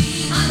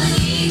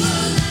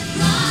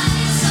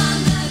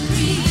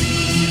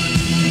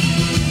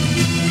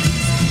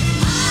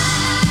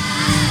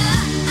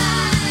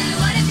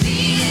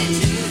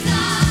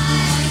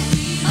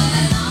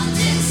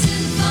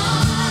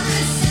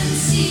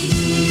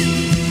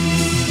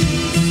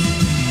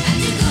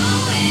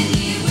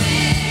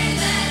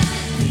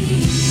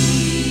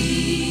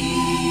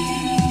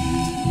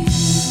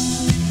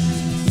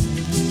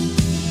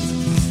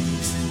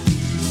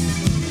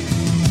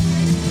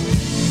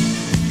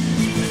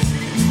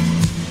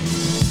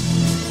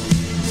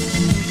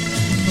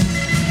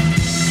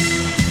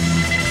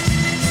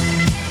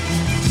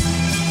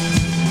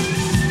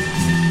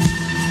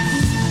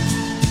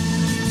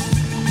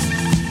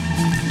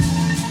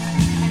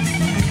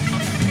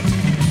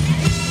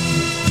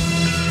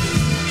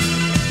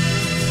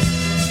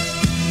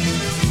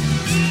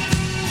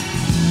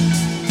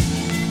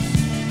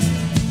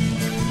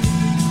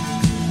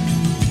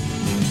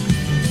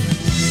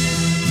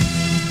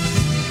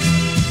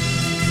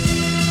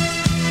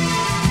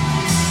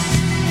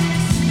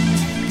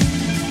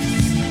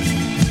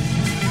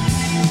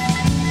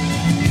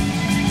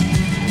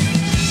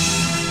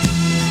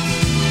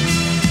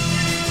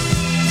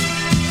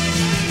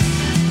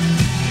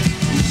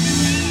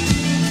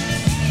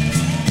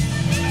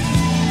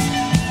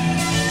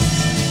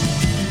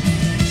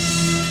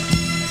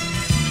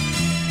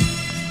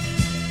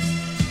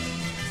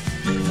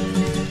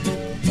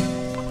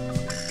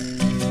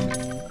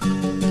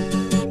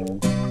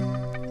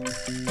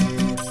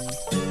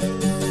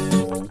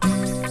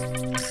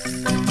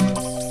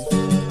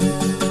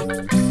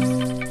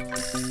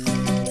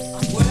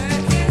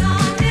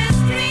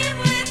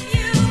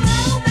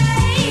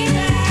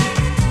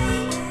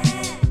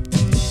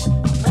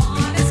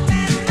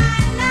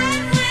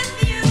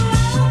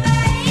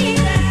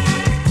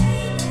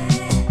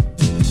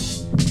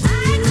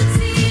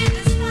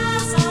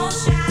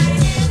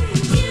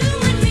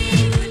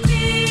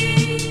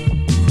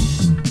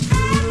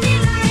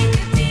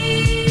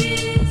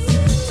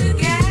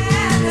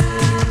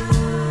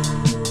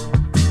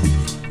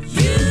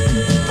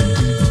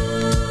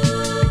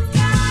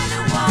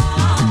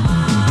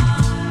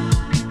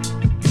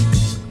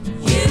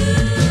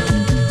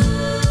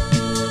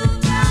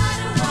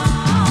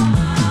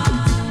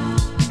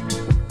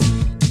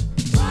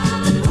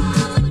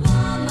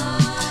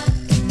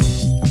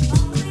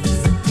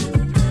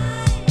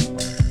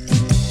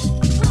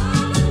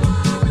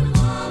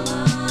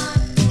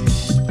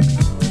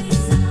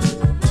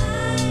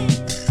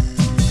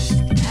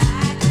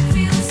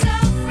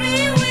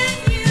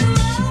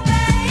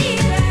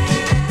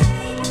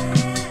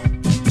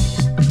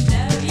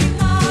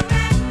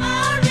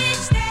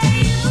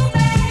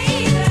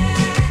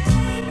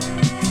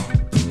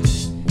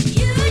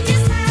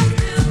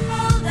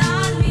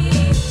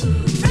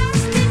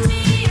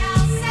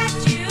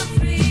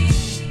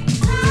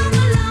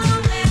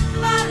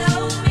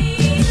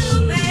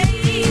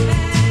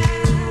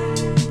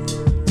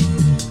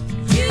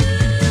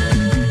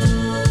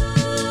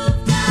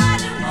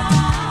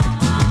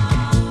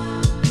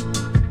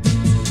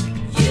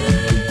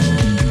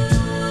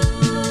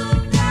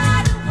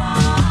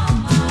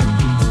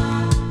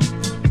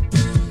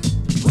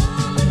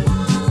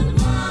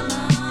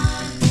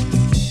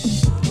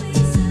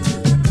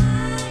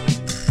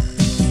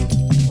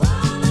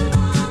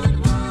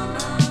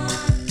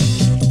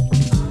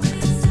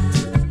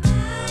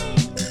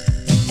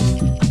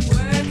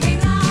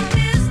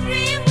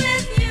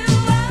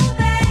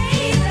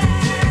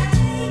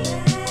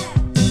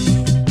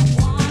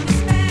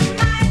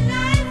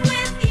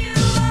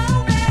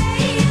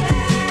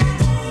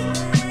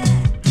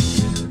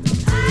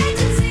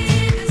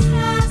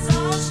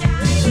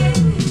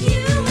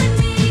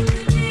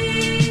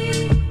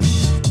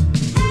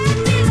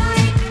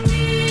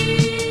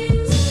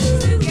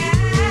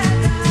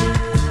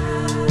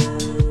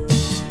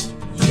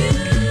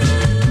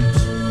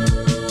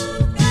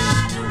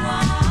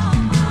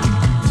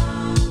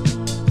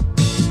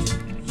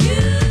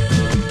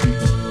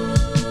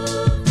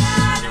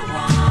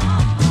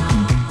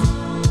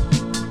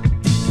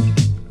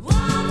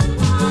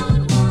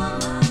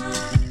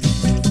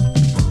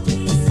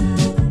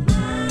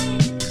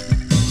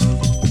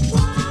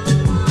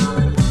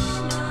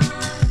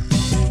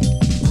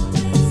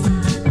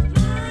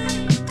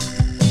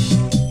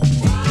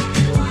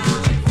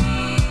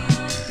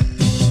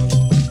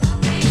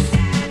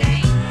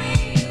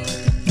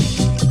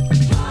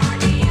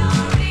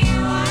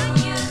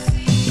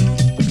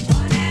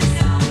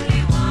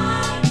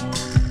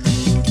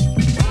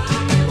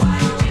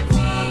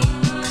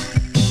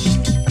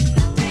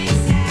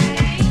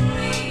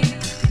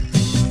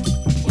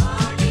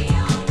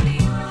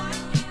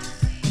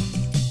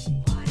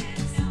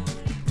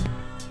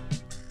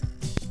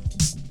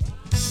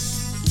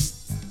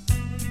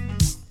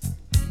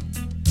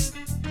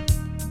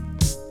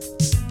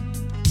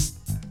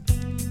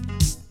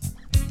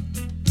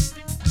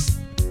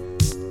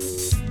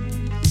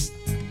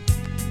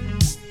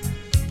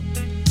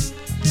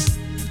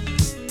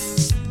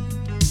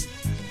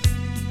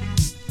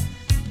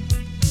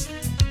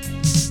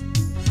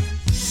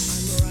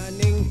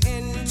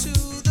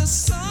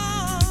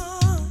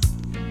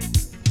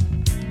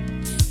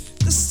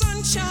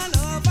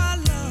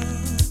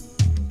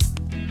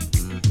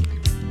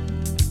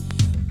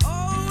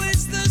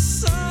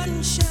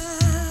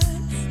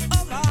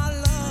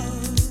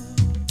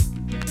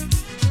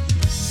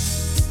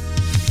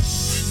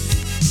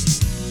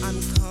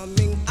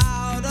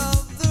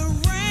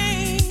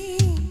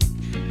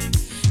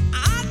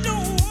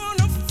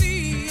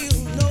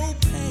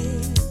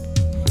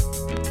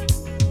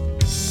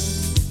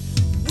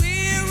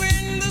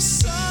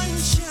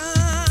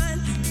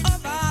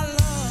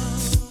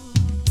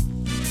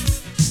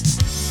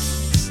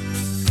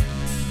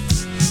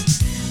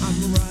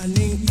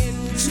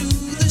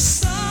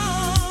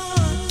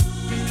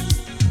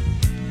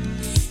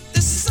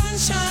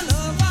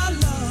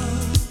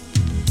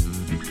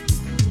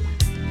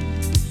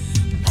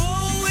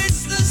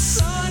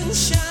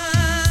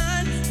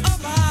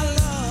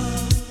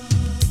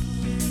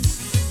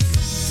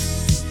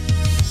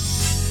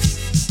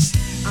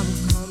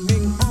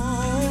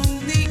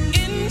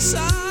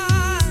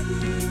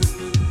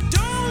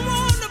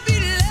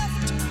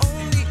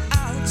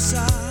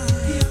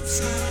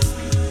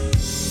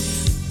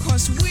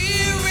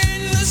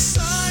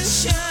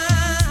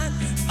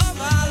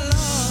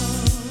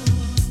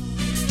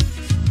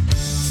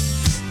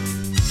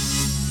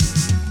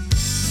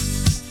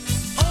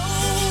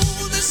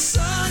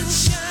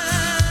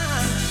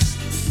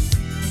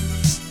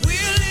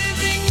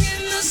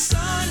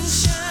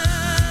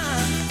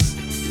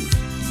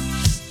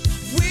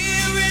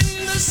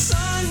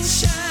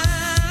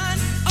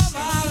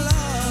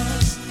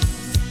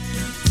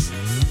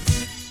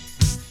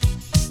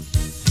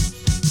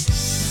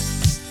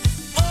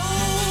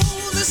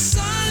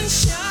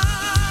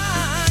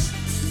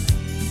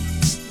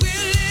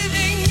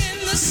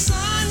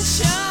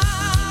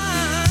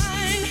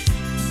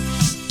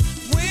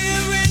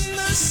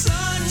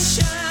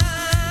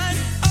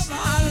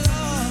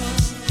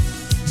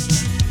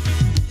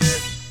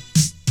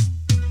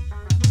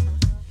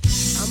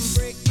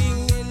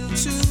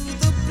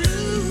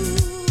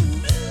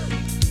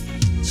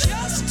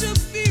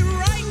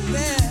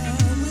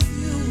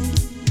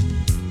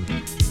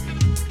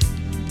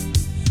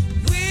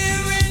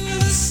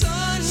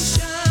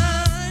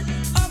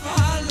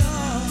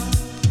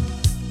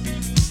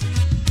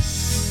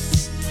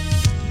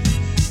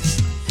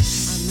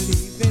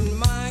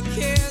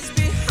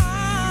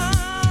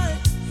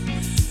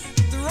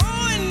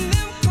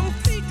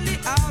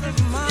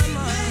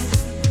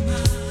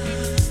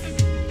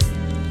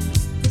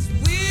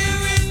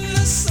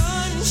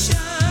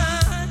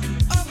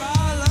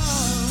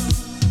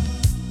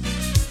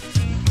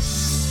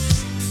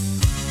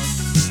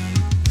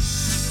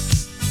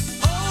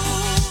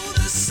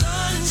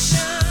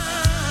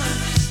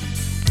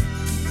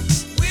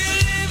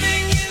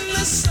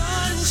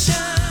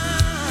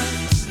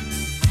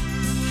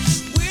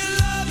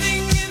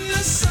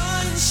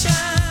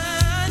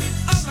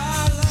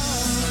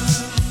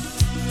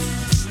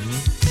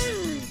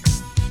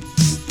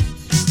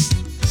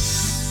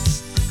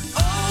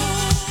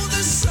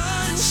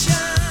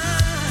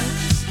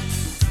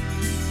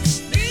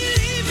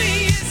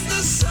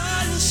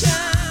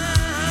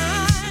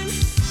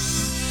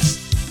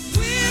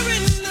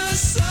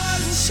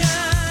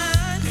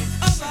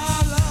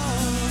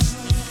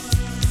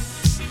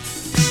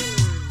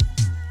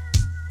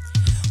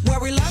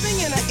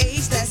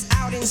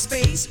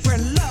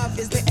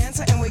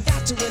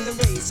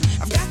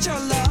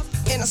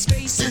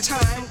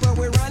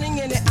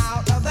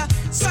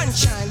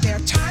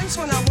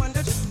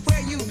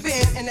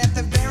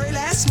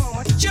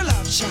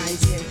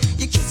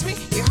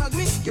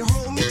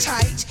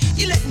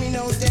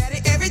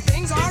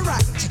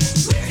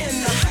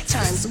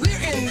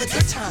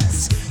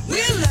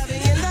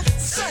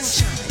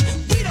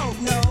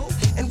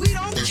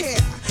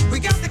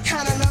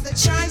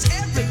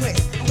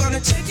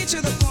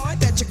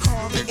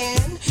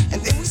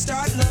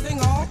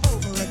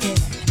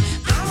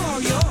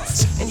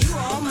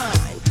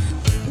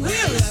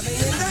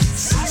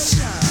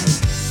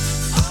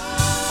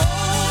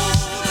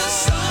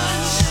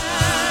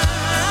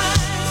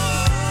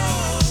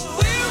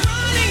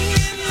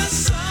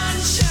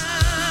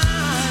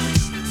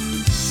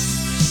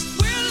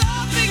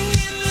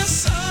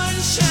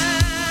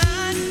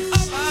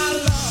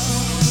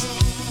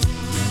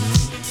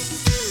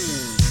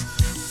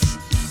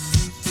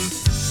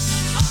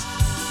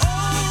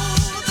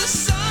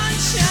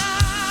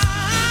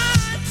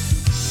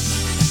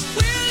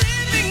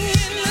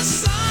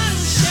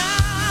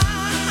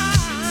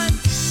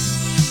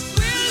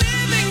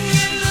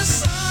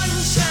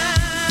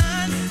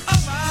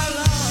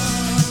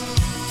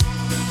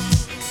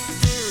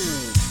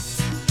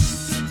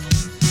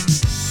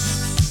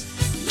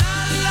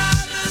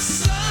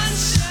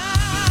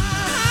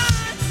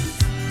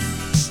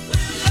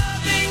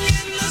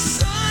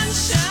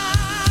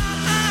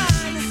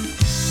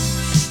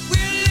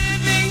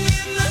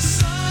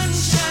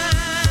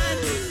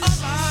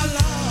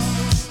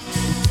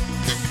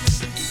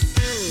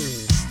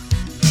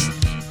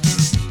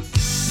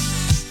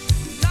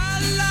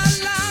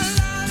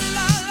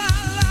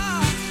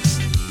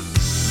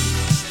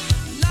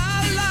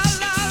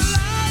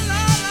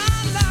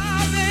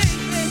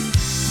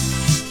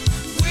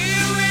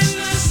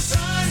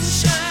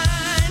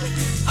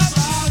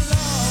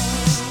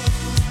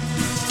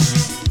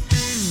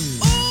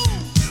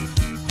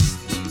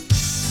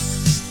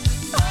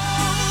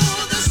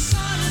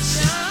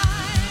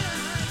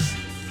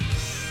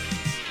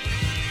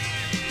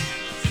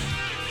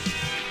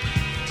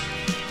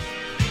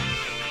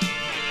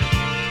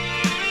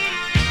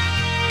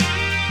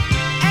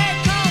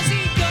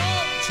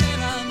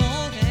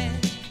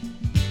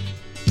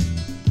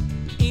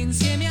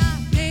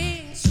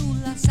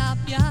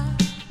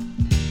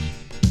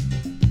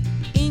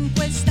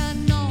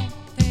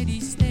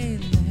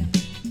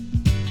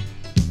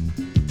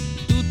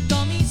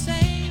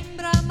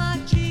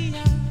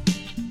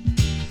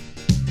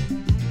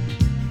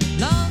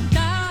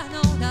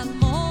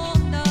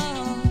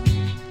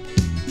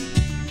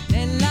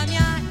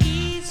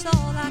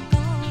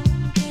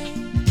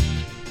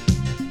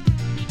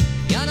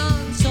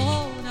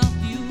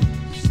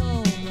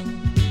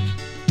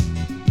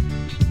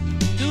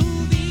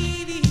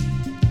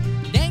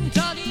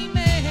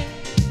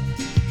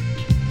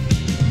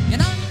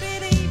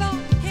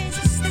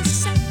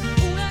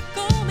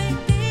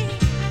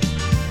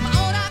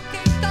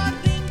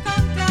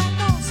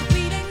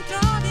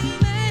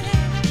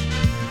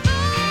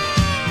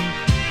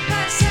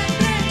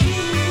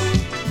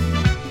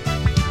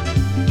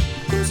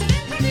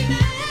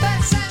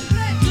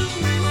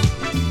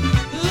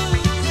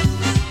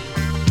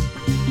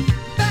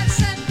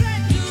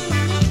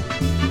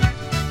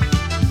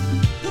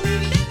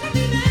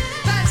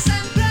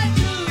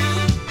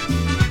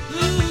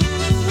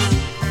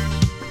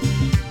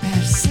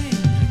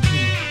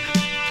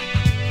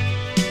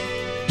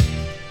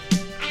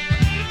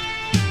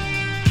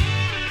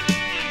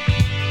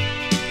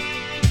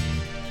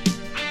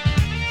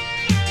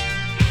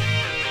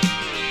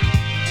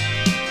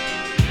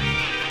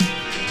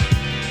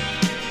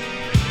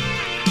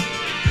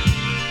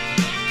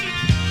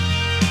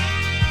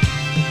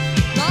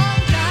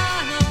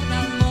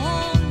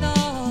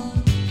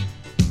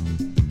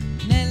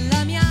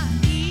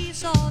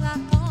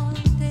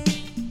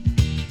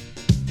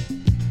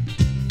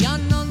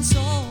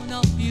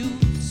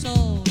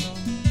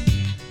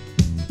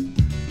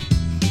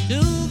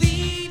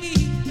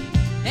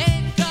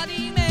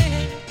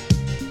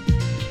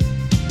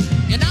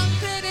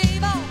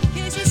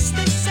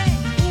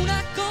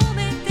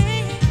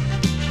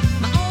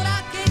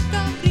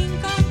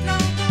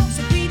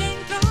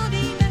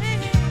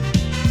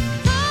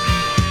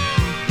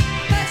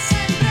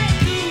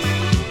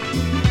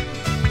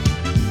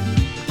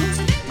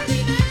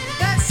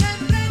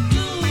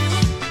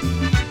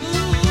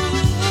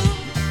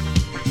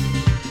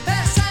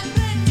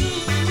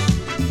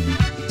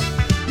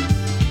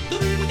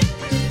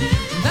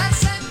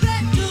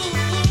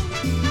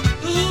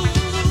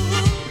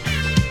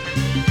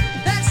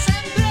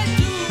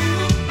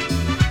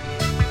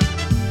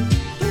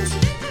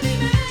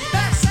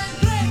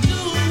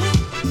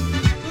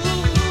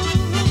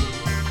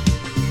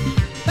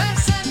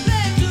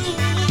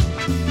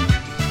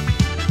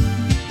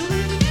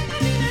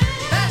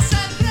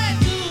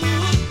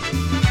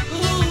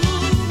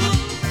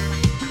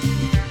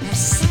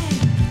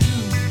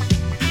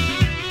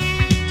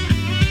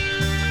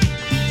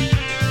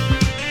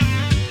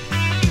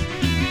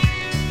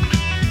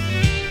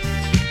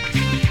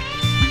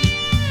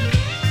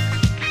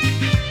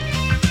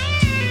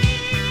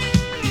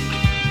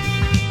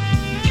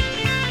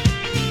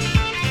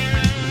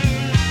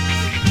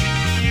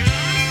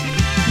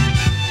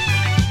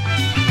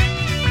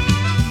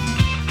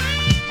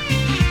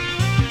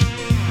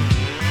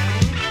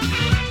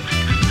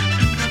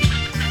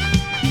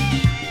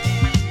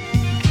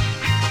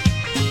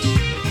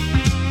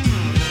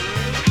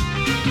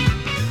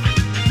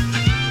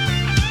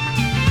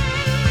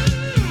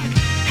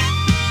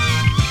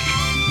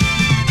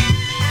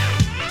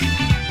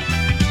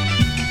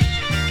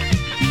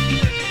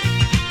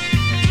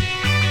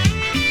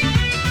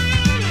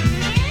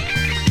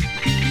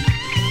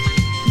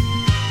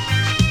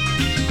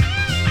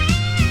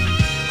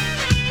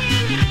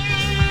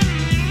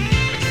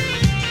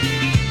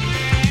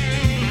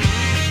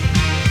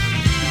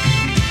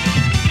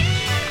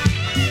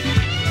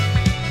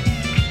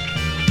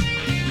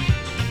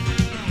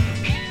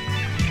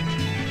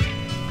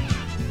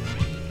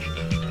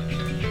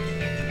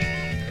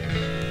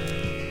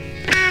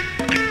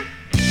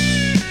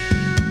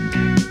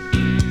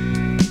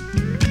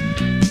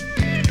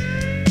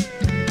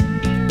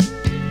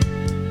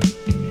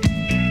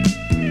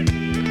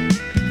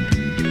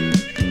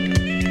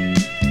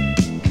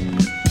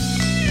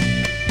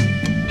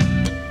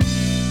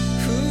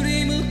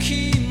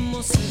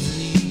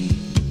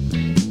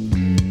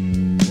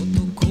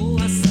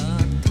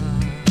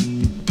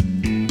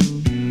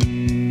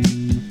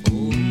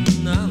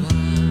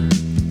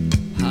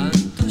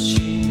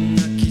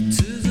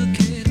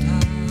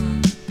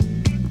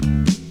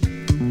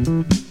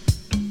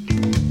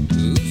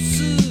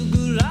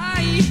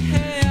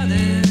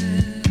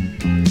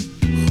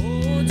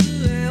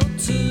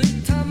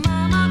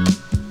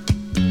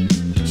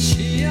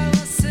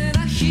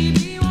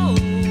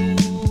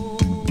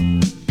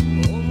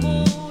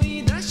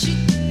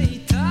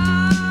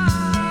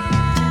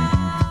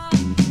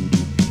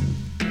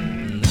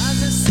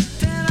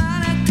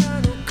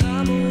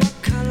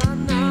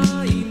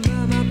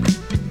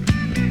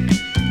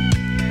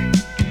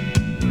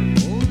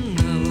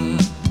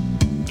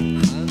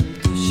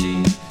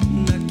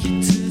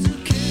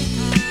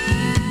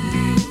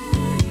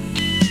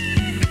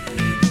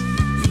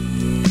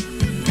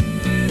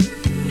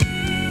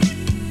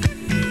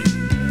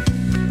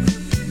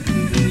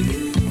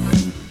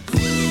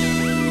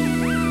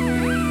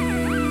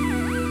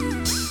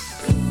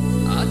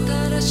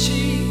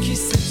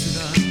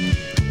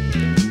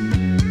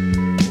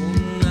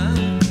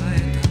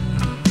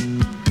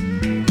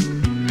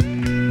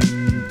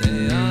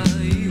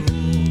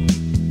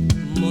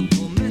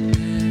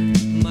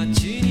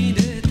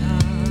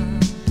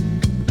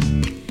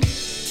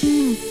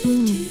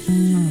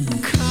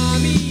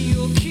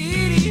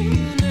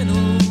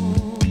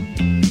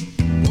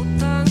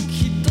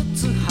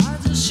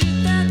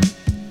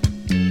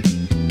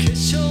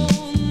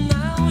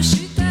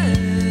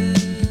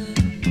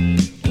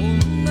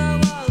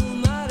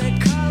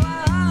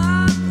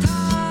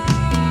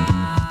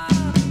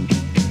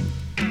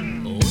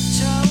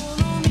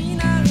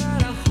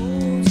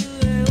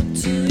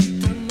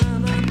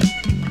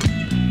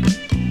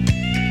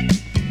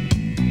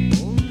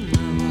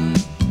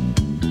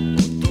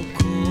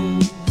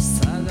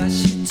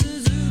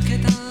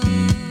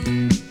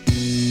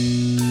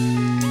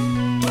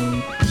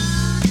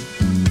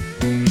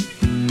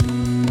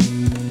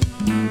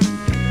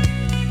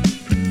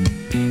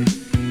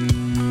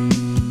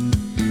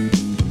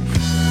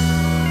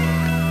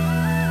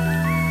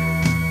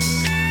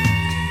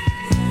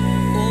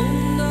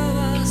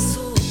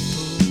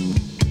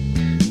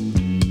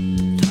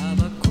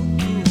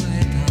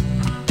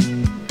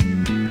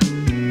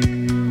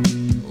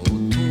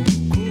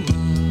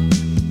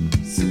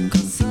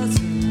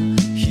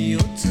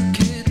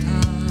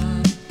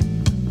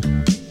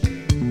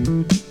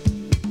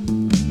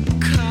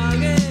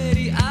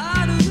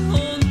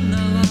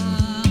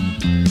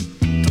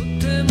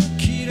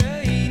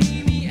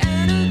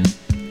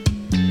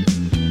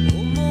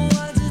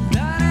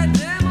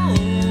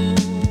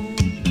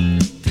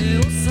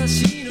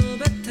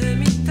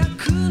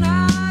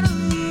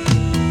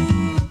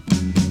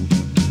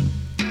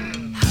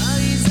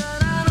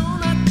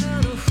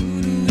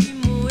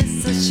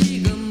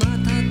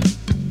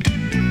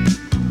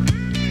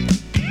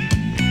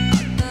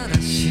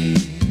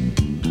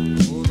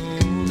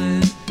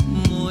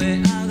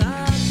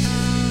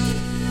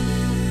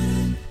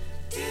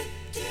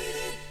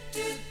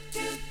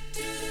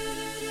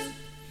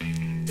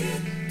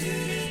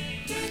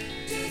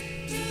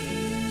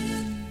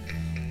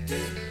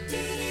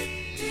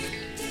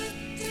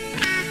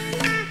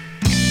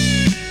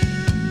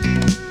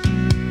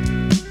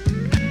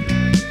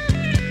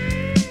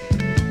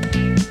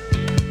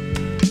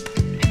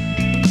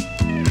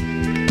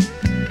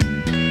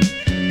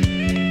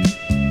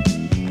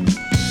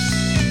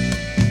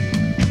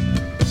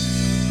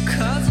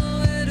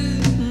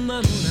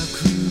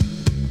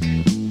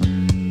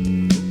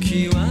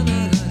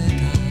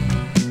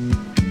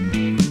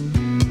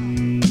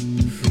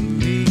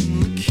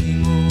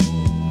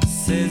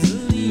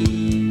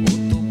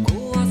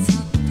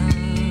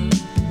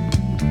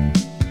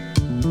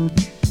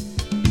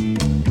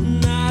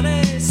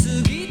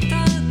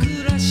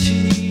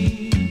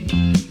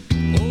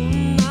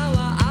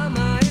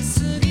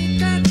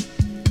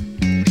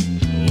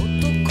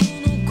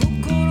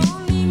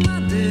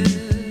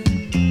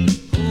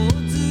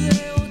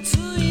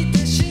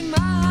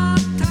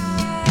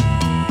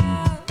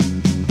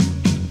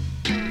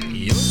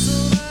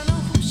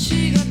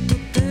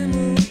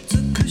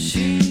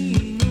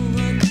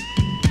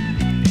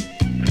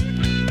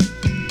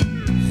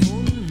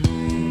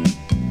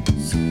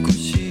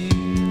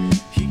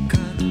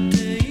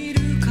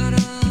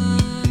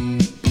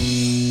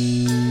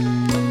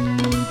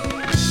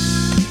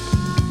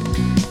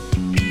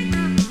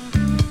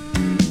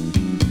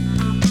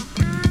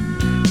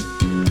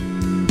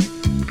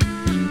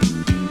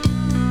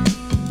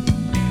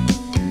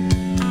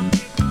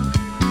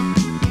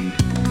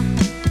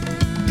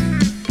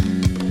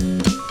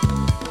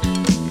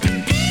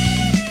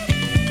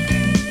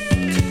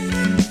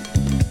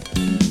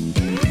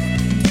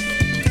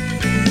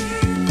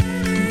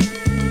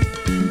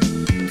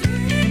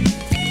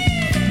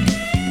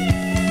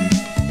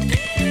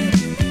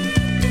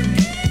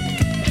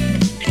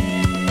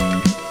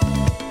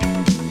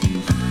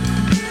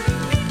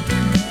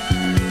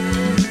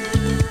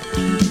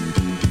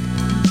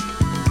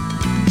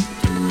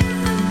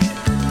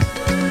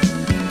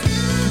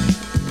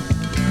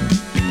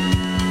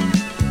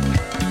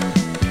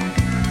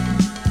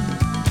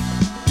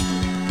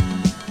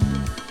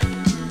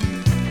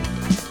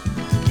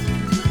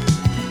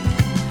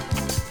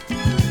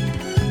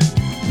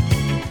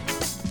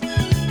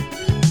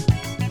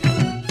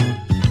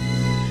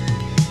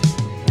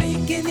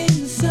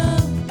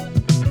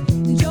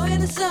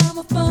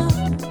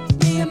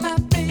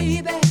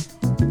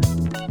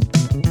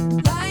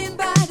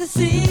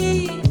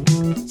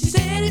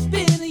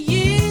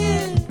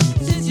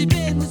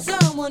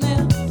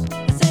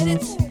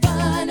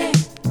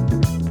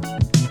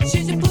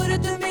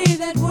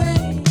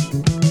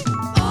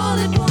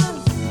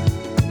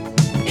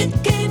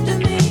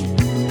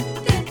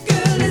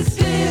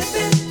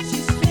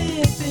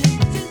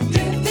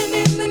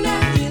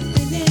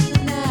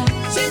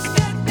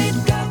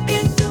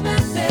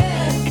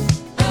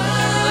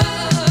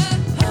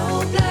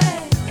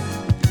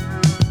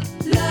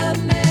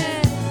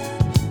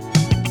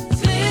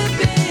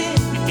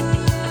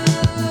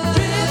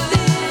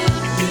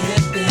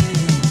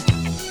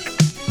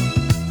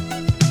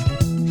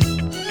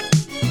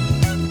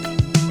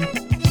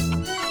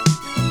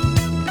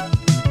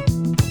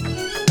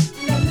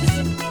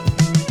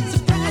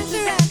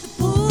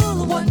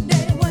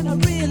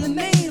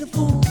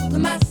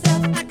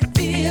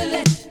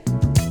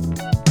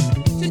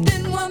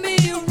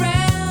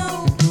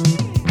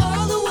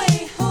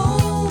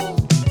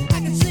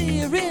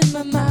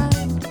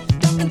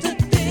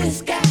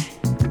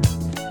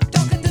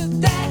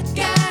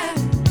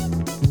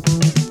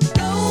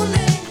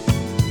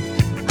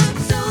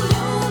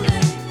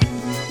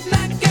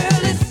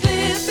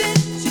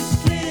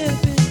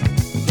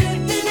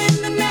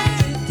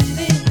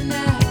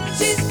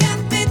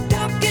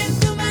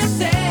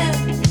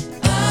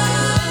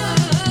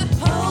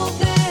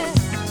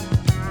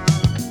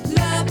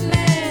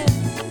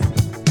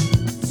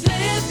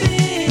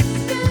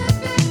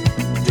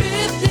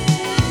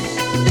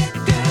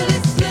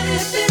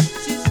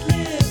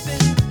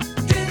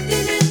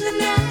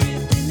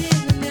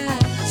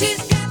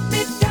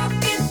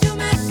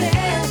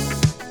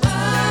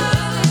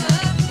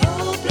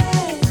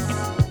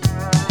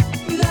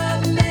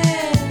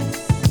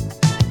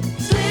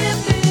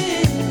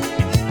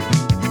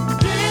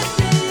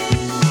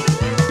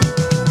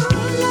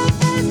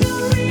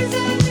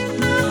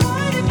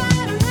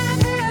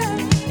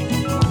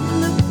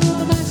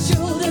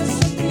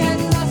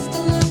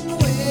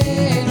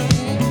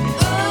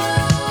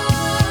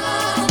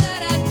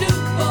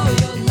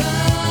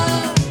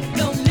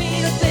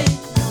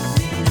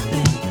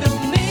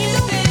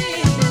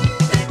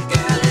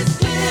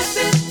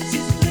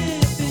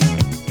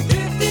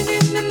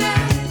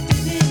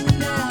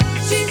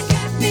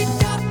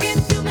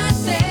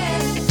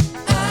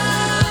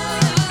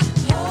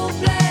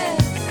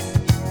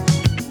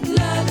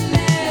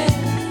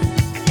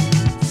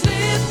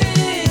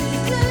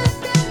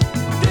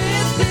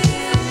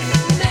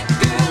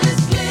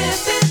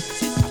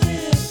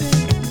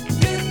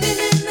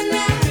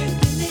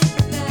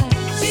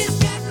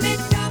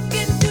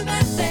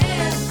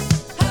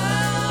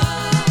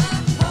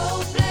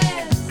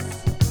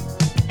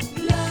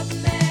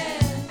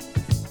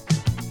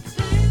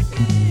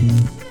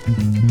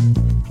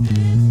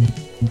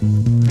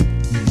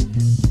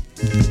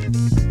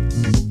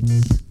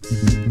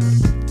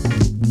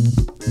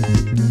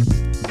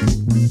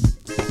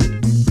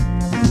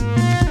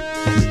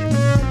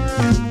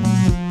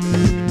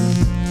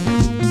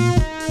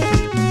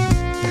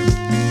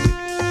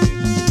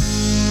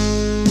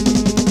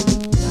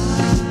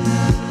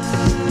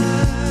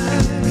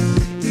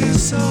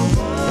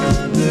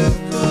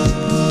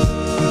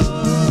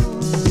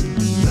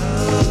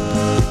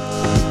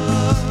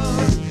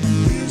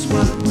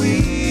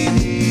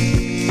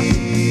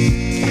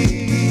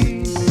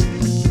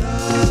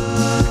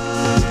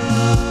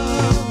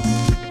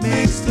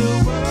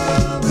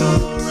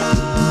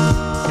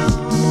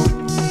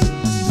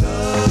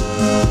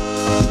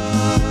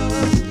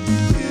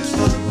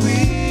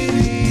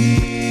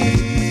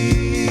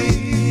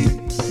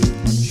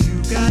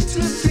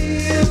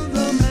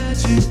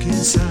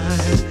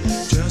 inside.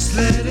 Just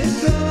let it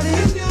float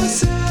in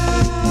yourself.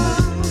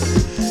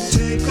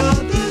 Take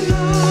all the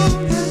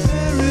love that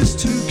there is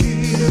to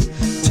give.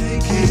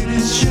 Take it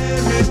and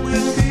share it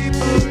with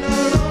people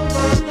all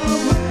over the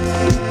world.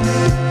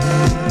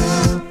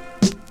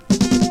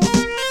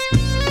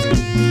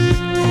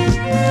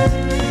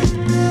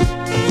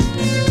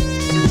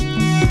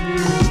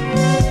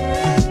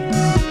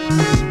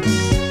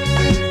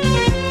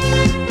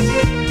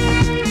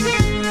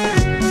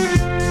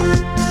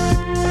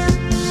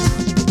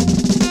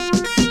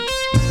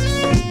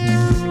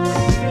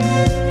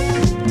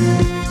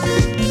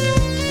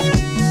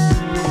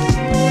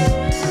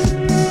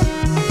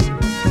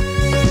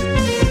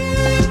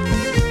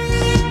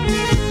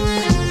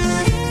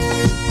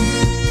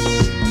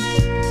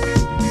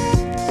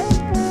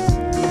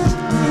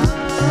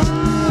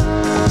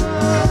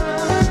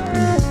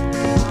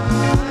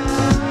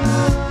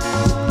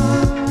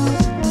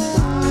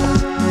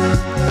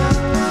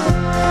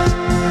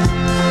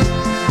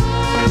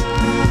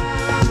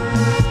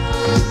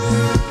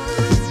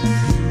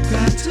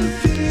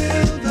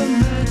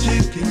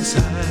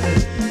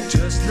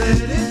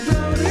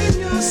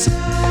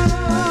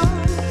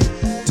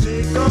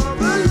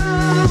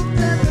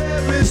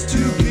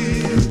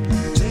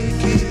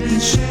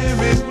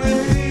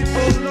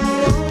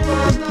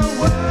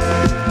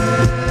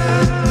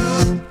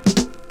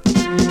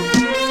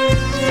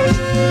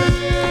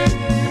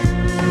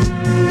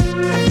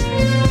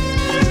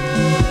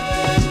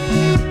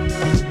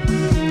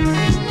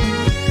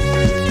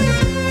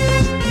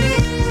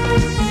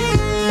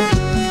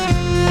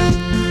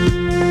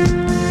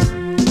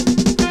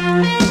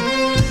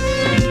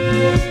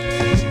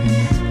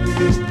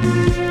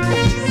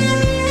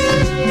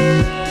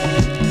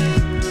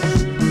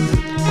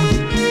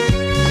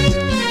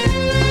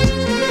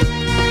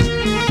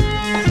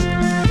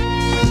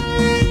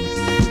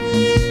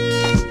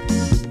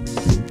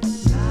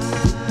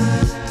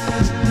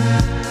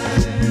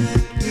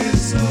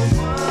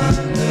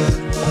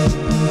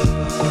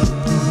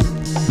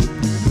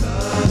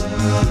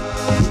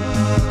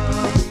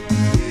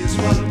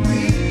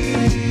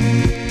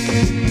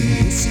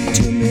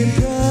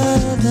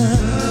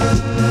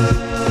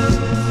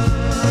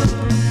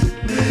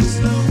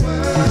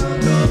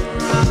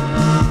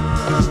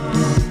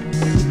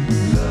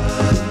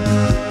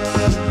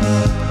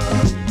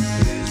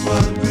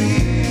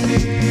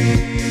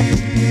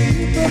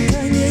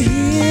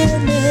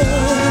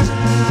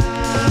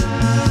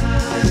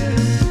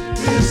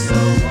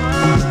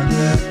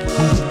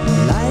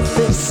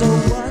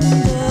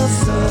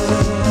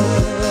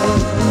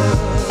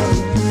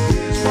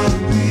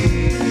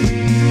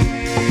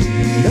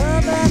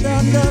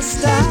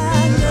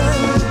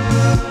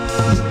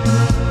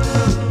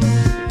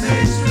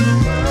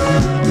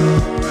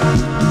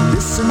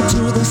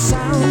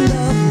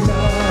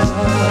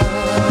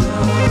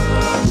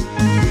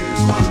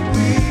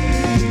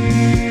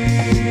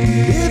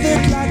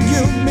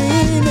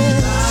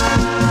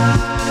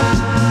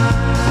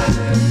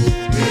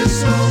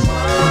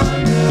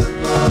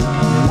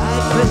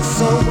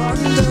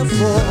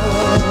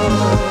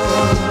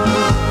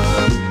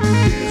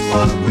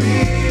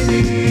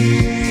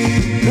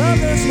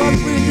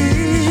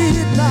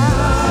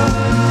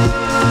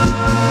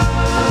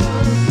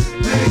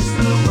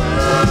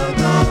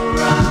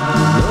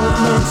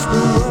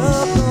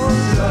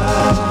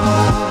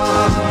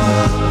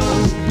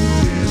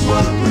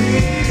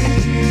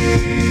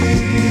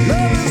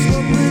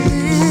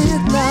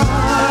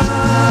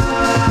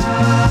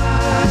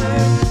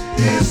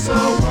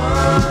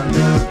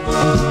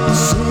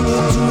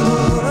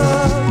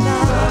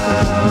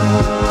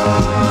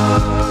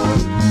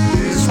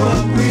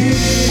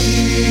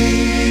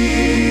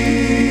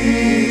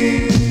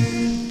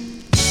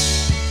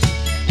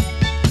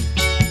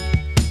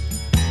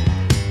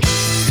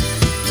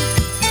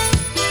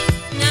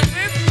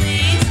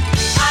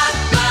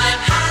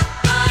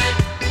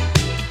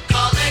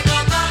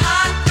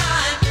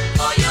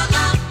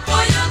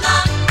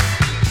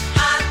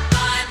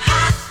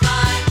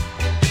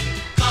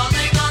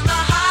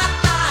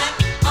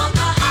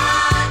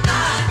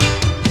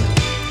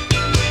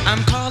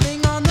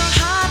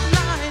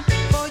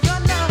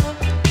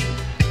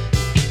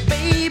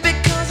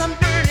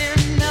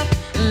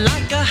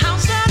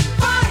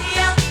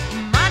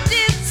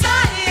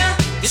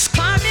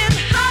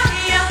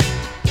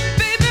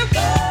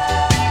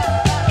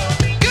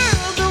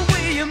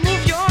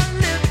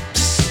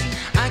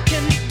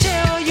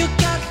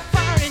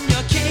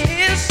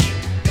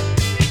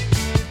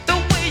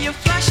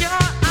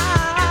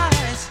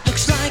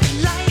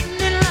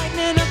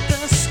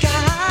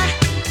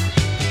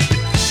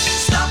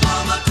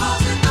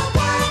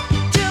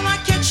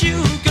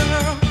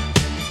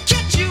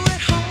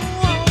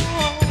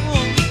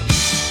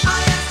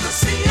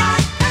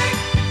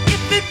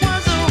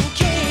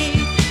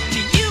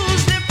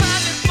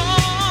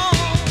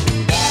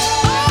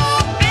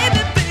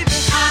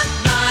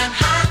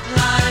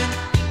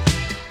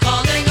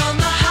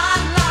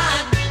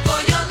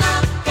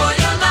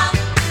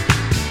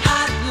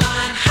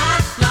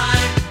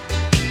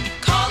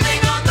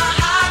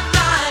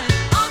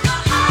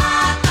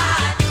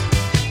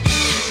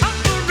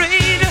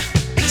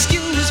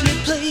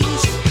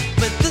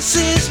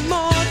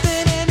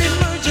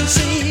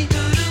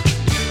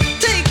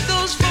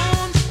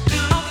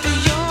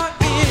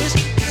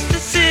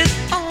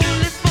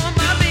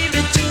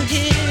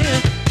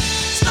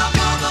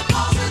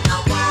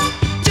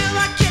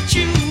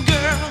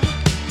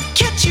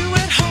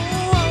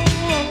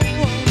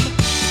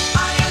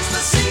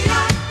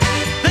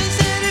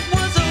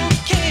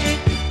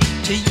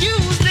 to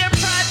use their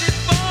private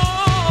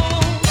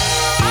phone.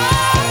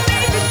 Oh,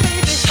 baby,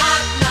 baby.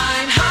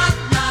 Hotline,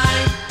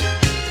 hotline.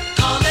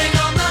 Calling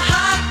on the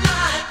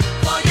hotline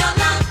for your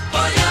love,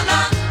 for your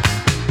love.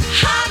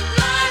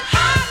 Hotline,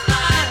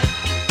 hotline.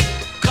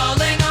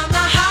 Calling on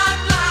the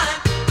hotline,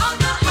 on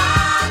the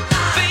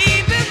hotline.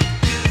 Baby,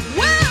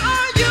 where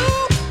are you?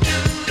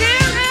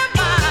 Here am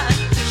I.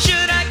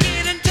 Should I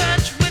get in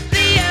touch with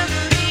the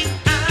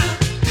FBI?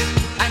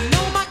 I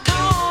know my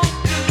call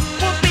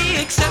won't be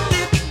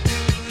accepted.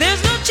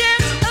 There's no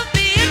chance of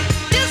being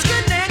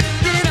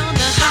disconnected on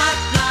the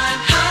hotline,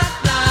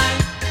 hotline.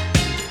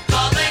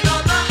 Calling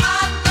on the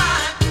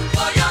hotline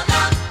for your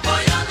love, for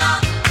your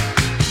love.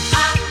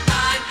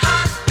 Hotline,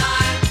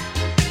 hotline.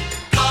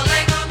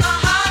 Calling on the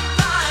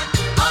hotline,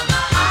 on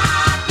the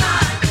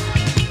hotline.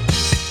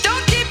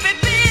 Don't keep me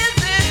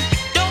busy,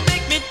 don't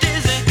make me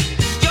dizzy.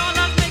 Your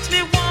love makes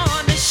me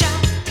wanna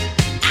shout.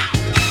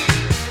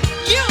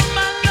 You're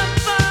my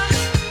lover,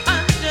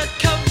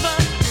 undercover.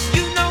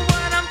 You know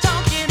what I'm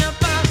talking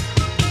about.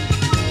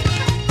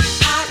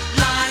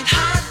 Hotline,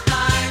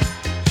 hotline.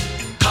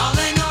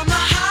 Calling on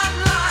the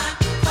hotline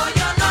for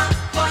your love,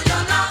 for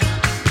your love.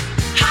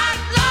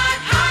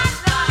 Hotline,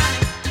 hotline.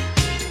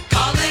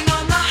 Calling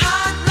on the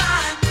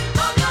hotline,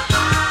 on the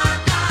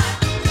hotline.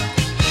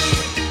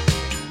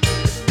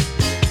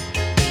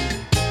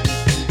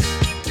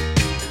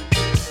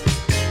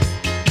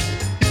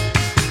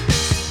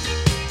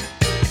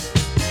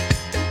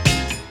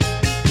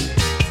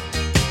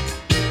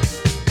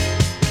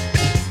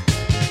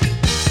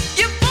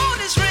 Your phone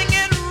is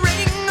ringing,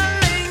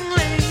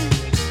 ring-a-ling-ling.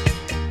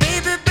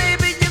 Baby,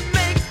 baby, you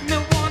make me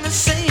wanna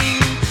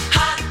sing.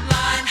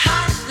 Hotline,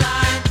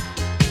 hotline.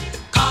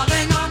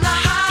 Calling on the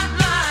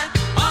hotline,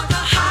 on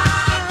the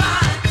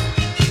hotline.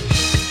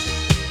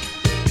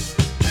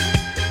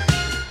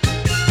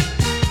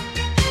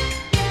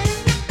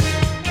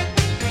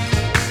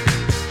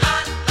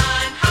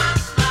 Hotline,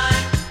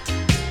 hotline.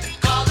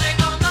 Calling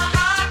on the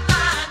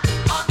hotline,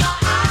 on the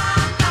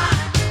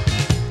hotline.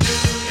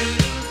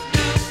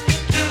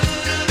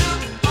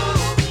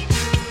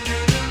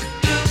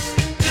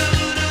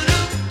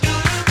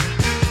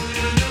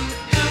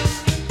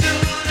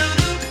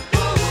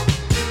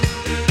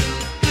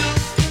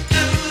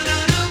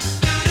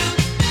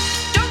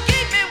 Don't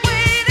keep me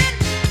waiting.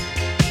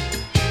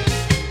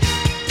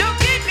 Don't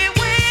keep me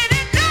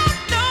waiting. No,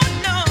 no,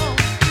 no.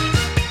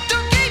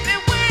 Don't keep me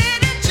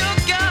waiting,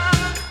 sugar.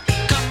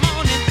 Come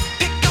on and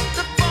pick up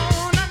the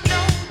phone. I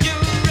know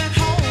you're at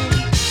home.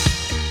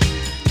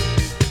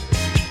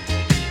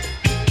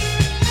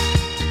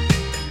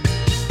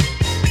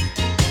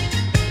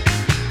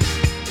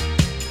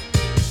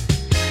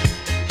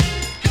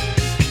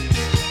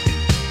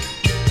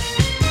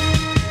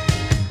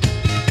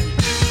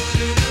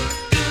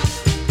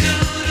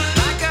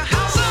 Like a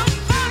house on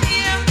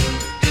fire,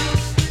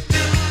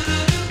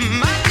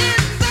 my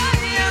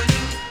desire,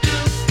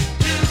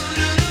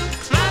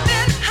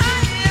 climbing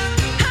higher,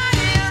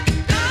 higher,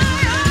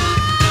 higher.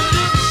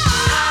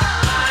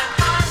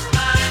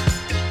 Hotline,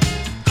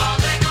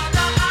 calling on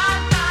the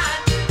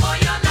hotline for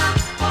your love,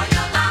 for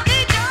your love.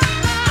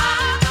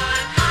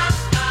 Hotline,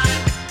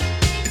 hotline,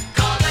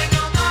 calling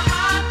on the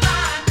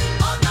hotline,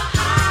 on the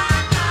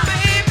hotline.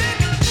 Baby,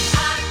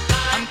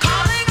 I'm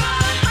calling on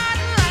the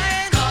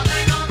hotline,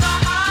 calling on the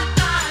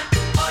hotline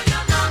for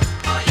your love,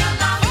 for your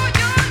love, for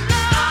your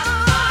love.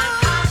 Hotline,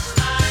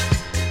 hotline,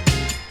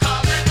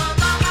 calling on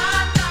the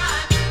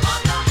hotline,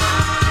 on the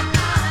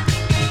hotline.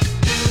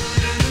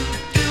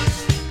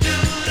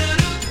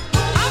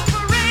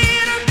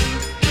 Operator,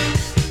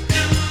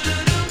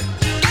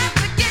 got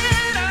to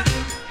get her.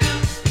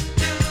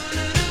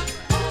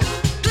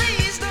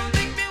 Please don't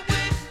make me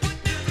wait, put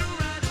me through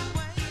right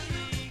away.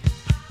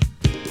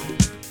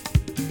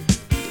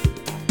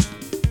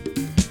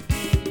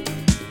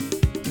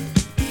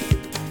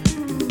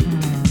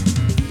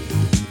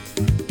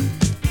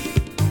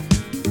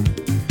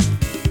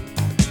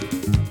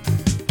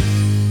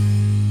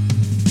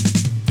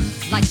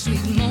 Like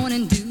sweet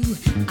morning dew,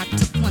 I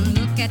took one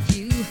look at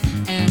you,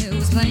 and it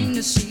was plain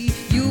to see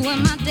you were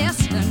my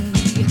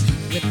destiny.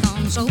 With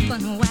arms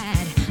open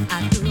wide,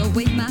 I threw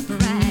away my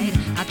pride.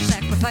 I'd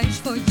sacrifice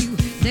for you,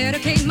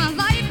 dedicate my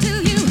life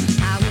to you.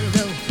 I will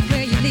go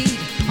where you lead,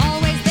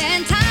 always there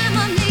in time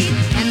of need.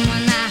 And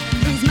when I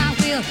lose my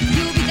will,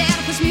 you'll be there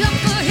to push me up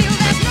the hill.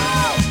 There's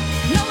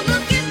no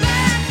looking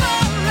back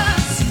for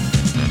us.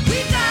 We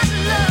got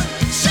love,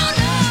 show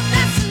love,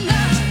 that's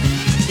enough.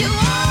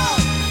 You're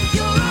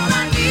all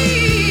I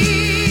need.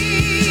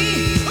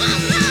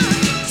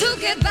 To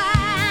get by.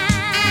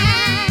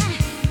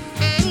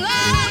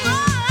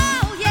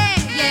 Oh, yeah,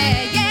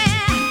 yeah, yeah.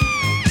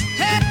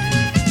 Hey.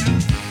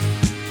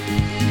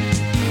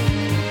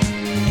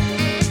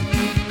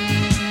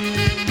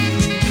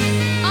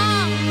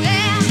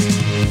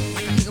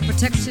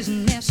 protects his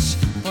nest.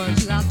 For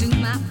you, I'll do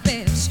my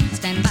best.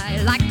 Stand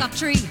by like a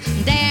tree.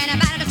 There ain't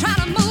nobody to try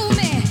to move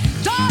me.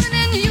 Darling,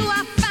 in you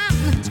I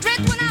found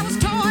strength when I was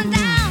torn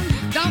down.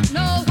 Don't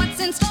know what's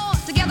in store.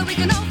 Together we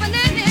can open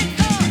any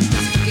door.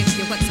 Just give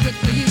you what's good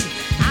for you.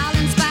 I'll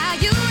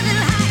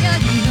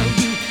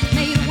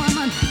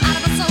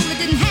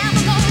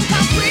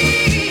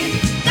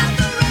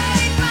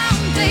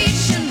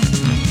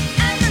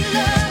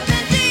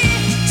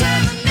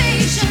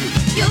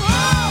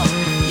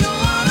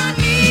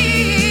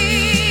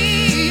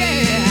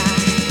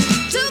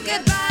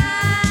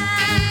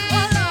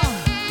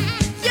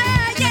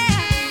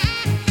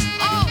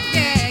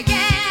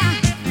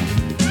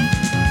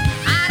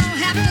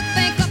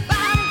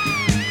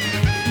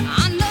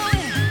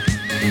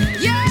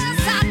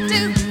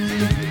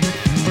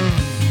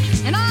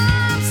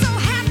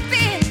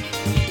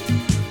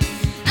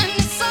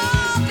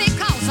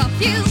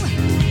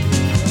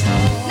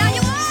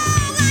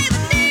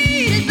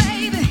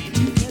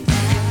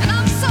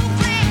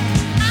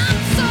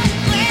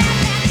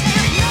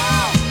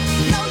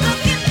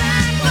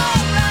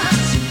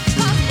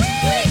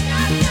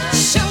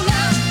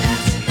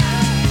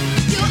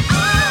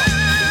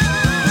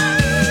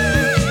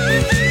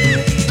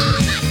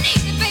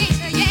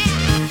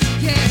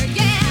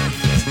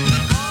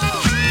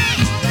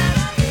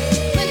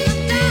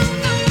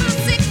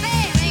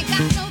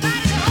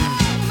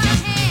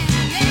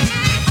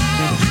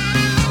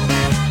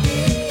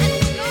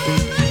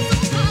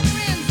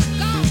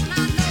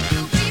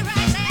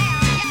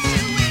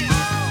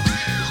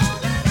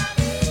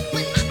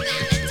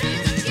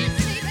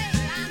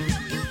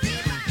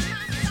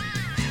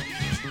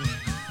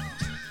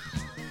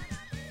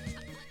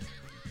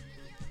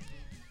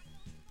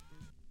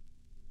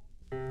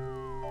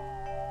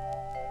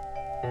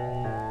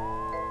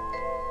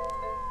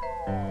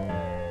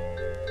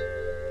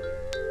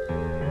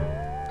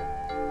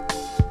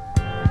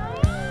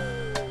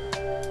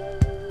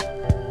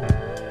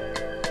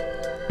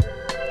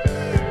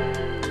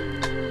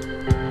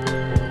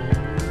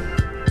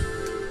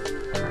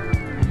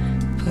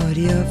Put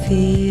your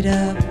feet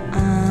up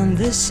on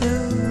the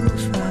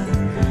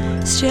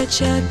sofa.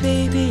 Stretch out,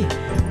 baby,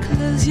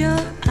 close your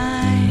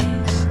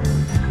eyes.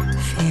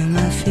 Feel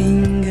my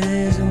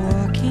fingers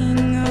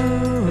walking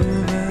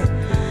over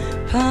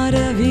part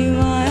of you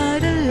I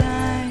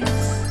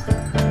idolize.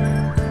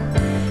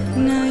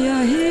 Now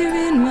you're here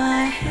in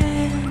my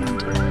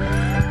hand,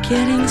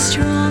 getting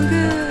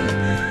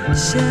stronger,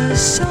 so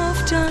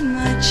soft on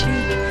my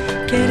cheek,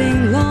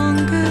 getting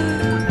longer.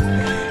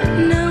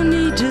 No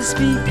need to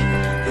speak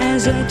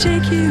as I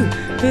take you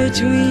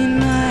between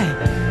my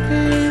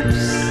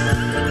lips.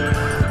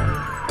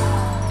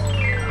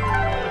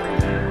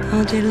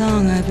 All day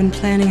long I've been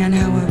planning on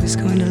how I was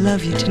going to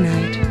love you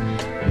tonight,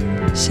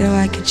 so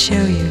I could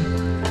show you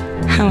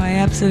how I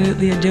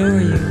absolutely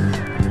adore you,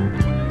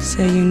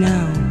 so you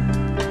know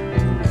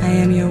I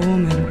am your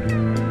woman.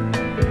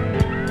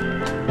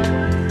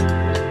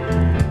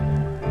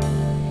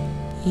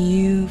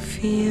 You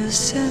feel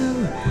so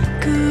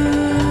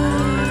good.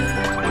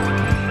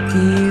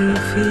 You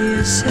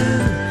feel so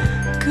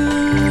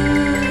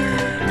good.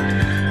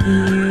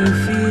 You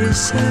feel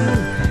so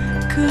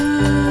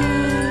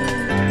good.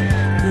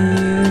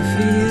 You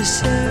feel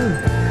so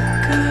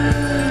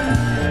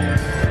good.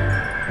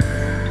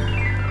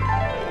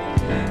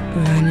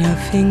 Run your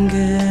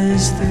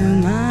fingers through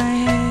my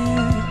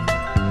hair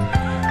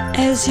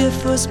as you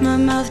force my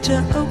mouth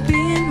to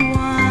open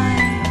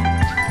wide.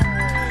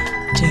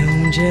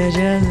 Don't you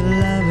just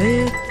love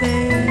it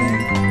there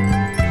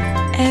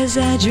as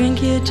I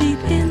drink you deep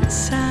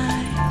inside?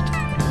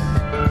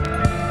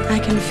 I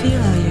can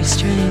feel all your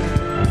strength.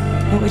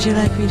 What would you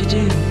like me to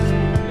do?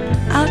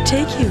 I'll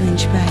take you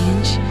inch by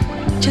inch.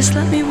 Just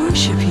let me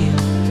worship you.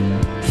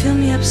 Fill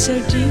me up so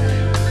deep,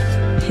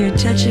 you're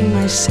touching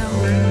my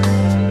soul.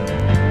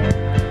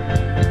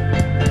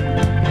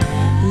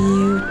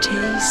 You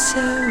taste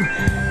so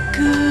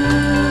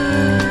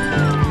good.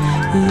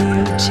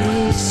 You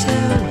taste so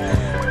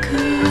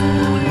good.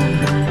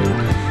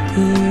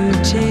 You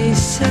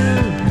taste so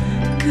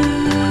good.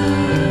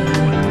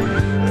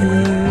 You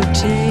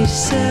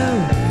taste so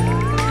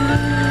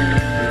good.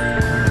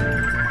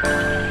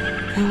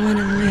 I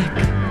wanna lick,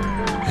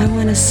 I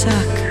wanna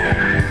suck,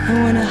 I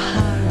wanna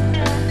hug,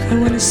 I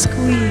wanna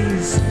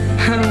squeeze,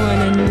 I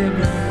wanna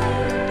nibble,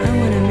 I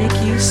wanna make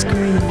you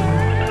scream,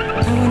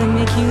 I wanna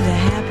make you the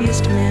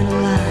happiest man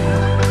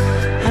alive.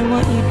 I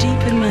want you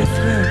deep in my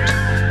throat,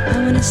 I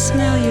wanna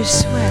smell your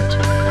sweat,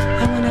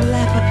 I wanna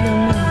lap up your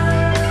milk.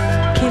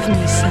 Give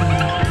me some.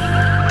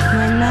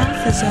 My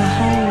mouth is a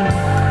home.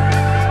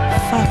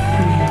 Fuck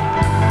me.